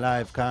מעט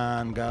לייב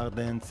כאן,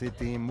 גארדן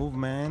סיטי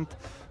מובמנט.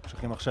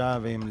 שולחים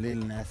עכשיו עם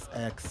ליל נס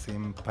אקס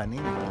עם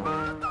פנים.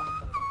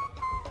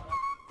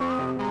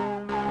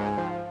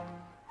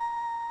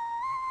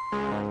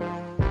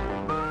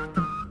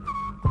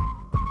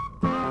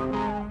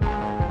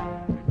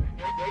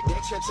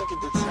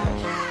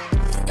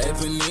 Hey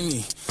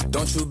Panini,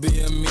 don't you be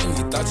a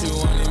meanie. Thought you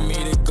wanted me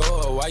to go,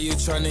 why you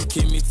tryna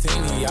keep me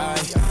teeny?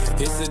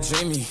 It's a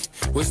dreamy,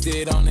 wished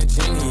it on a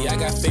genie. I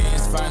got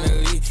fans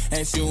finally,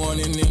 ain't you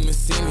wanting them to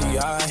see me?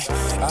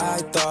 I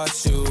thought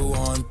you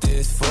want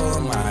this for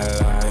my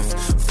life,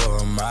 for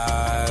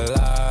my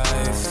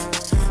life.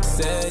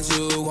 Said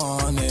you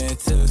wanted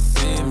to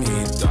see me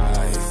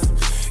thrive.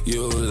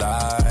 You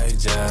lied,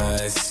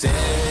 just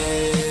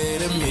say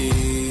to me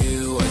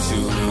what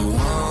you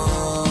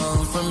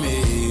want from me.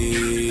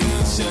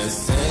 Just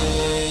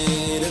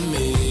say to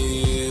me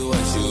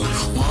what you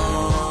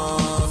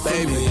want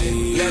from me.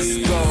 Let's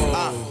go.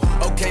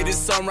 Okay, this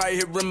song right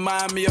here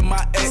remind me of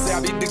my ex. I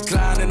be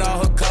declining all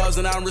her calls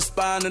and I'm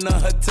responding to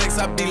her texts.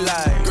 I be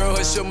like, girl,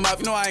 hush your mouth,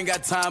 you know I ain't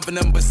got time for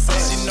them but sex.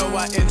 She know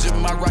I injured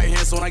my right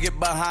hand, so when I get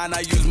behind,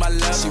 I use my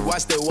left. She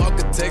watched that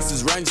Walker Texas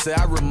Ranger, say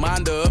I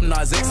remind her of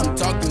Nas X. I'm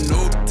talking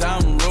New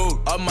Town Road,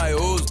 up my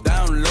O's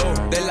down low.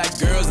 They like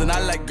girls and I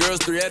like girls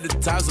 3 at a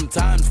time,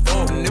 sometimes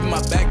 4. And if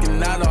my back and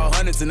not all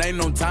hundreds and ain't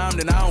no time,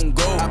 then I don't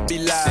go. I be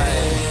like,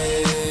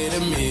 say to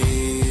me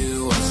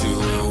what you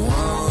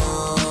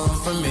want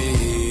from me.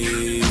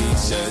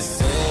 Just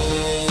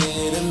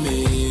say to me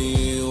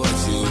what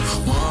you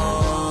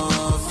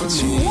want from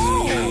me.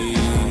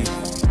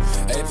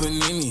 Hey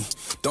Panini,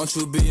 don't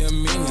you be a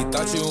meanie.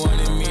 Thought you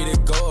wanted me to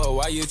go,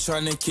 why you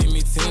tryna keep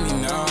me teeny?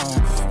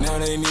 Now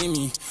they need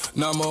me,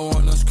 number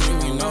one, no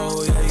screaming. No,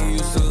 yeah, you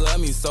used to love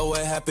me, so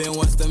what happened,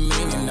 what's the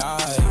meaning?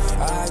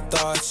 I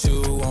thought you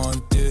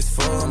want this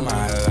for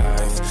my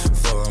life,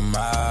 for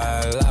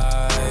my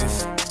life.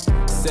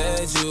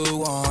 Said you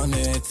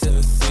wanted to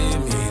see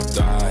me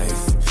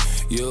thrive.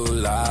 You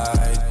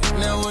lied.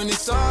 Now when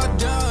it's all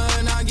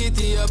done, I get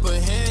the upper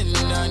hand.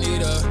 I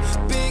need a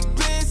big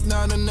bitch,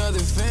 not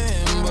another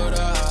fan. But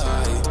I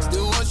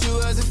still want you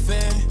as a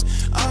fan.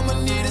 I'ma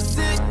need to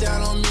sit down,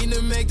 don't mean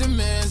to make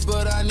demands,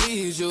 but I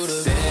need you to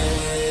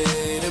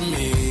say to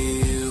me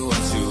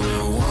what you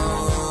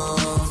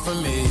want from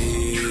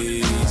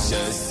me.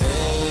 Just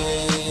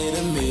say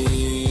to me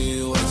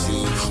what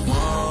you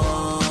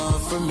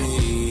want from me.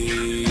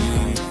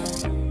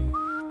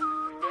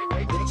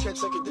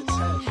 Check it the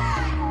tag.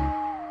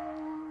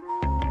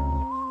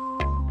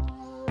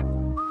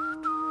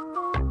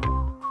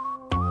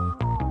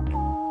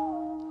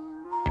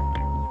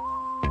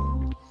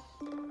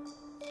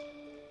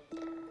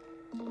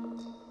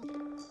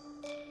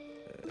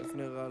 איך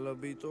נראה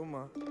לביט או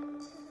מה?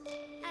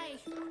 היי,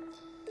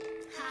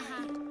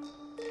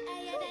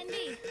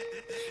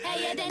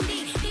 היי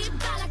ידנדי, דיר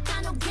בלק אתה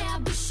נוגע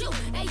בשוב.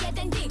 היי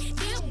ידנדי,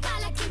 דיר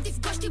בלק אם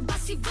תפגוש אותי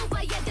בסיבוב.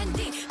 היי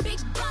ידנדי, ביג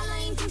בלה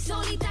אם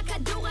תמסור לי את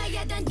הכדור.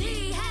 היי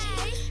ידנדי,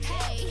 היי,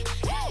 היי,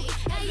 היי,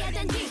 היי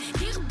ידנדי,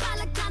 דיר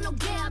בלק אתה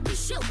נוגע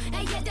בשוב.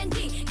 היי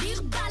ידנדי,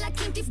 דיר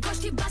בלק אם תפגוש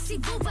אותי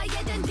בסיבוב. היי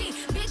ידנדי,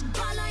 ביג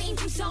בלה אם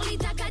תמסור לי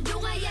את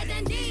הכדור. היי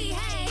ידנדי,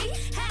 היי,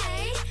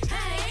 היי,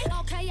 היי.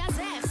 אוקיי, אז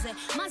איך זה?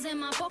 מה זה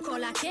מה פה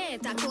כל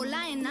הקטע? כל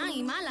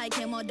העיניים עליי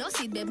כמו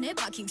דוסית בבני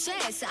ברק עם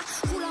שסע.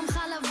 כולם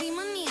חלבים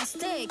אני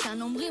הסטייק,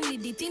 אומרים לי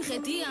דיטין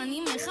חטי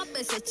אני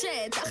מחפשת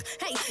שטח.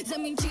 היי, זה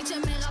מין צ'יט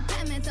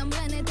שמרפמת,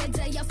 אמרנת את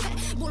זה יפה.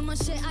 בול מה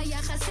שהיה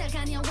חסר,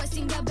 כאן יא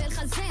ווסטינג גבל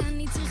חזה.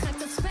 אני צריכה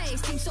קצת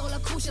ספייס, תמסור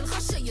לקרו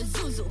שלך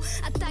שיזוזו.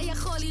 אתה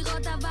יכול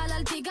לראות אבל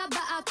אל תיגע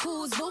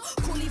באקוז בו.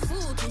 כולי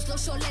פוטוס, לא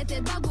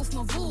שולטת בגוף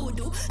כמו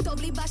וודו. טוב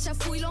לי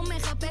בשפוי, לא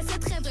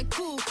מחפשת חבר'ה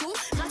קוקו.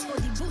 רץ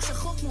פה דיבור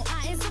שחור כמו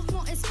האזור,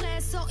 כמו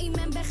אספרסו. אם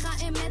הם בך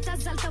אמת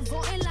אז אל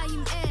תבוא אליי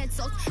עם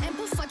עצות. הם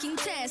פה פאקינג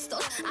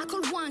טסטות,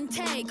 הכל one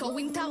take. או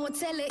אם אתה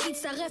רוצה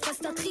להצטרף אז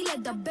תתחיל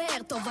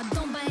לדבר. טוב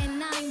אדום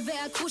בעיניים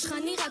והקרוש לך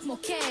נראה כמו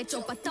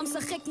קטשופ. אתה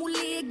משחק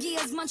מולי,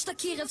 הגיע הזמן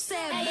שתכיר הפסד.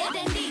 היי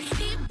ידנדי,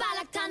 דיר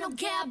בלק אתה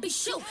נוגע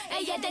בישוב.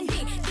 היי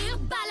ידנדי, דיר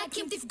בלק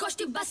אם תפגוש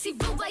אותי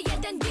בסיבוב. היי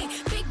ידנדי,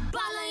 ביג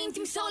בלה אם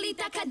תמסור לי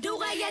את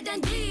הכדור. היי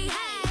ידנדי,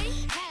 היי,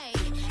 היי,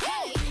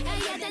 היי,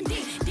 היי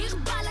ידנדי, דיר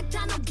בלק אתה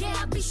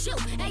נוגע בישוב.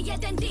 היי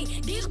ידנדי,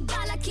 דיר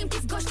בלק אם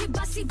תפגוש אותי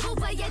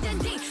בסיבוב. היי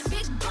ידנדי,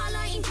 ביג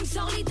בלה אם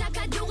תמסור לי את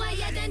הכדור.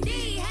 היי ידנדי,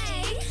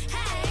 היי,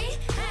 היי,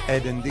 היי.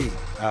 אדנדי,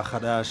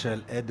 החדש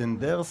של עדן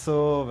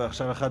דרסו,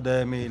 ועכשיו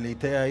אחד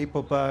מלהיטי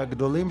ההיפ-הופ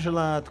הגדולים של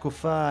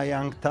התקופה,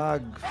 יאנג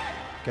טאג,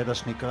 קטע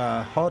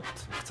שנקרא הוט,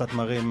 קצת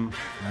מרים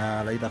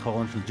מהלהיט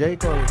האחרון של ג'יי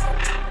קול.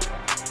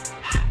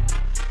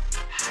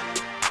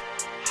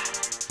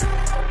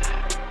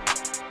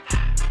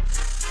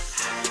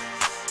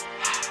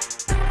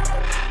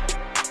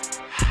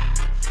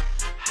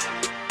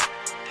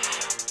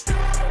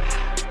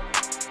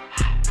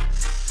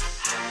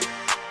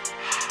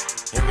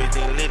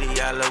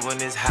 I love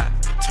when it's hot.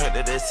 Turned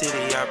to the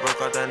city, I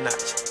broke all the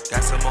notch.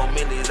 Got some more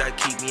millies, I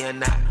keep me a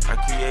knot. I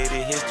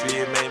created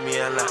history, it made me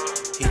a lot.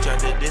 He tried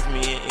to diss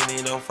me and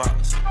any no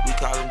faults. We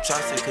call him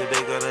Chaucer, cause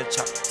they gonna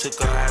chop. Took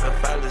her out of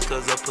filers,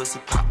 cause her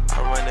pussy pop.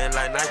 I run it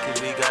like Nike,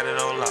 we got it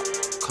on lock.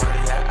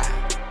 Cardiac eye.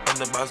 I'm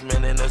the boss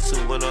man in a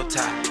suit with no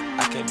tie.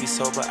 I can't be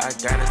sober, I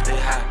gotta stay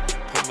high.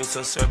 Pour me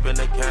some syrup in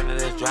the counter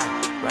that's dry.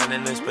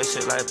 Riding in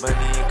special like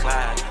Bonnie and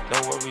Clyde.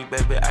 Don't worry,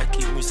 baby, I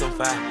keep me some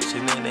fire.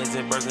 Shenanigans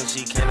and Birkin,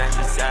 she cannot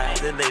decide.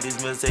 The ladies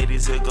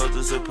Mercedes, here goes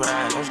the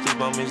surprise. Don't sleep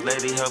on Miss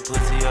Lady, her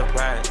pussy, her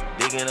pride.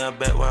 Digging her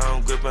back while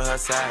I'm gripping her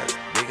sides.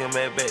 Digging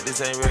back,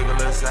 this ain't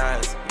regular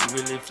size. You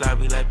really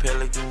floppy like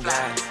pelican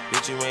guys.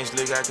 Bitch, you ain't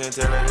slick, I can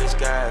tell her the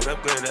skies.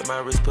 Upgraded my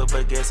wrist, put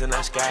her gas in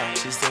the sky.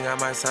 She think I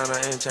might sign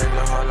her and change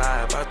her whole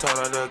life. I told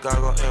her to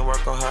goggle and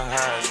work on her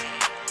eyes.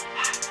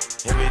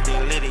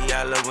 Everything litty,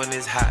 I love when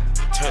it's hot.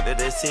 Turned to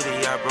the city,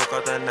 I broke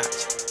all the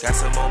notch. Got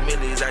some more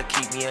millies, I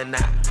keep me a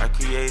knot. I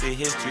created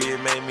history,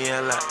 it made me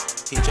a lot.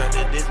 He tried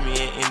to diss me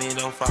and any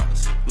no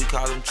faults. We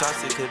call him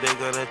Chaucer, cause they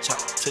gonna chop.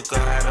 Took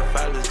her out of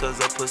filers, cause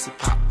her pussy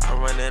pop. I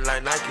run it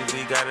like Nike,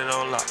 we got it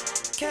on lock.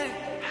 Candy,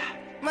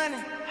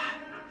 money,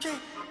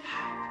 drink,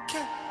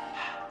 cat,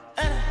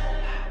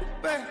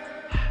 bang,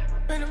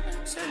 bang,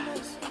 say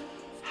this.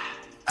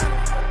 I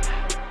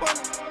don't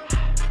wanna,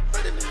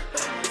 but it be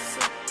bad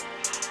myself.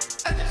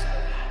 I just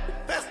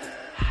passed it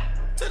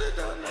to the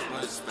door like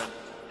my spell.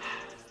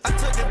 I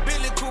took the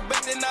Billy Cool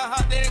back, then I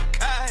hopped in the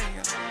car.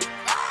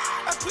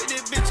 I put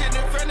that bitch in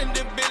front of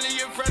the Billy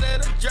in front of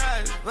the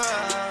driver.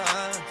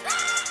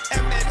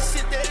 And man, the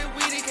shit that it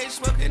weed, he can't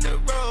smoke in the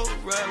road.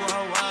 Right,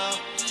 wow.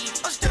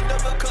 I'm stepped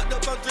up and cut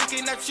up, I'm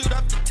drinking, I shoot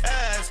off the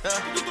tires.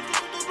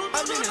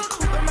 I'm in the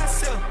coupe by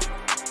myself.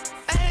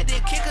 I had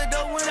that kicker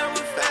though when I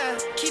was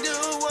fast. Keep the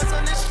was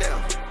on the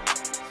shelf.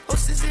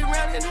 Hostess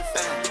around in the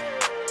fan.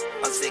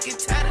 I'm sick and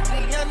tired of the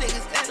young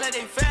niggas act like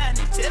they fine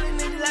and telling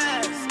their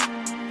lies.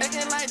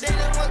 Acting like they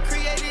the one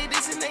created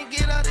this and they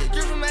get all this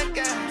drip from that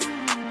guy.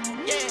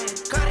 Yeah,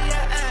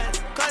 Cartier eyes,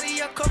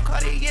 Cartier coat,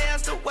 Cartier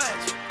as the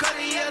watch.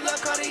 Cartier look,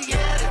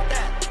 Cartier the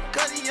that.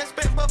 Cartier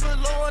spent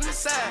buffalo on the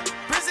side.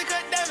 Prison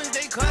cut diamonds,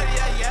 they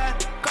Cartier, yeah.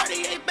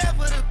 Cartier bad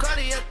for the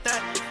Cartier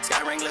thought. Sky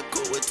ring look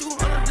cool with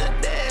 200 the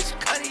dash.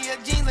 Cartier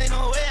jeans, ain't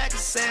no way I can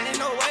say. Ain't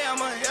no way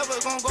I'm ever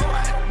gonna go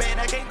out. Man,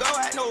 I can't go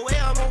out, no way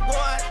I'm gonna go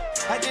out.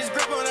 I just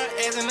grip on her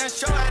ass and I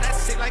show out. I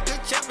sit like a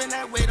chap and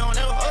I wait on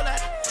her whole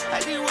lot. I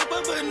did whip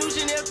up a new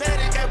Chanel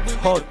paddock. I whip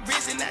with the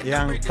wrist and I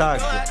יאנג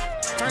טאג.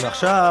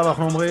 ועכשיו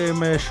אנחנו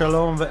אומרים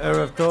שלום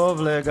וערב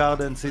טוב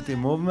לגארדן סיטי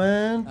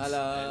מובמנט.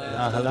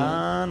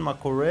 אהלן, מה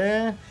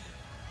קורה?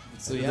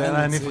 מצוין.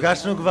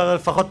 נפגשנו כבר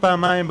לפחות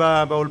פעמיים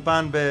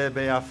באולפן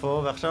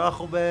ביפו, ועכשיו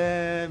אנחנו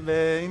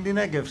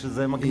באינדינגב,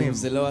 שזה מגניב. אם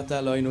זה לא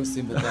אתה, לא היינו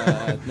עושים את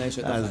התנאי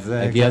שטח.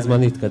 הגיע הזמן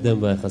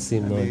להתקדם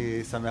ביחסים.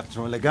 אני שמח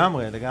לשמוע,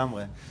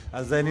 לגמרי.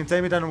 אז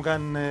נמצאים איתנו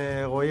כאן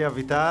רועי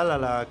אביטל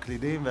על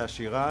הקלידים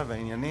והשירה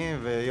והעניינים,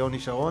 ויוני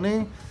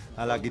שרוני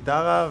על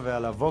הגיטרה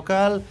ועל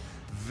הווקל,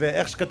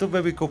 ואיך שכתוב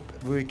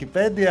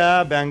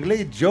בוויקיפדיה,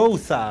 באנגלית, ג'ו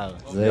סער.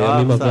 זה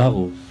ימים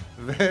עברו.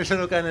 ויש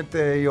לנו כאן את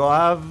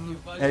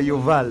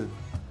יובל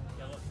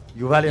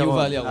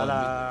ירון. על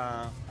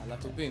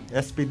הטופים.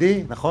 SPD,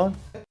 נכון?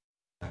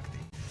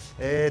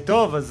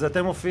 טוב, אז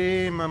אתם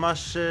מופיעים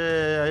ממש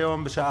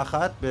היום בשעה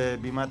 1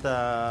 בבימת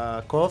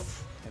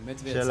הקוף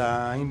של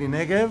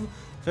האינדינגב.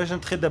 לפני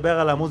שנתחיל לדבר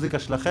על המוזיקה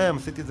שלכם,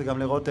 עשיתי את זה גם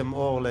לרותם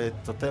אור,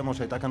 לטוטמו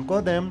שהייתה כאן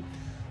קודם.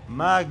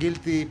 מה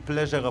הגילטי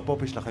פלז'ר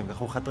הפופי שלכם?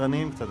 אנחנו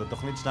חתרנים קצת,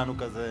 התוכנית שלנו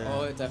כזה...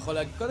 אתה יכול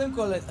להגיד, קודם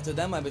כל, אתה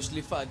יודע מה,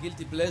 בשליפה,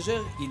 גילטי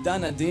פלז'ר,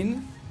 עידן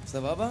הדין,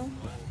 סבבה?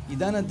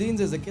 עידן הדין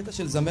זה קטע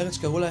של זמרת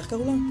שקראו לה, איך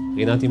קראו לה?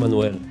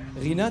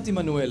 רינת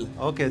עמנואל.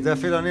 אוקיי, זה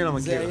אפילו אני לא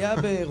מכיר. זה היה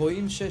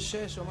באירועים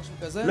 6-6 או משהו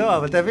כזה? לא,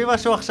 אבל תביא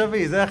משהו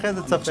עכשווי, זה אחרי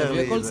זה תספר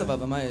לי. הכל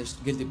סבבה, מה יש?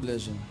 גילטי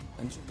פלז'ר.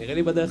 נראה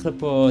לי בדרך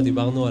לפה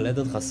דיברנו על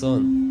עדן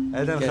חסון.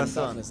 עדן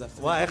חסון.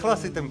 וואי, איך לא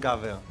עשיתם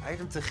קאבר?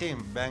 הייתם צריכים,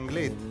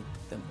 באנגלית.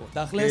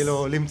 תכלס?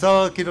 כאילו,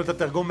 למצוא כאילו את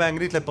התרגום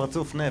באנגלית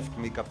לפרצוף נפט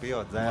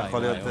מכפיות.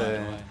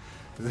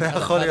 זה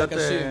יכול להיות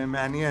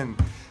מעניין.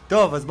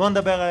 טוב, אז בואו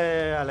נדבר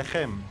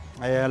עליכם.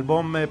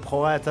 אלבום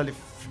בכורה יצא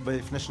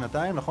לפני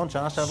שנתיים, נכון?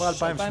 שנה שעברה,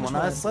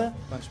 2018.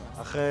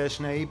 אחרי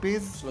 2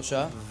 EPs.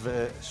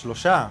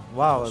 3.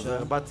 וואו, אז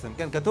הרבצתם.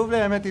 כן, כתוב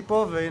לי האמת היא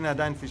פה, והנה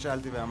עדיין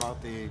פישלתי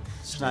ואמרתי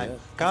 2.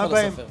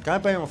 כמה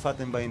פעמים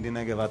הופעתם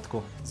באינדינגב עד כה?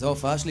 זו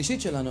ההופעה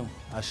השלישית שלנו.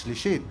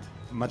 השלישית?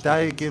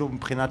 מתי כאילו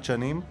מבחינת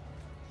שנים?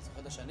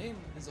 זוכר את השנים?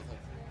 אני זוכר.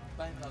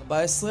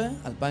 2014,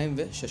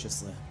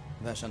 2016.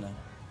 והשנה.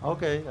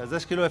 אוקיי, אז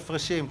יש כאילו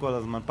הפרשים כל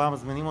הזמן, פעם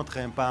מזמינים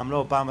אתכם, פעם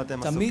לא, פעם אתם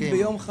עסוקים. תמיד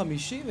ביום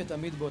חמישי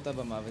ותמיד באותה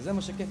במה, וזה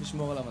מה שכיף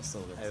לשמור על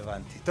המסורת.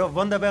 הבנתי. טוב,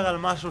 בוא נדבר על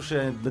משהו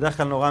שבדרך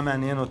כלל נורא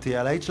מעניין אותי.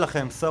 הלהיט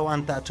שלכם, So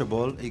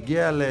Untouchable,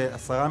 הגיע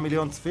ל10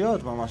 מיליון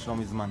צפיות ממש לא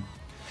מזמן.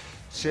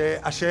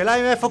 שהשאלה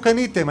היא מאיפה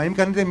קניתם, האם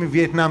קניתם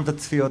מווייטנאם את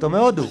הצפיות או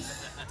מהודו?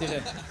 תראה,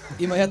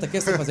 אם היה את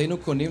הכסף אז היינו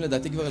קונים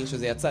לדעתי כבר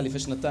שזה יצא לפני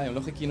שנתיים,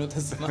 לא חיכינו את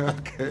הזמן.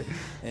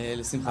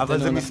 לשמחתנו. אבל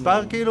זה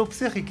מספר כאילו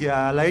פסיכי, כי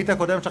הלהיט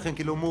הקודם שלכם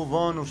כאילו move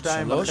on הוא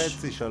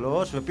 2.5,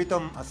 3,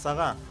 ופתאום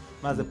 10.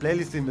 מה זה,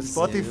 פלייליסטים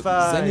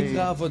בספוטיפיי? זה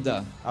נקרא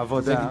עבודה.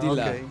 עבודה,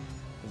 וגדילה. אוקיי.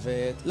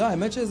 ולא,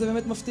 האמת שזה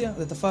באמת מפתיע,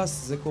 זה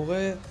תפס, זה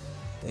קורה.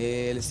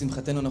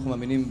 לשמחתנו אנחנו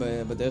מאמינים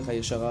בדרך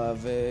הישרה,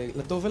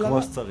 ולטוב ולרע.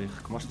 כמו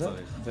שצריך, כמו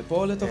שצריך.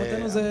 ופה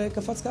לטובתנו זה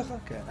קפץ ככה.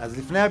 כן. אז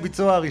לפני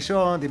הביצוע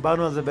הראשון,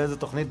 דיברנו על זה באיזה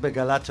תוכנית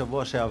בגלגלצ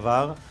שבוע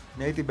שעבר.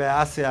 אני הייתי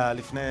באסיה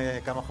לפני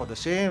כמה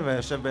חודשים,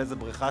 ויושב באיזה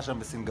בריכה שם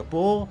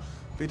בסינגפור.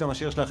 פתאום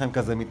השיר שלכם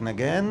כזה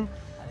מתנגן.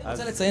 אני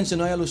רוצה לציין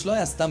שנוי אלוש לא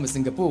היה סתם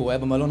בסינגפור, הוא היה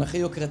במלון הכי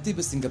יוקרתי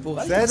בסינגפור.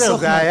 בסדר,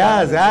 זה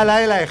היה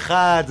לילה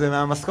אחד, זה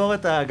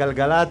מהמשכורת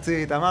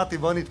הגלגלצית. אמרתי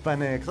בוא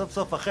נתפנק. סוף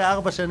סוף אחרי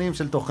 4 שנים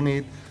של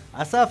תוכנית,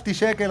 אספתי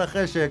שקל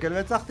אחרי שקל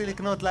והצלחתי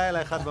לקנות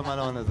לילה אחד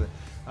במלון הזה.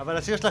 אבל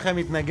השיר שלכם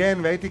מתנגן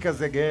והייתי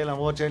כזה גאה,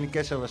 למרות שאין לי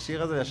קשר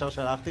לשיר הזה, וישר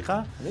שלחתי לך.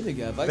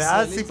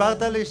 ואז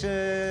סיפרת לי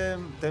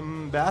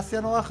שאתם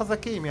באסיה נורא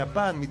חזקים,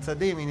 יפן,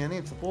 מצעדים,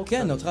 עניינים, ספרו קצת.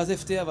 כן, אותך זה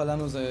הפתיע, אבל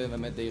לנו זה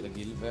באמת די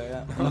רגיל,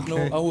 ואנחנו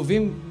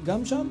אהובים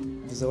גם שם,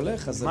 וזה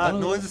הולך, אז... מה,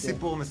 תנו איזה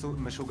סיפור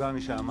משוגע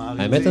משם,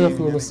 האמת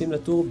אנחנו נוסעים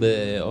לטור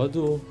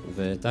בהודו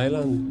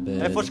ותאילנד.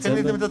 איפה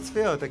שקניתם את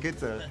הצפיות,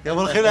 הקיצר? הם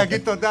הולכים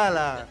להגיד תודה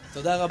ל...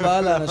 תודה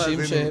רבה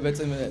לאנשים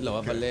שבעצם... לא,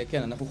 אבל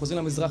כן, אנחנו חוזרים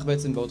למזרח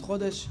בעצם בעוד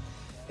חודש.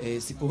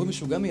 סיפורים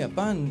משוגע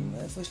מיפן,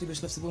 איפה יש לי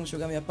בשלב סיפור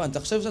משוגע מיפן? אתה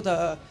חושב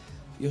שאתה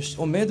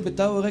עומד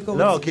בטאוור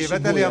רקורדס בשיבויה? לא, כי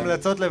הבאת לי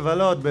המלצות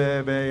לבלות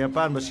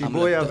ביפן,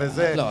 בשיבויה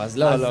וזה. לא, אז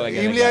לא,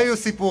 רגע. אם לי היו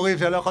סיפורים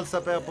שאני לא יכול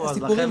לספר פה, אז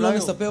לכם לא היו. סיפורים לא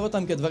נספר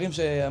אותם כדברים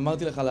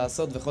שאמרתי לך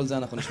לעשות, וכל זה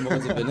אנחנו נשמור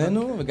את זה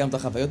בינינו, וגם את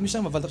החוויות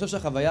משם, אבל אתה חושב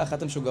שהחוויה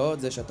אחת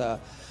המשוגעות זה שאתה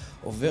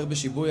עובר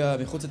בשיבויה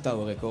מחוץ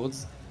לטאוור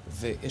רקורדס,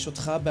 ויש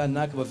אותך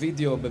בענק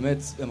בווידאו, באמת,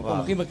 במקום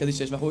הכי מרכזי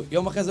שיש, ואנחנו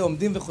יום אחרי זה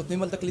עומדים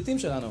וחותמים על תקליטים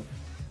שלנו.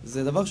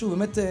 זה דבר שהוא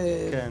באמת...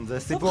 כן, זה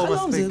סיפור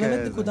מספיק... זה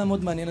באמת נקודה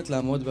מאוד מעניינת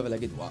לעמוד בה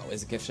ולהגיד, וואו,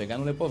 איזה כיף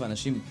שהגענו לפה,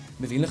 ואנשים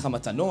מביאים לך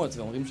מתנות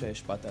ואומרים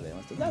שהשפעת עליהם,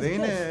 אז אתה יודע, זה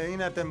כיף.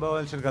 והנה אתם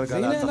באוהל של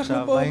גלגלצ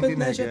עכשיו,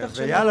 באינדינגב.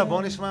 ויאללה,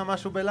 בואו נשמע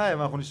משהו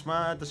בלייב, אנחנו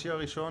נשמע את השיר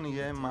הראשון,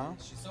 יהיה מה?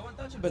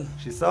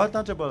 She's so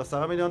untouchable,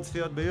 10 מיליון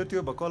צפיות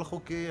ביוטיוב, הכל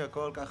חוקי,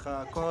 הכל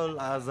ככה, הכל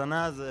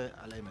ההאזנה זה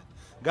על האמת.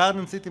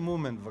 גארדן סיטי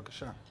מומנט,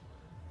 בבקשה.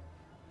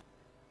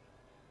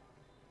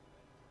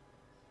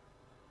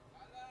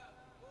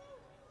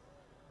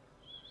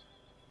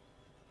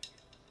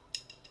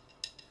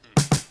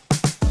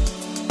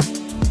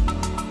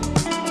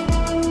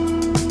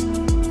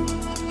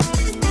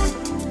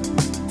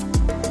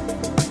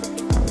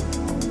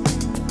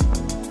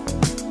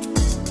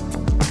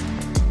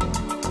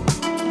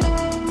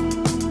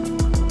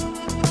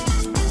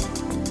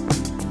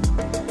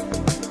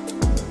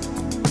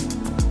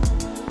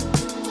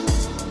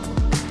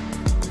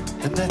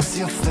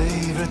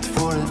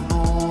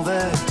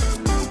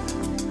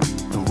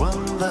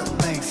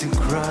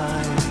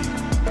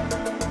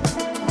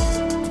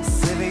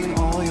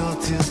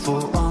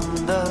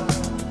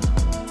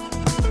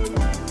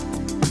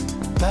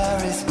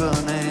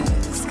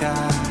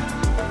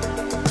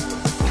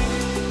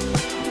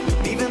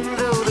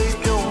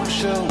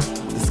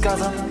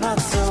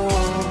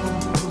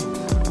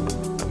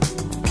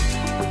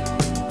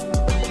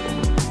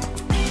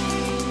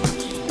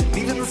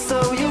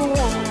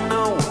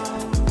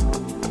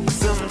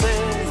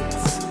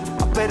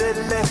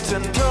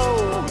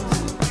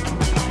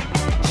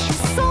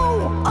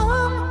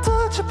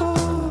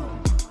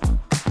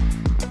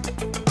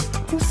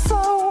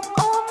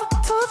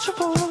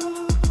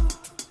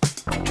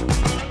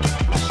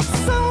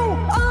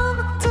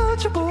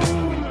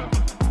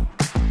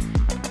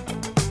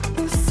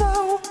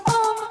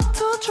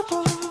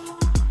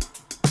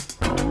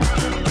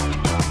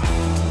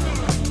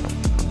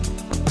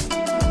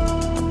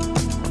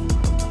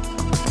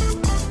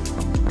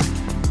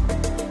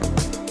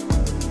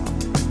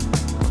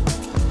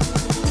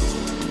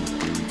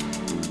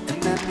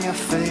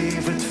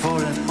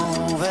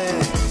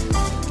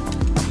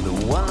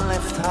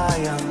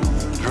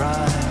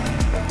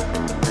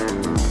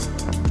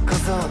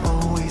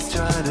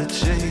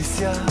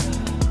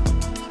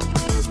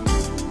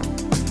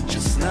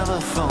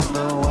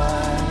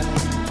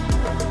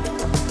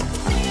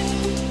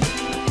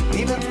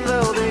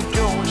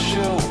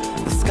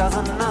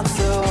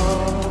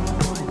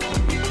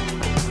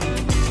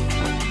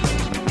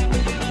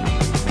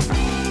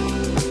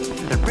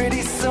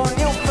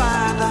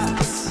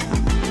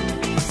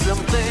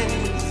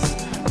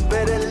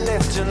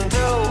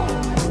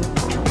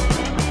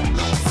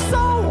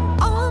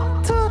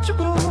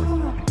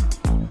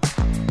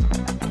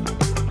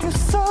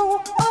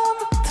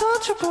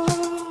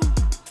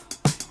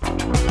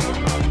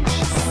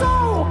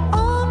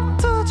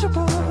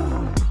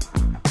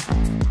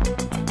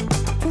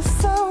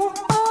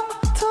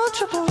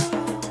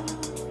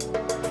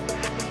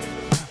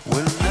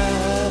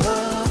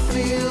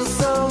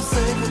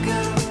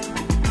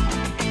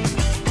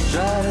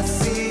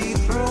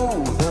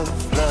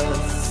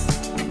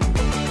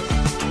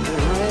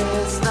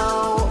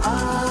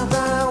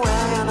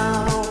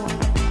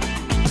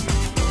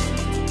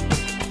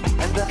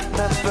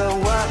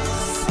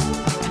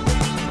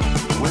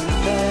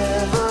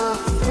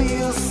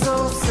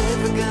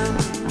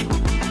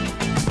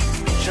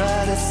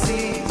 Try to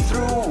see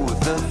through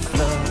the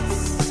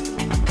floods.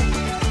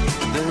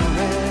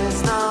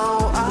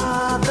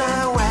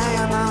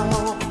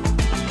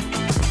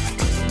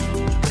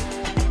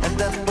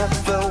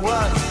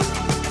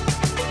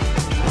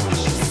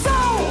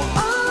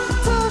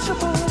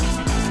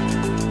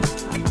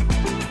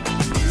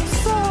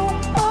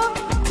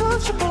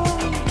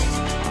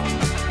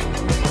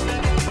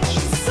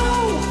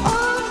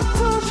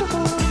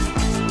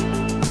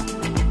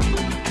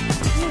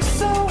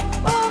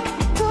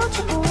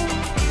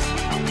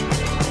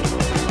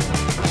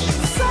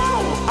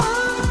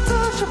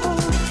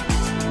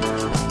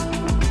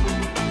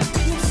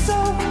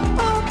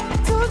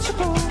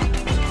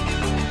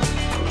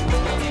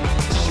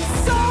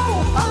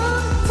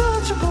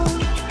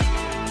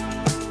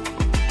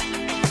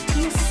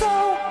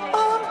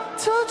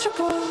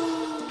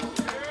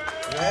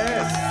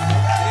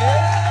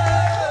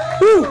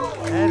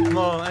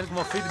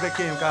 כמו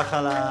פידבקים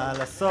ככה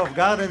לסוף.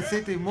 גארדן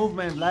סיטי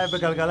מובמנט, לייב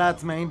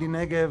בגלגלצ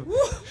מאינדינגב.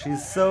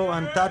 She's so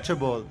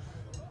untouchable.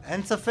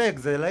 אין ספק,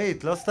 זה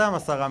להיט, לא סתם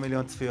 10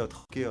 מיליון צפיות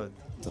חוקיות.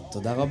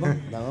 תודה רבה,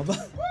 תודה רבה.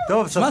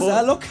 טוב, ספרו. מה, זה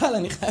היה לא קל,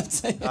 אני חייב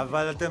לציין.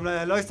 אבל אתם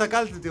לא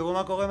הסתכלתם, תראו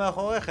מה קורה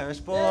מאחוריכם,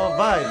 יש פה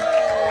וייב.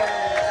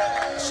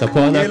 שפו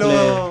ענק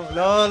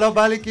לא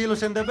בא לי כאילו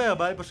שנדבר,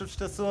 בא לי פשוט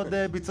שתעשו עוד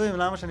ביצועים,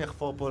 למה שאני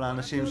אחפור פה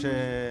לאנשים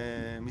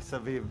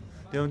שמסביב?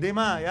 אתם יודעים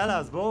מה? יאללה,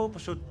 אז בואו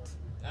פשוט...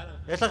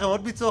 יש לכם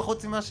עוד ביצוע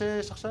חוץ ממה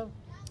שיש עכשיו?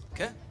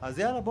 כן. אז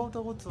יאללה, בואו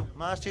תרוצו.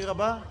 מה השיר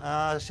הבא?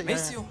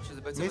 מיסיו,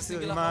 שזה בעצם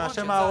הסינגל האחרון. עם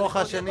השם הארוך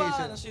השני.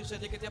 השיר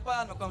שהדליק את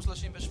יפן, מקום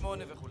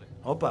 38 וכו'.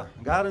 הופה,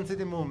 גארדן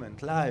סיטי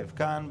מובמנט, לייב,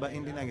 כאן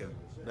באינדינגב,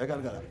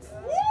 בגלגלצ.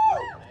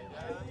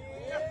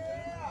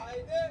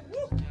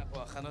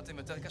 פה הכנות הן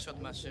יותר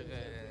קשות מאשר...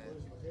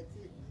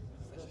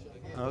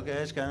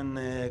 אוקיי, יש כאן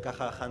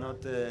ככה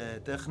הכנות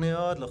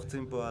טכניות,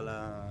 לוחצים פה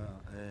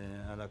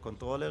על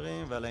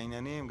הקונטרולרים ועל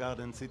העניינים,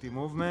 גארדן סיטי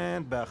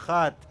מובמנט,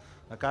 באחת,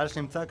 הקהל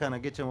שנמצא כאן,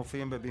 נגיד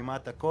שמופיעים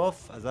בבימת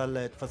הקוף, אז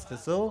אל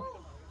תפספסו.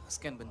 אז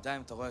כן,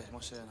 בינתיים אתה רואה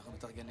כמו שאנחנו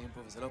מתארגנים פה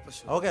וזה לא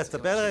פשוט. אוקיי, אז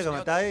תספר רגע,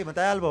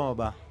 מתי האלבום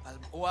הבא?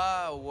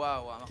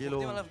 וואו, אנחנו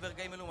עובדים עליו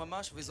ברגעים אלו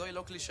ממש, וזוהי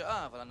לא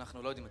קלישאה, אבל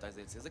אנחנו לא יודעים מתי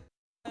זה יצא. זה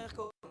איך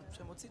קוראים,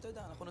 שמוציא, אתה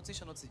יודע, אנחנו נוציא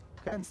שנוציא.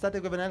 כן,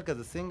 סטטיק ובן-אל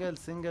כזה, סינגל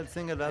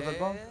ואז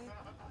אלבום?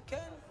 כן.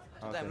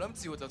 אתה יודע, הם לא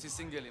המציאות להוציא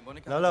סינגלים, בוא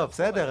ניקח... לא,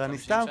 בסדר, אני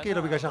סתם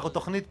כאילו, בגלל שאנחנו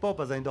תוכנית פופ,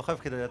 אז אני דוחף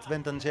כדי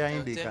לעצבן את אנשי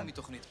האינדי כאן. יותר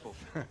מתוכנית פופ.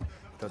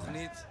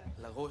 תוכנית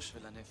לראש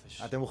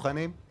ולנפש. אתם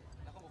מוכנים?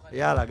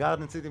 יאללה,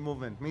 גארדן סיטי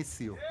מובמנט,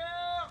 מיסיו.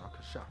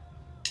 בבקשה.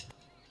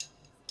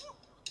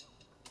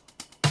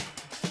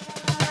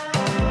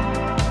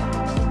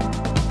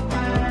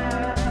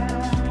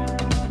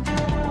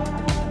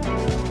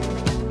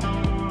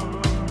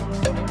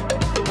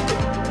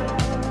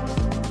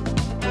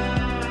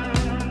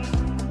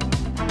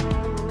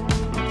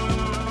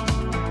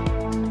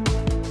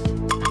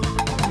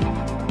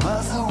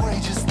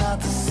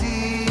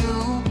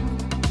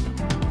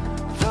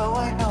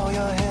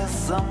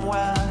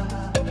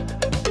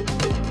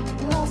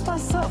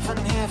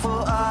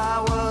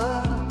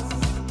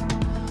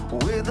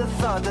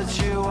 That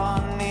you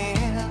are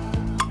near,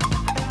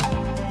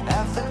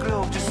 half the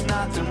globe just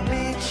not to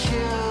meet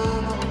you.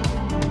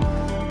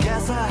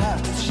 Guess I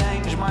have to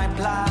change my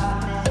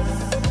plans.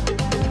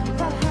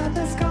 The hand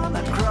is gone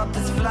that cropped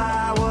its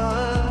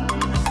flowers.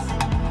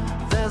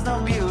 There's no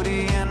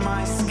beauty in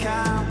my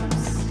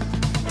scams.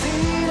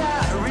 Did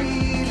I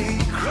really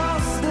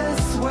cross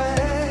this way?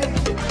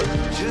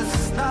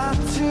 Just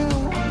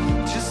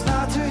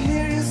not to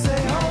hear you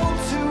say hold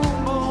to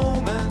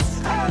moments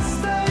as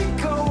they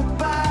go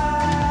by.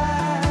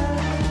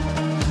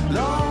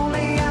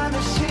 Lonely and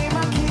the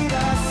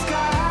Shimakita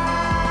sky.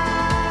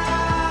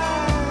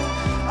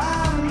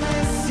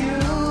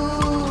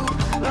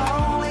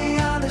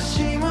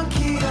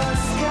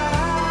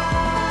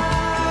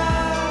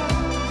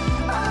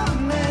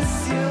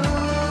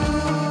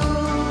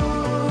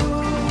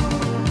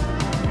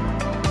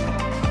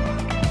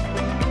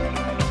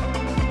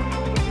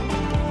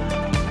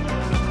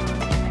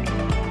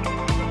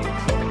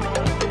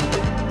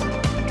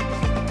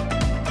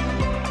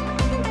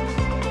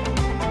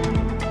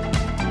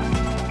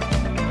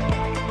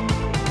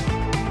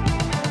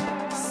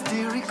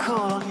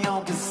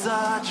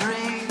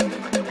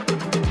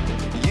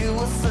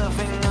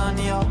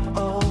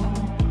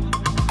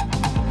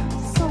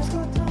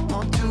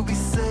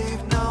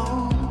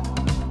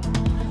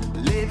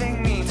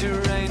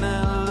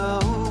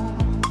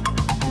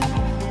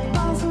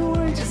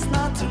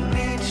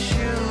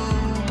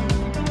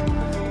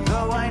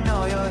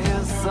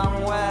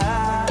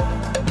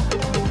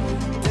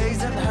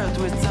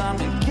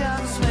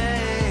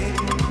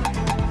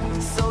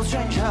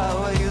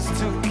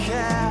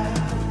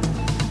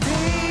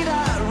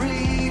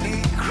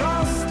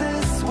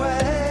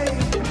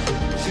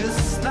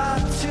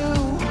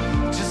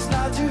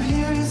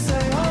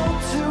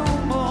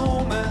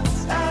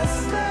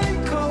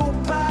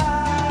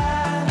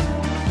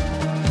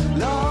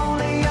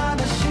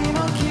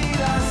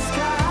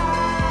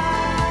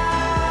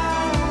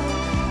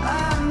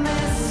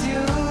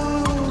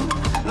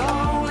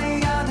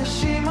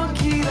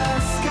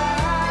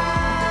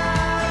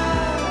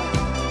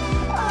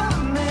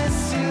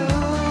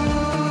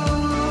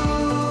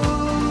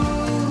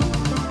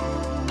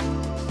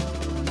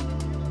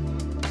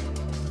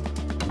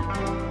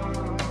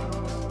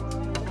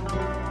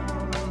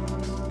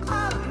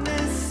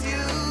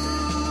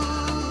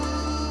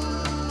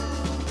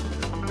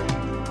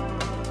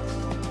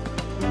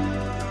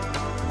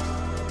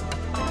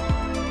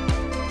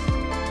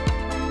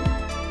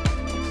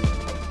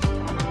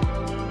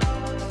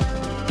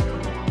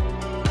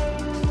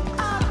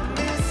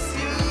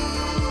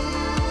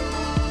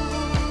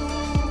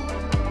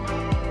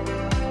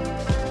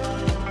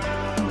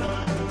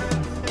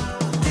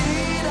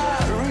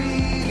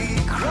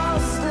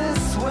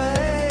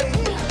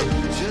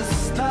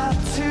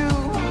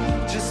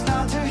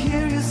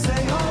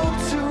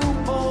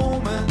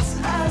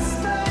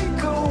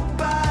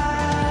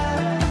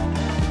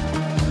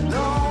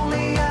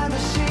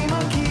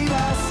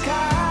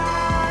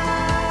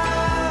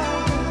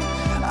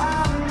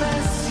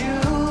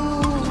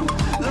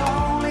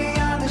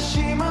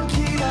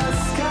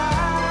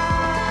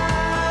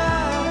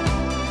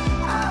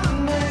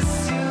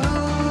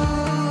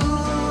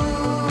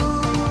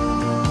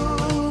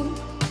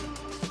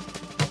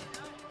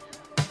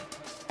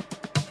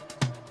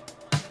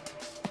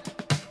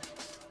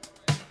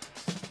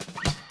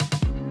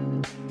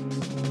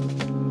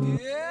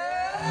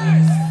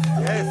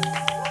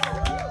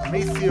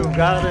 Miss You,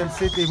 Garden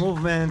City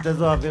Movement,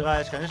 איזו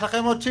אווירה יש כאן. יש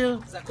לכם עוד שיר?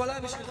 זה הכל היה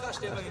בשבילך,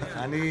 שתהיה בעניין.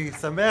 אני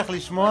שמח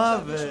לשמוע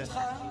ו... עכשיו ברשותך,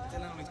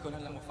 תן לנו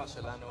להתכונן למופע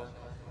שלנו.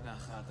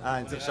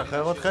 אני צריך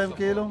לשחרר אתכם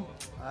כאילו?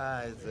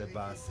 איזה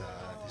באסה.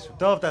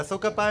 טוב, תעשו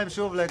כפיים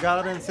שוב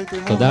לגרדן סיטי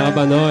מובמנט. תודה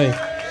רבה נוי.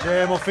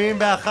 שמופיעים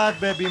באחת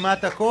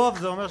בבימת הקוף,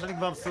 זה אומר שאני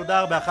כבר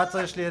מסודר. ב-11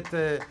 יש לי את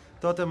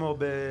טוטמו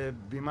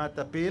בבימת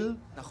הפיל.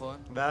 נכון.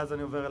 ואז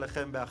אני עובר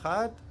אליכם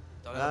באחת.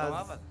 אתה עולה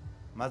לבמה אבל.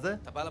 מה זה?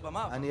 אתה בא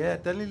לבמה אבל.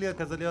 תן לי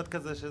להיות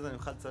כזה שזה, אני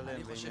אוכל לצלם.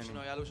 אני חושב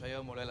אלוש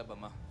היום עולה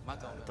לבמה. מה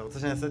אתה אומר? אתה רוצה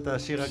שאני אעשה את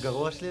השיר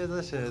הגרוע שלי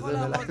הזה? יכול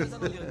לעמוד איתנו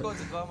לרקוד,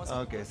 זה כבר מספיק.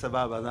 אוקיי,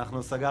 סבבה, אז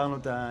אנחנו סגרנו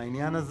את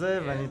העניין הזה,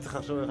 ואני צריך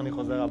לחשוב איך אני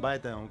חוזר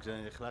הביתה היום,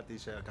 כשהחלטתי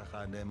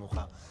שככה עד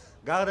מאוחר.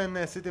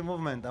 גרדן סיטי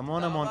מובמנט,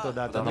 המון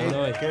תודה, תמיד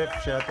כיף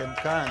שאתם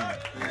כאן.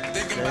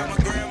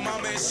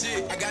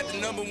 Shit. I got the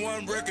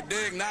 #1 record,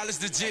 they acknowledge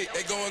the jit.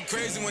 They going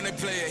crazy when they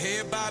play it,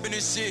 head bobbing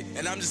and shit.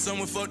 And I'm just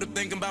someone fucked up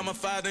thinking about my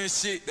father and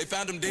shit. They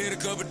found him dead a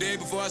couple days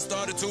before I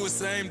started to the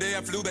same day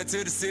I flew back to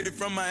the city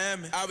from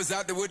Miami. I was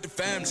out there with the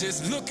fam, just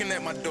looking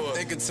at my door,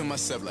 thinking to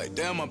myself like,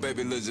 damn, my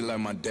baby looks just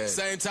like my dad.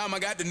 Same time I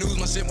got the news,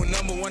 my shit was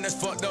 #1, that's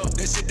fucked up.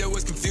 That shit that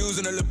was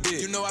confusing a little bit.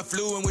 You know I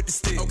flew in with the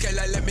stick. Okay,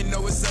 like let me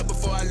know what's up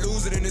before I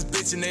lose it in this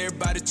bitch. And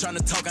everybody trying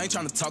to talk, I ain't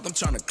trying to talk, I'm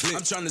trying to click.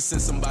 I'm trying to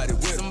send somebody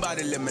with.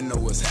 Somebody let me know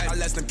what's happening.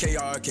 I less than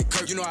KRK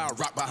Kirk, you know I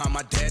rock behind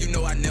my dad. You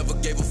know I never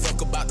gave a fuck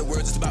about the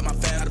words, it's about my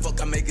fan. How the fuck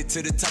I make it to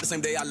the top the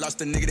same day I lost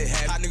a nigga that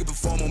had. Hot nigga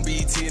perform on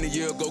BET and a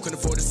year ago couldn't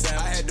afford the sound.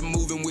 I had to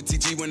move in with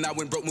TG when I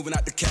went broke, moving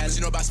out the cash.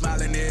 You know about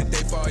smiling every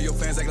day for all your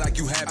fans, act like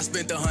you happy. I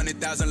spent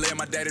 100,000 laying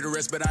my daddy to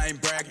rest, but I ain't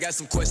brag. Got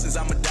some questions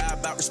I'ma die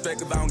about respect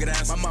if I don't get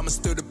answers. My mama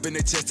stood up in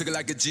their chest, took it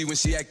like a G when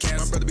she had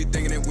cancer. My brother be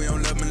thinking that we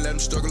don't love him and let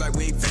him struggle like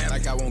we ain't family.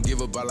 Like I won't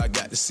give up, all I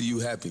got to see you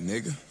happy,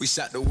 nigga. We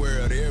shot the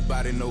world,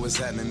 everybody know what's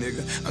happening,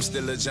 nigga. I'm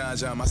still a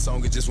John, my song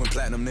it just went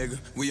platinum, nigga.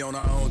 We on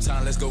our own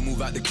time, let's go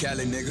move out to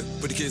Cali, nigga.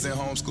 Put the kids in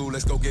homeschool,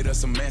 let's go get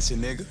us a mansion,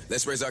 nigga.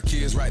 Let's raise our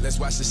kids right, let's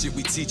watch the shit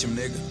we teach them,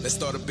 nigga. Let's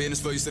start a business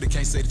for you so they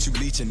can't say that you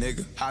leeching,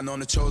 nigga. Hiding on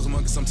the chosen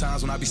one, cause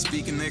sometimes when I be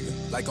speaking, nigga,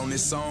 like on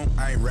this song,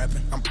 I ain't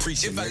rapping, I'm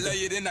preaching, if nigga. I love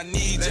you, then I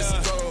need ya.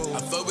 Let's go.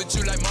 I fuck with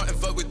you like Martin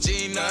fuck with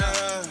Gina.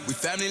 We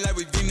family like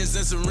we Venus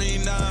and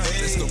Serena.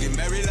 Let's go get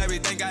married like we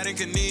thank God in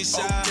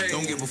Kanisha.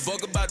 Don't give a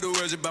fuck about the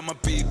words about my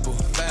people.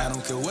 I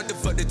don't care what the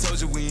fuck they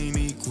told you, we ain't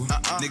equal.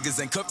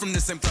 Niggas ain't cut from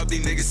the same cloth,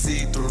 these niggas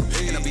see through.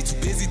 And I be too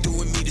busy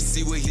doing me to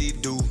see what he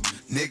do,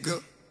 nigga.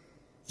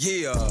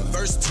 Yeah,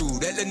 verse 2,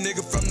 that little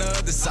nigga from the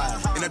other side.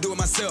 And I do it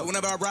myself,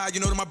 whenever I ride, you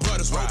know that my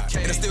brothers ride.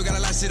 And I still got a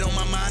lot of shit on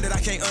my mind that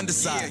I can't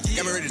undecide.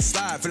 Got me ready to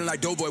slide, feeling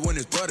like Doughboy when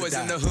his brother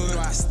died. In the hood, you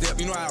know how I step,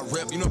 you know how I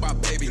rep, you know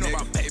about baby,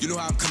 nigga. You know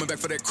how I'm coming back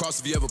for that cross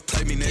if you ever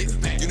play me,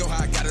 nigga. You know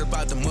how I got it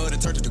about the mud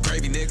and turned it to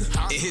gravy, nigga.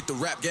 It hit the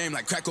rap game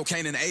like crack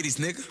cocaine in the 80s,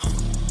 nigga.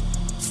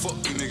 Fuck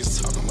you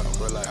niggas talking about,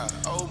 bro, like,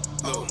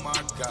 oh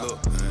my God. Look,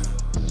 man.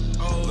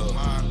 Oh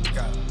my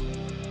God.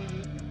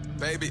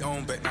 Baby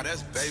on baby, now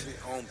that's baby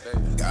on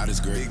baby. God is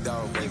great. Big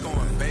dog, we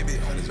going baby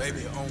on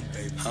baby on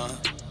baby. Huh?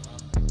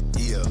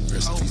 Yeah,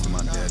 rest in peace to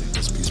my daddy,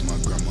 rest in peace to my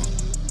grandma.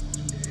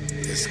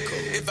 Let's go.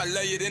 If I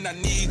love you, then I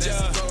need ya.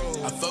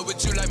 I fuck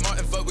with you like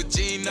Martin fuck with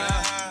Gina.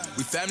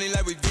 We family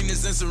like we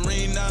Venus and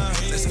Serena.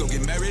 Let's go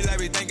get married like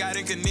we thank God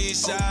in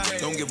Kanisha.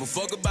 Don't give a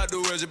fuck about the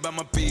words about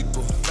my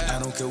people. I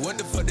don't care what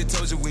the fuck they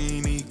told you, we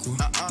ain't equal.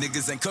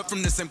 Niggas ain't cut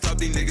from the same cloth,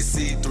 these niggas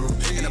see through.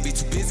 And I be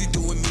too busy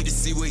doing me to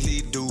see what he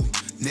do,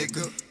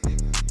 nigga.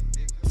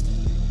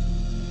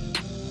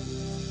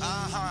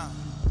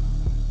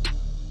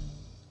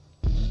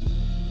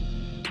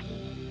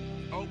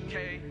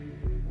 Okay.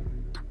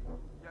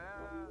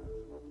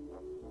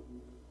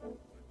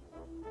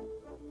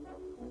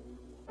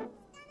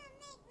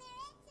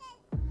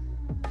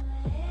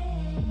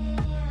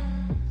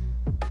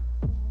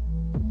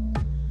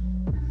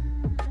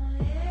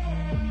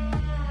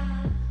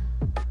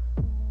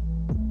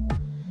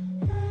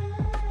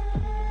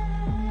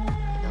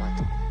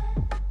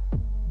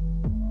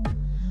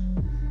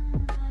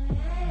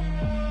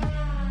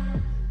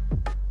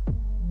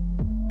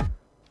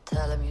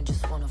 Tell him you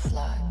just wanna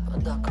fly,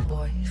 but duck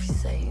boy, if you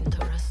say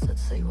interested,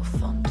 say you a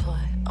fun toy.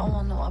 I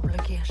want no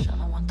obligation,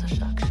 I want a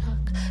shock.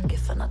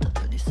 Give another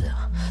to this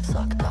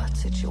suck that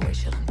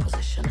situation and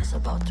position is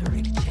about to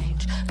really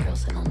change.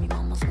 Girls say on me,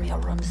 mamas, me, I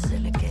run the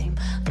silly game.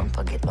 Don't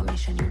forget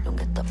permission, you don't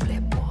get the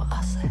flip, boy,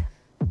 I say.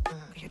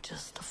 You're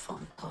just a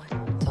fun toy.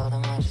 Told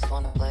him I just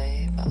wanna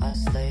play, but I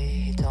stay.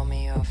 He told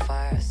me you're a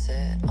fire, I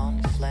set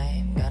on the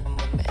flame. Got him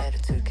with my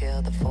attitude,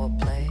 kill the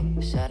foreplay.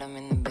 Shot him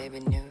in the baby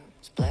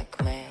news,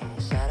 blackmail.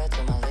 Shout out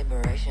to my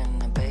liberation,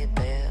 I paid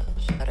bail.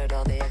 Shout out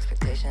all the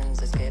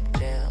expectations, escape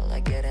jail.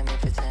 I get him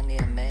if it's handy,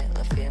 a male,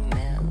 a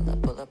female. I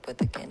pull up with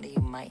the candy,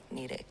 you might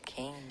need a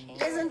king.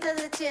 Listen to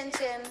the chin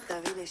chin.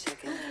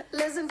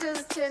 Listen to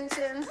the chin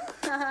chin.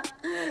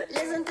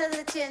 Listen to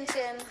the chin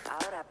chin.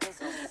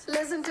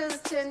 Listen to the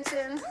chin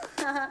chin.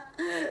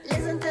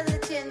 Listen to the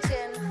chin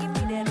chin.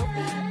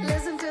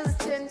 Listen to the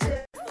chin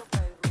chin.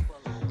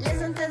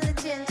 Listen to the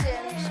chin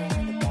chin.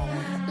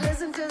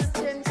 Listen to the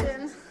chin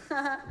chin.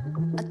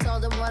 I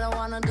told him what I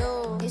wanna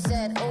do. He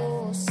said,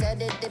 oh,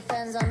 said it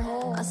depends on who.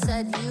 I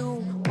said you,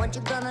 what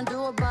you gonna do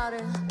about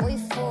it? We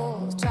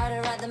fools, try to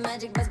ride the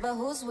magic bus, but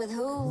who's with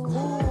who?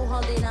 Who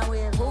holding our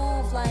wheel? Who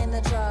flying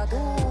the truck?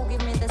 Who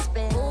give me the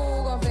spin? Who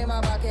gon' fill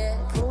my bucket?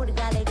 Who the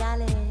galley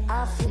galley?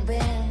 Off you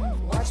been,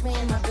 watch me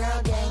and my girl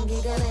gang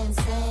giggle and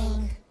sing.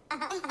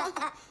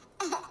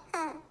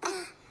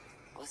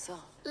 What's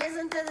up?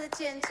 Listen to the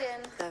chin chin.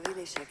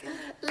 תביא shaking.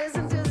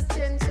 Listen to the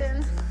chin chin.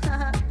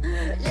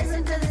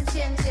 Listen to the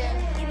chin chin.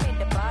 Give me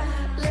the bar.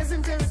 Listen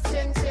to the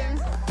chin chin.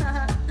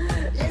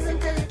 Listen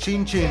to the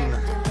צ'ין צ'ין,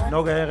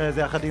 נוגה ארז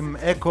יחד עם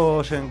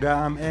אקו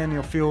שגם הן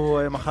יופיעו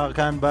מחר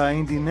כאן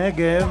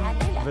באינדינגב,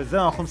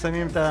 וזהו, אנחנו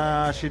מסיימים את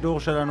השידור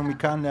שלנו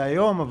מכאן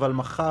להיום, אבל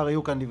מחר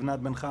יהיו כאן לבנת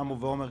בן חמו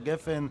ועומר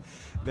גפן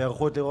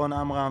וערכו את לירון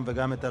אמרם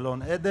וגם את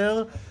אלון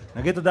עדר.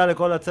 נגיד תודה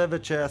לכל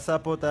הצוות שעשה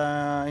פה את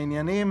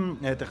העניינים,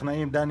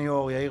 טכנאים דני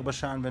אור, יאיר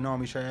בשן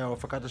ונועם ישעיהו,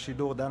 הפקת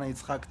השידור דנה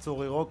יצחק,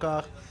 צורי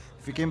רוקח,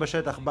 מפיקים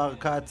בשטח בר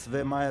קץ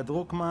ומאיה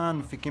דרוקמן,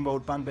 מפיקים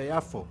באולפן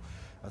ביפו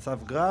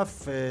אסף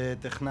גרף,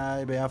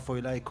 טכנאי ביפו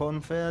אילי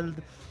קונפלד,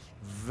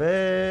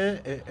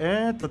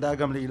 ותודה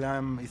גם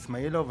לאילם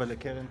איסמאילו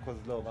ולקרן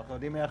קוזלוב. אנחנו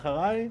יודעים מי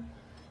אחריי?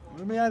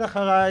 ומיד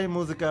אחריי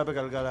מוזיקה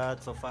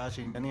בגלגלצ, סופה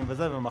שעניינים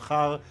וזה,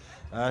 ומחר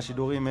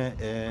השידורים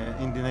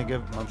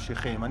אינדינגב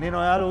ממשיכים. אני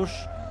אלוש,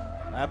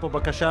 היה פה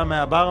בקשה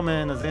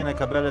מהברמן, אז הנה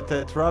נקבל את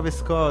טראביס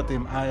סקוט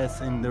עם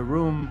IS in the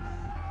room,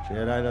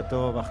 שיהיה לילה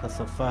טוב, אחלה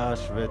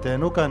סופש,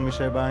 ותהנו כאן מי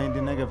שבא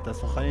אינדינגב,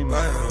 תעשו חיים.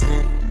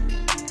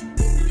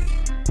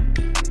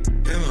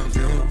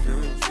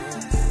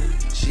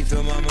 She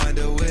fill my mind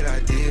up with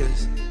ideas.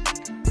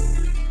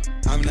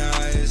 I'm the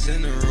highest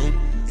in the room.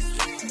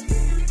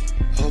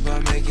 Hope I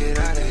make it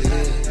out of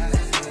here.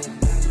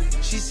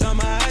 She saw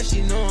my eyes, she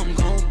know I'm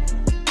gone.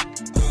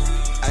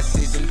 I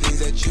see some things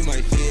that you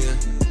might fear.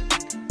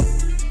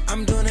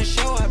 I'm doing a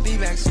show, I'll be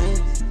back soon.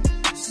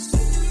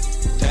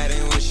 That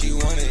ain't what she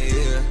wanna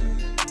hear.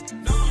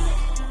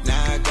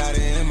 Now I got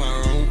it in my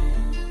room.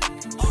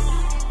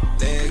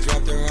 Legs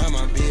wrapped around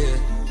my beard.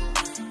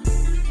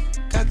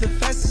 Got the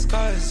fastest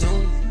car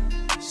Zoom.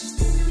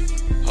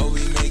 Hope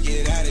we make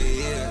it out of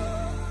here.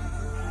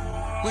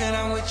 When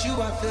I'm with you,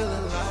 I feel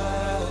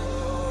alive.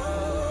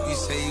 You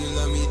say you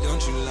love me,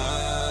 don't you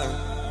lie?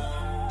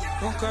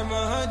 Don't cry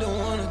my heart, don't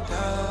wanna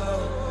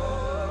die.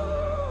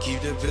 Keep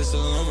the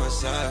pistol on my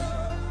side.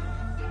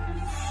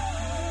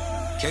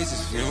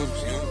 Cases fumes.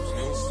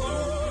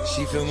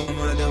 She fill my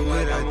mind up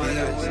with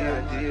ideas.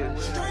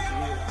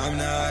 I'm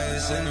the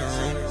highest in the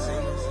room.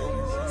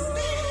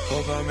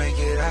 Hope I make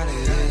it out of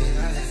here.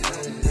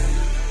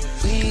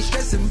 We ain't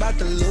stressing about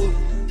the loot.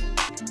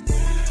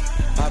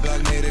 My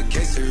block made a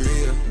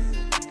quesadilla.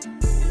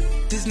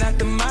 This not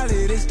the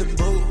molly, this the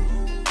boot.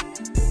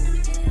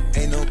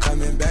 Ain't no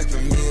coming back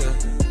from here.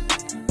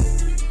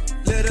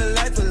 Live a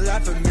life a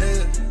lot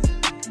familiar.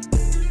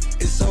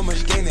 It's so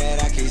much game that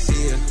I can't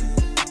see it.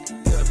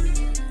 Yeah.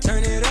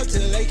 Turn it up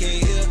till they can't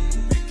hear.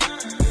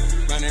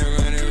 Running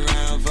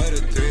around for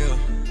the thrill.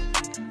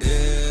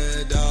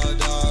 Yeah,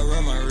 dog,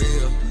 run my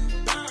reel.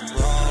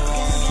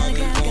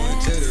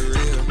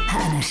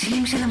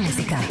 האנשים של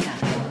המוזיקה.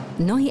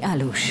 נוי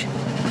אלוש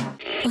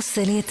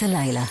עושה לי את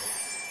הלילה.